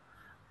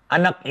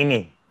 anak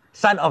ini,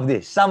 son of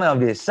this, son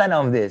of this, son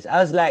of this. I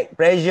was like,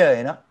 pressure,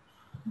 you know.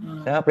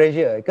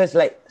 Pressure, because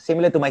like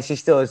similar to my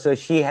sister also,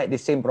 she had the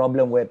same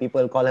problem where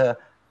people call her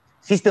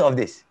sister of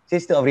this,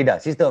 sister of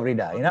Ridha,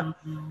 you know.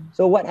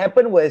 So what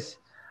happened was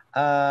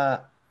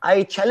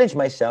I challenged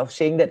myself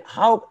saying that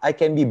how I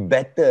can be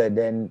better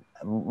than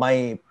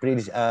my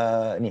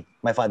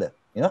my father,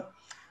 you know.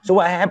 So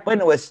what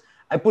happened was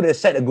I put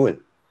aside a goal.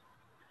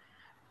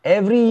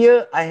 Every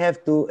year I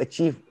have to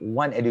achieve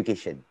one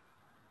education,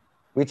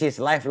 which is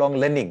lifelong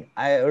learning.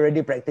 I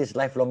already practiced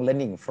lifelong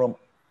learning from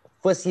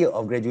first year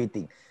of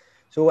graduating.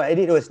 So what I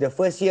did was the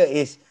first year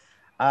is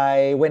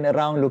I went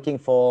around looking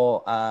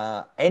for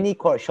any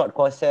short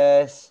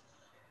courses,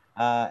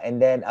 and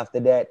then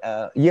after that,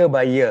 year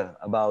by year,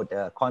 about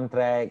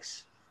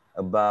contracts,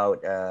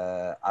 about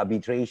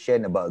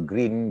arbitration, about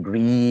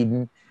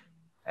green.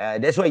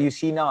 That's why you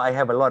see now I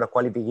have a lot of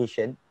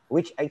qualification,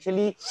 which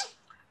actually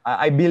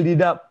I build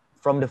it up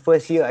from the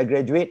first year I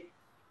graduate.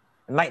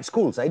 Night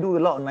schools. I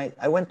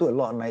went to a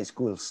lot of night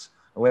schools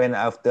when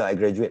after I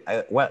graduate.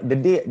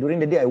 During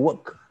the day I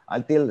work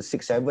until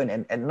 6, 7,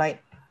 and at night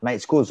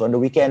schools. On the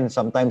weekend,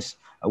 sometimes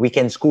a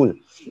weekend school.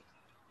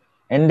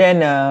 And then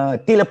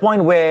till a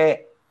point where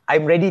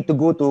I'm ready to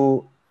go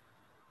to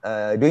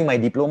doing my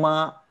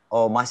diploma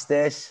or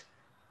masters.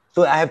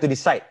 So I have to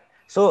decide.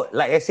 So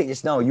like I said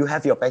just now, you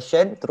have your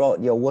passion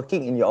throughout your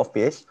working in your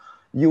office.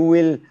 You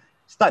will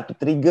start to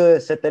trigger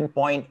certain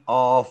point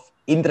of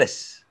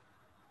interest.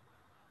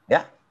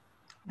 Yeah.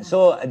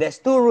 So there's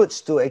two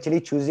routes to actually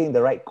choosing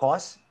the right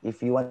course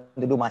if you want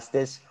to do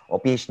masters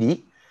or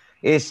PhD,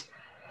 is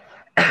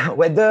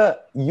whether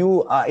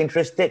you are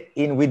interested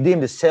in within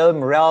the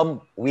same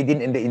realm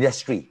within in the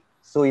industry.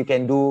 So you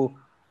can do,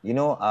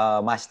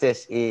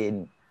 masters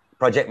in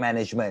project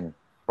management,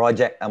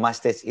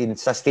 masters in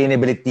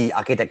sustainability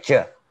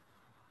architecture,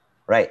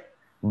 right?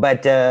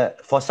 But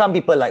for some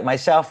people like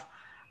myself,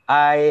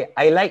 I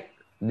like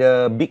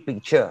the big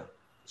picture.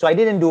 So I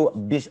didn't do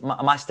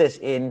masters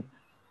in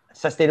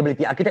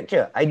sustainability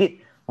architecture. I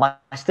did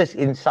masters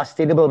in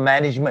sustainable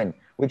management,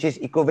 which is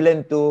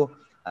equivalent to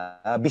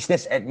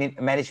business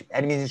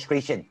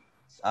administration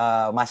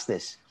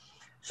masters.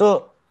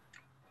 So,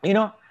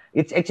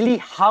 it's actually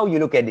how you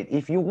look at it.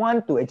 If you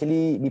want to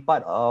actually be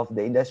part of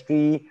the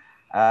industry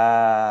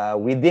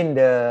within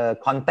the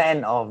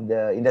content of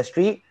the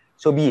industry,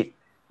 so be it.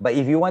 But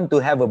if you want to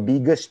have a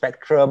bigger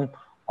spectrum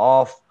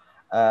of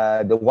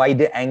the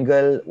wider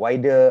angle,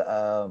 wider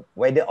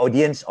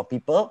audience of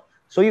people,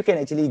 so you can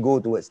actually go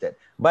towards that.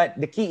 But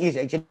the key is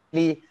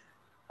actually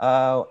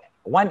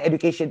one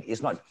education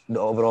is not the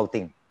overall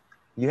thing.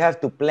 You have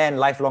to plan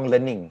lifelong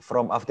learning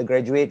from after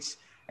graduates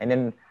and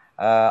then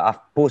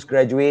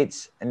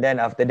postgraduates, and then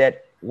after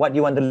that, what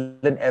you want to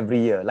learn every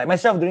year. Like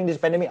myself, during this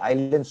pandemic, I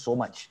learned so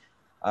much.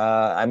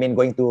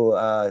 Going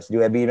to do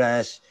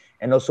webinars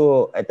and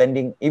also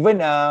attending.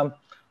 Even I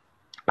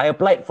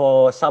applied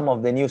for some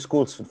of the new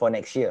schools for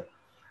next year,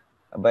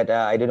 but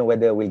I don't know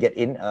whether we'll get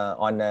in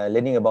on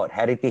learning about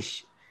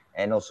heritage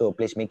and also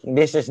placemaking.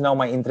 This is now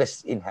my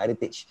interest in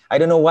heritage. I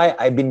don't know why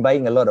I've been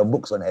buying a lot of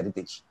books on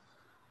heritage.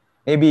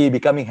 Maybe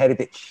becoming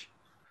heritage.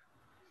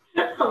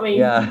 Amazing.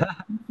 Yeah.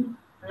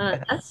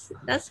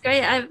 That's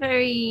great. I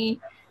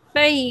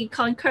very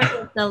concur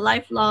with the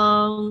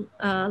lifelong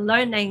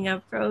learning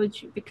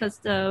approach, because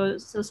the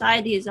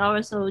society is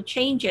also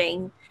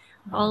changing.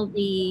 All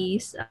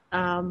these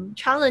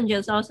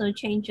challenges also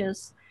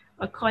changes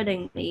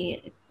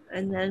accordingly.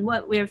 And then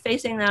what we're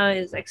facing now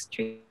is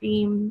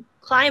extreme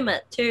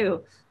climate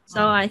too.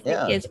 So I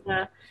think it's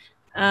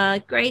a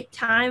great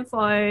time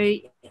for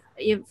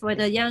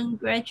the young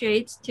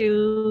graduates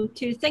to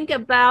think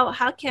about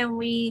how can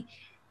we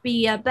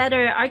be a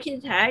better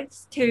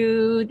architects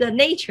to the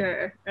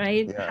nature,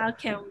 right? Yeah. How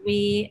can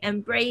we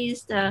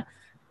embrace the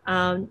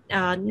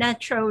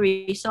natural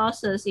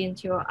resources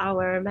into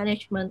our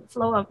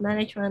flow of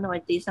management or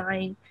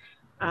design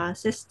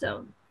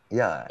system?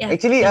 Yeah.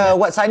 Actually,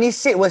 what Sunnie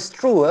said was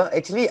true.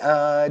 Actually,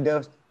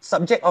 the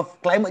subject of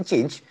climate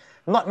change,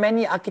 not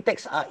many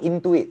architects are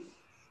into it.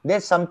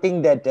 That's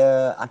something that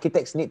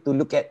architects need to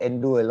look at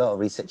and do a lot of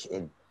research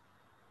in.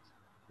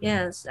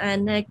 Yes,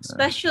 and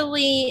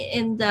especially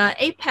in the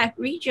APAC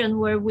region,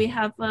 where we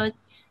have a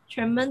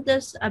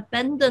tremendous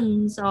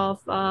abundance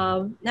of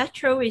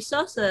natural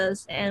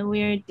resources, and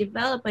we're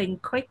developing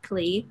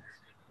quickly.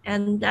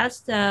 And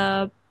that's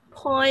the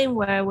point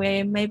where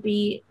we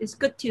maybe it's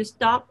good to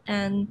stop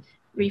and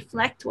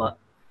reflect what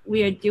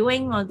we are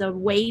doing or the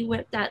way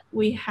that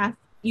we have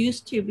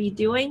used to be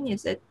doing?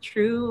 Is it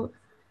true?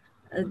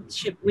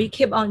 Should we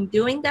keep on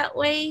doing that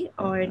way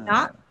or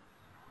not?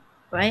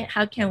 Right?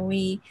 How can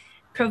we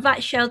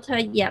provide shelter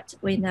yet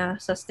in a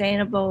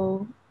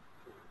sustainable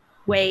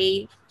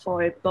way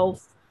for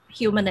both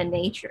human and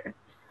nature?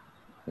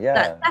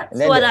 Yeah. That's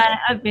And then what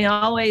I've been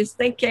always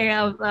thinking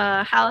of.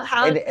 How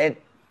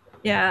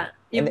yeah,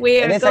 if we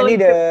and are then suddenly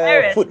going to the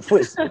Paris.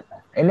 foods,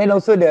 and then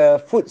also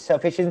the food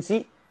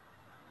sufficiency.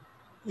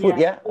 Food,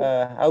 Yeah.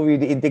 how we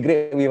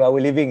integrate with our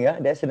living,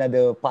 that's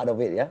another part of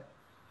it,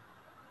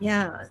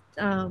 Yeah.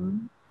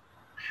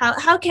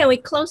 How can we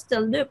close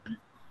the loop?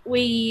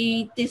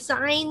 We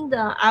designed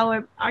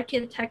our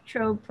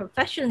architectural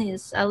profession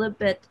is a little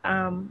bit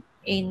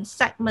in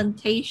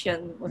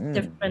segmentation with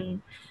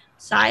different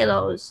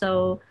silos.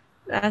 So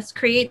that's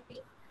create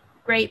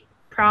great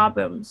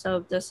problems.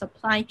 So the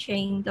supply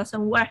chain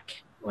doesn't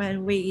work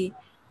when we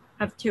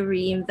have to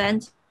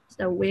reinvent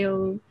the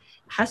wheel.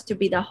 Has to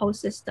be the whole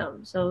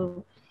system.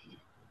 So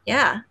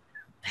yeah,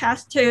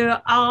 pass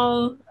to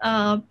all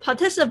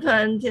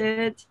participants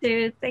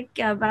to think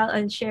about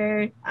and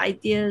share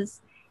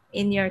ideas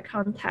in your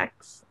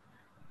context.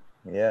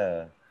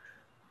 Yeah.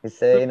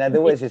 It's in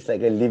other words, it's like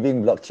a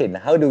living blockchain.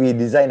 How do we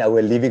design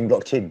our living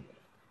blockchain?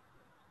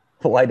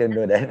 Oh, I don't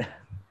know that.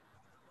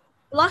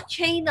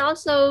 Blockchain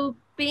also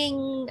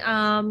being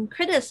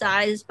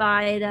criticized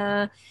by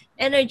the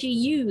energy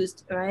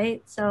used,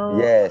 right? So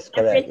Yes,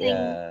 correct. everything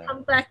Yeah.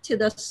 come back to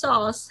the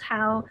source,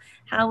 how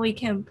we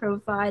can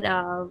provide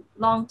a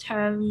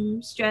long-term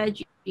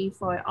strategy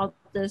for all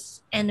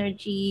this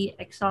energy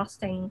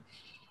exhausting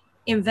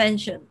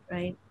invention,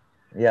 right?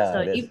 Yeah,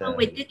 So that's even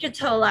we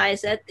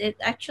digitalize it, it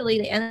actually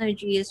the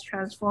energy is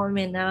transformed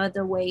in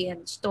another way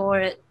and store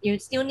it. You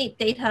still need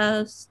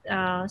data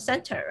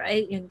center,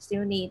 right? You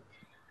still need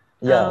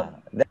yeah.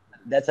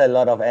 That's a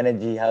lot of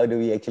energy. How do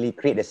we actually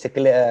create a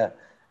circular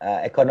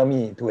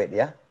economy to it?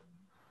 Yeah.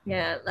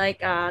 yeah, like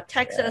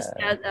Texas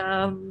got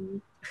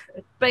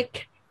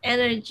big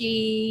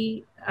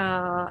energy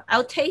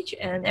outage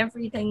and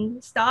everything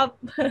stopped,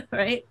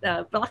 right?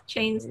 The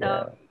blockchain Yeah.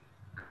 stopped,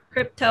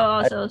 crypto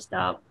also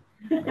stopped.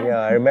 Yeah,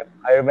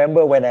 I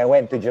remember when I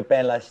went to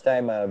Japan last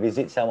time,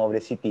 visit some of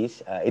the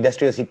cities,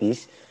 industrial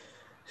cities.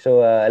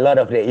 So a lot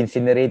of the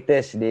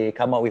incinerators, they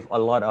come out with a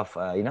lot of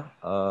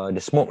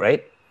the smoke,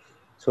 right?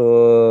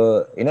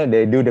 So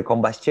they do the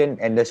combustion,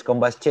 and this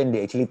combustion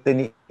they actually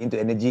turn it into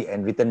energy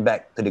and return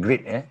back to the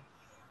grid.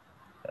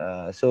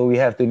 So we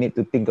have to need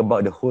to think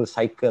about the whole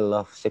cycle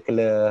of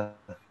circular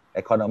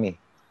economy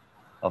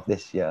of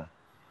this. Yeah.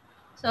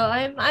 So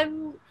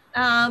I'm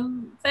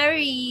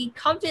very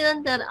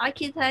confident that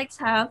architects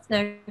have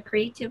their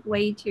creative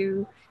way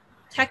to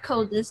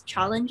tackle these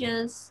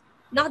challenges,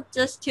 not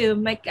just to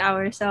make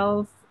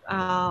ourselves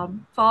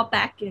fall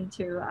back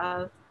into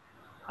a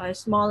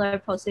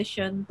smaller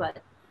position,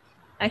 but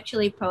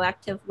actually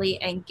proactively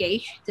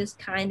engage this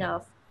kind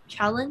of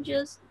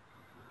challenges,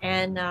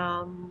 and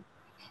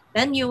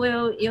then you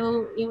will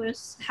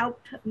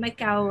help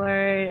make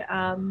our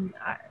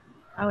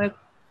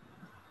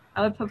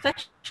our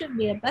profession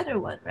be a better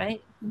one,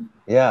 right?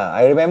 Yeah,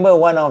 I remember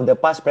one of the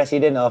past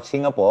president of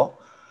Singapore.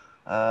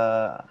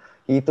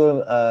 He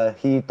told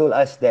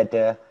us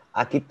that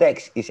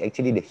architects is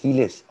actually the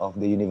healers of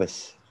the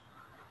universe.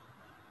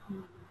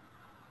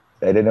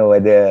 So I don't know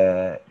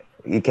whether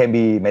it can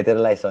be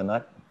materialized or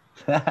not,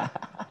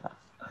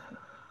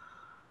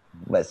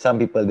 but some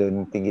people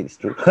don't think it's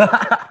true.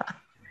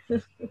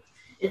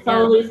 It's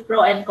always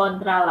pro and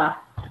contra lah.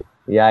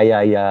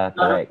 Yeah,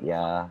 correct.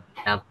 Yeah.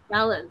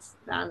 Balance.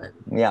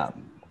 Yeah.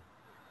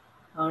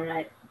 All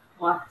right.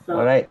 Wow, so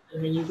All right.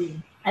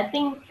 amazing. I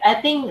think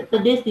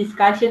today's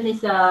discussion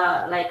is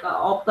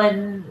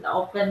open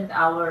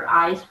our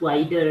eyes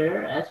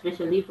wider,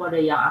 especially for the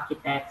young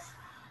architects.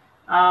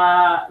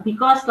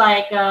 Because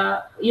as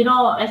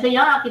a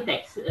young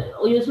architects,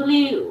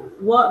 usually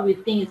what we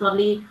think is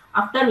only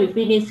after we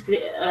finish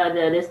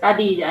the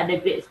study, the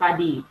undergrad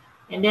study,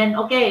 and then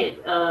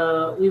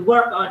we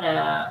work on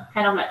a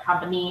kind of like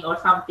company or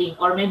something,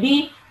 or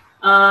maybe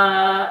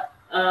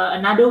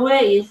another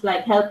way is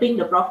like helping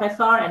the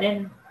professor and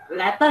then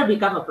later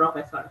become a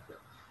professor.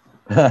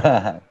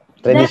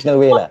 Traditional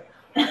way lah.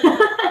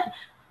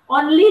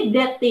 Only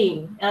that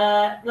thing.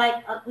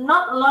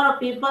 Not a lot of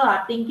people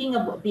are thinking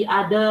about the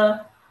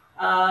other,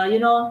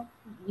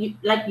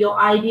 like your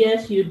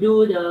ideas. You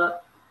do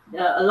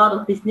a lot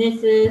of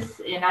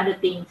businesses and other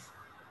things.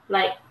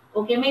 Like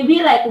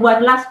maybe like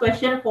one last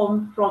question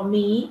from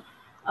me,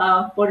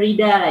 for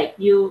Ridha. Like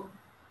you,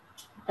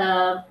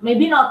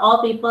 maybe not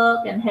all people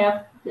can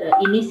have the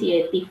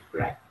initiative,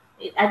 right?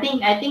 I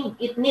think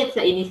it needs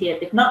an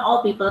initiative. Not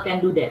all people can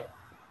do that.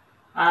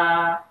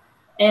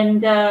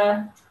 And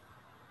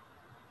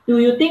do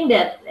you think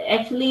that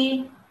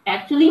actually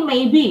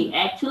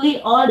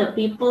all the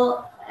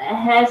people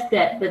has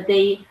that, but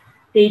they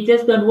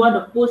just don't want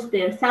to push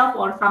themselves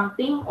or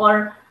something?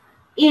 Or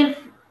if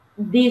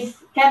this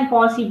can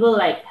possible,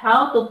 like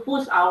how to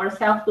push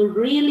ourselves to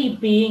really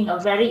being a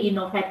very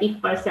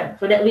innovative person,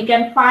 so that we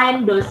can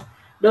find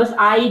those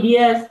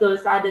ideas,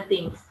 those other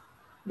things,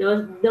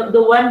 those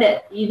the one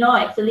that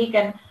actually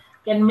can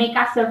make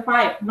us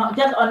survive, not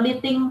just only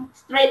think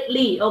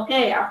straightly,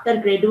 okay, after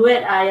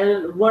graduate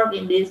I'll work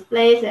in this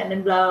place and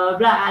then blah blah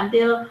blah,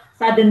 until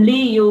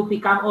suddenly you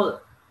become old.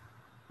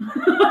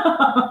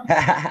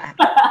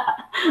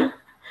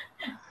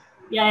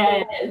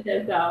 Yeah,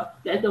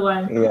 that's the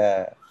one.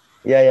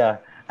 Yeah.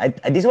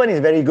 This one is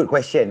very good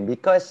question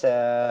because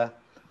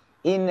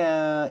in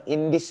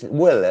this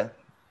world,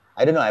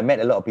 I don't know. I met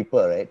a lot of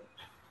people, right?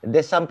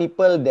 There's some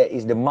people that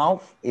is the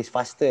mouth is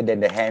faster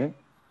than the hand.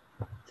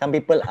 Some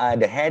people are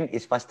the hand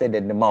is faster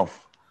than the mouth.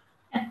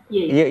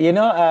 Yes. You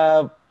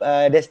know,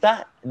 there's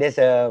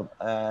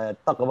a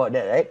talk about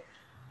that, right?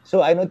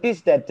 So I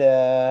noticed that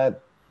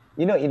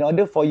you know, in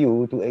order for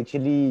you to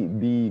actually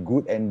be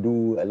good and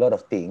do a lot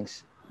of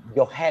things,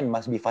 your hand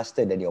must be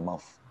faster than your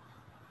mouth.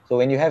 So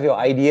when you have your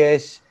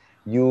ideas,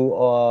 you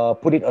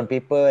put it on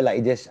paper,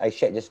 like I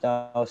shared just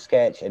now,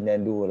 sketch and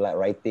then do like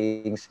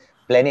writings,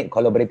 plan it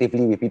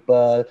collaboratively with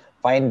people,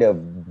 find the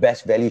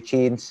best value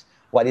chains,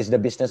 what is the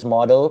business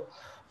model.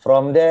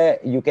 From there,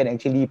 you can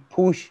actually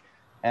push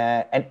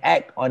and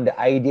act on the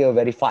idea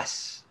very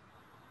fast.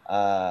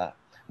 Uh,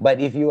 but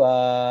if your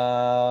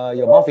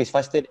mouth is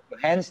faster than your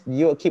hands,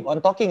 you keep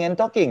on talking and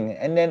talking,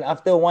 and then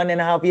after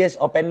 1.5 years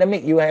of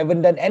pandemic, you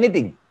haven't done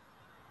anything.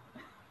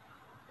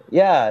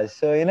 Yeah,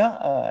 so you know,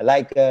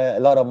 like a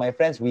lot of my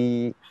friends,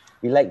 we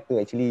like to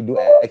actually do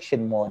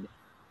action more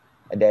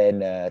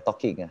than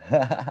talking.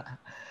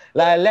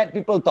 Like let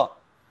people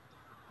talk.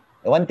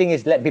 One thing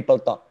is let people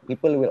talk.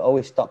 People will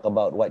always talk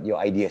about what your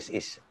ideas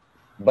is,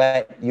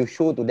 but you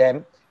show to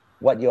them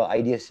what your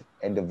ideas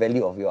and the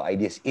value of your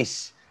ideas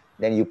is.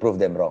 Then you prove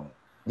them wrong.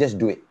 Just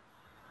do it.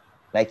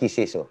 Nike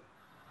says so.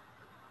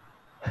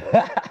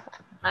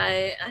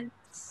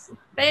 It's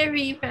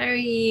very,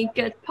 very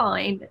good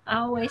point. I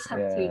always have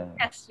to Yeah.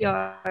 test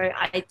your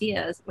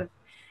ideas with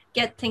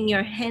getting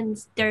your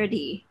hands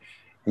dirty.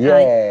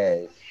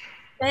 Yes.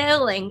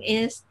 Failing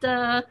is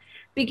the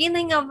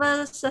beginning of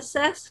a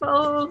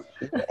successful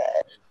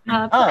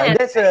plan.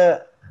 That's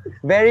a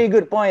very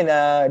good point.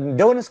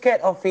 Don't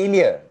scared of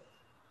failure.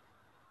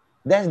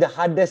 That's the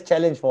hardest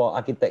challenge for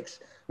architects.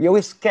 We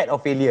always scared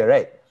of failure,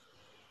 right?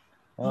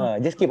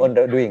 Just keep on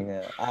doing.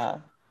 I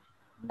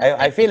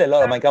Nothing feel a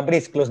lot of my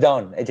companies closed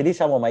down. Actually,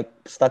 some of my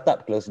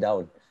startup closed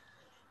down,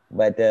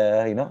 but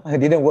you know, it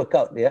didn't work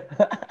out. Yeah,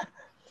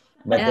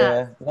 but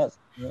Yeah, not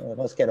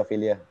scared of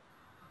failure.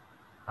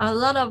 a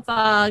lot of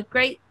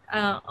great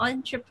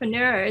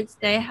entrepreneurs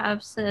they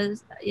have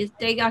says is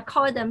they are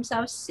call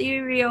themselves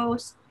serial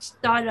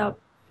startup,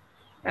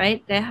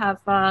 right? They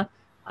have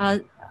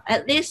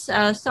at least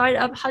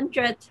startup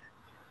 100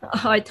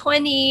 or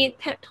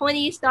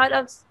 20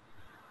 startups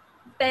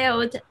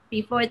failed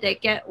before they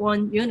get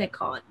one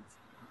unicorn.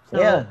 So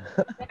Yeah,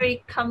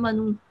 very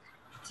common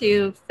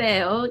to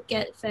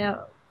get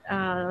fail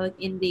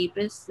in the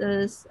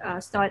business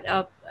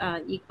startup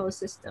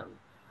ecosystem.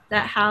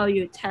 That how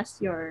you test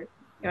your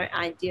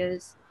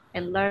ideas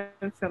and learn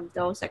from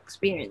those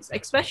experiences.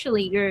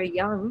 Especially you're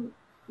young,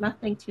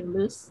 nothing to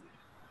lose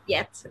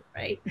yet,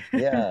 right?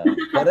 yeah,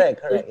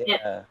 correct. Yeah.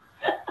 Yeah.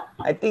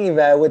 I think if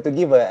I were to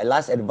give a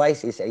last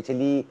advice is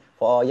actually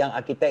for young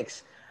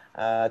architects.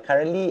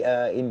 Currently,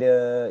 in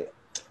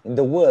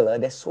the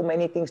world, there's so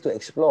many things to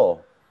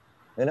explore.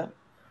 You know,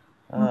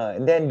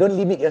 and then don't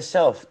limit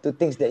yourself to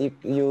things that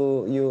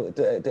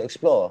to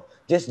explore.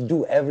 Just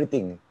do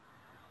everything,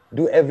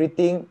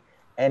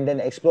 and then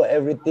explore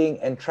everything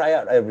and try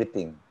out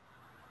everything.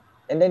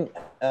 And then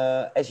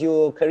as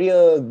your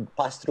career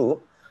pass through,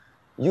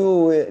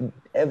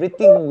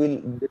 everything will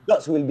the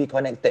dots will be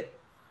connected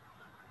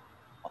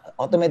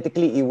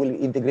automatically. It will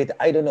integrate.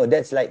 I don't know.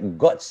 That's like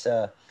God's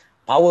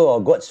power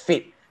or God's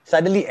fate.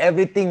 Suddenly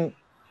everything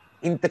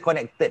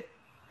interconnected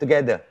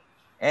together,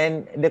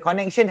 and the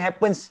connection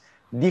happens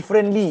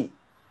differently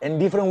in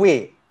different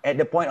way at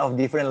the point of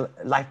different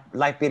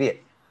life period.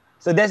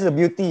 So that's the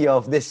beauty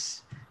of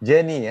this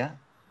journey. Yeah,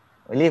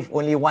 live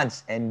only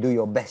once and do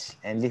your best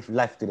and live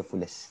life to the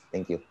fullest.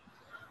 Thank you.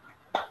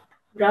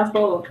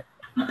 Bravo.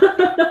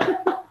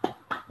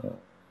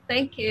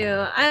 Thank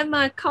you. I'm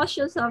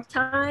cautious of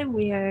time.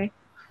 We are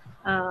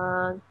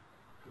uh,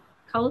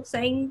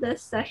 closing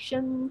this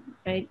session,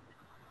 right?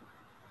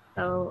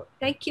 So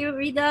thank you,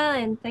 Rita,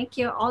 and thank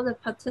you all the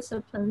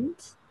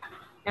participants.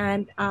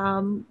 And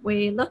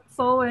we look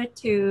forward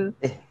to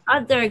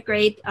other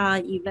great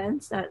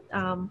events that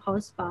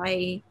hosted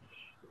by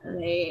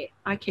the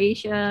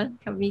Arcasia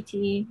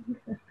committee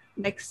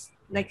next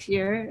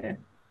year,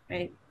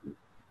 right?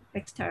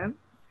 Next term.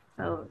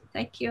 So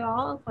thank you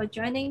all for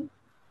joining.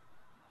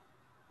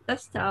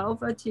 Dasta,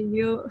 over to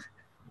you.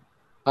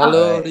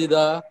 Hello, Alright.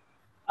 Ridha.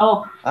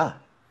 Oh,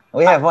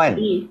 We have one.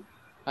 Teddy.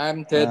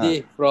 I'm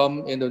Teddy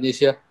from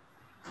Indonesia.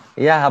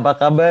 Ya, apa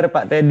kabar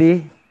Pak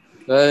Teddy?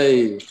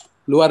 Hey,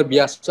 luar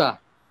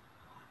biasa.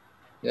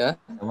 Ya,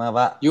 Sama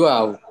Pak. you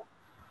are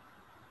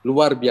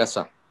luar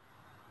biasa.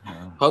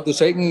 how to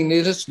say in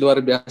English, luar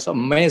biasa,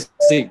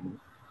 amazing.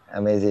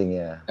 Amazing,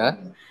 yeah. Yeah?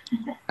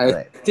 I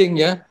Right. think,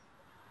 yeah,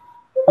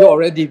 you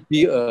already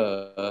be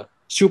a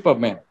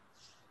Superman.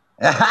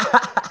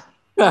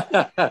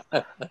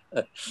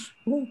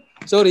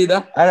 So,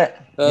 Ridha, All right.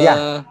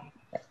 Yeah.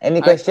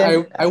 Any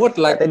question? I would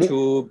like Teddy?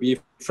 to be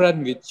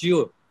friend with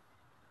you.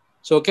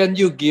 So can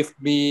you give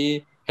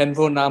me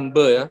handphone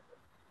number, yeah?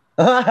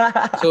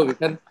 So we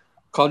can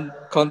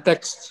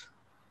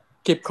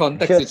keep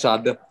contact Sure. each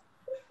other.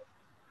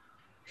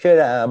 Sure,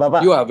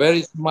 Bapak. You are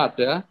very smart,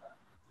 yeah.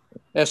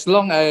 As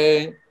long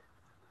I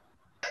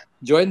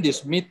join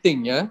this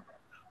meeting, yeah,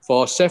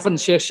 for 7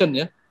 sessions,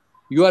 yeah,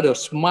 you are the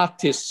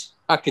smartest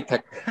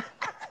architect,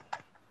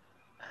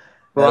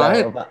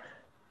 right? Bapak.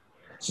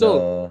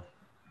 So,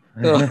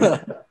 No.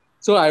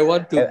 so I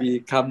want to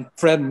become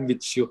friend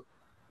with you.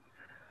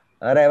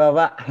 Alright,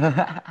 Bapak.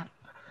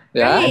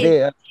 Yeah.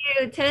 Great. Thank you,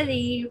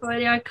 Teddy, for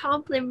your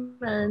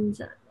compliment.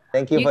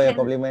 Thank you for your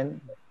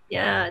compliment.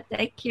 Yeah,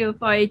 thank you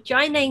for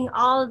joining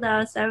all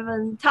the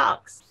 7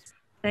 talks.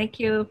 Thank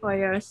you for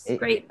your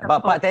great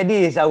support. Pak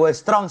Teddy is our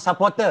strong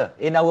supporter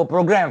in our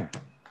program.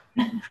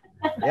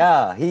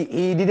 Yeah,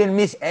 he didn't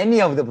miss any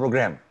of the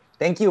program.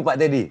 Thank you,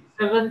 Pak Teddy.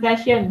 7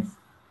 sessions.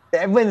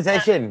 7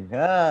 session.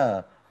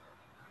 Yeah.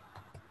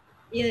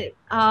 You,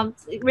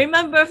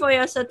 remember for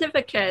your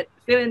certificate,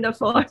 fill in the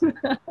form. So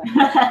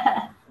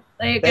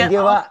you Thank get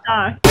you, all Pak.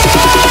 star.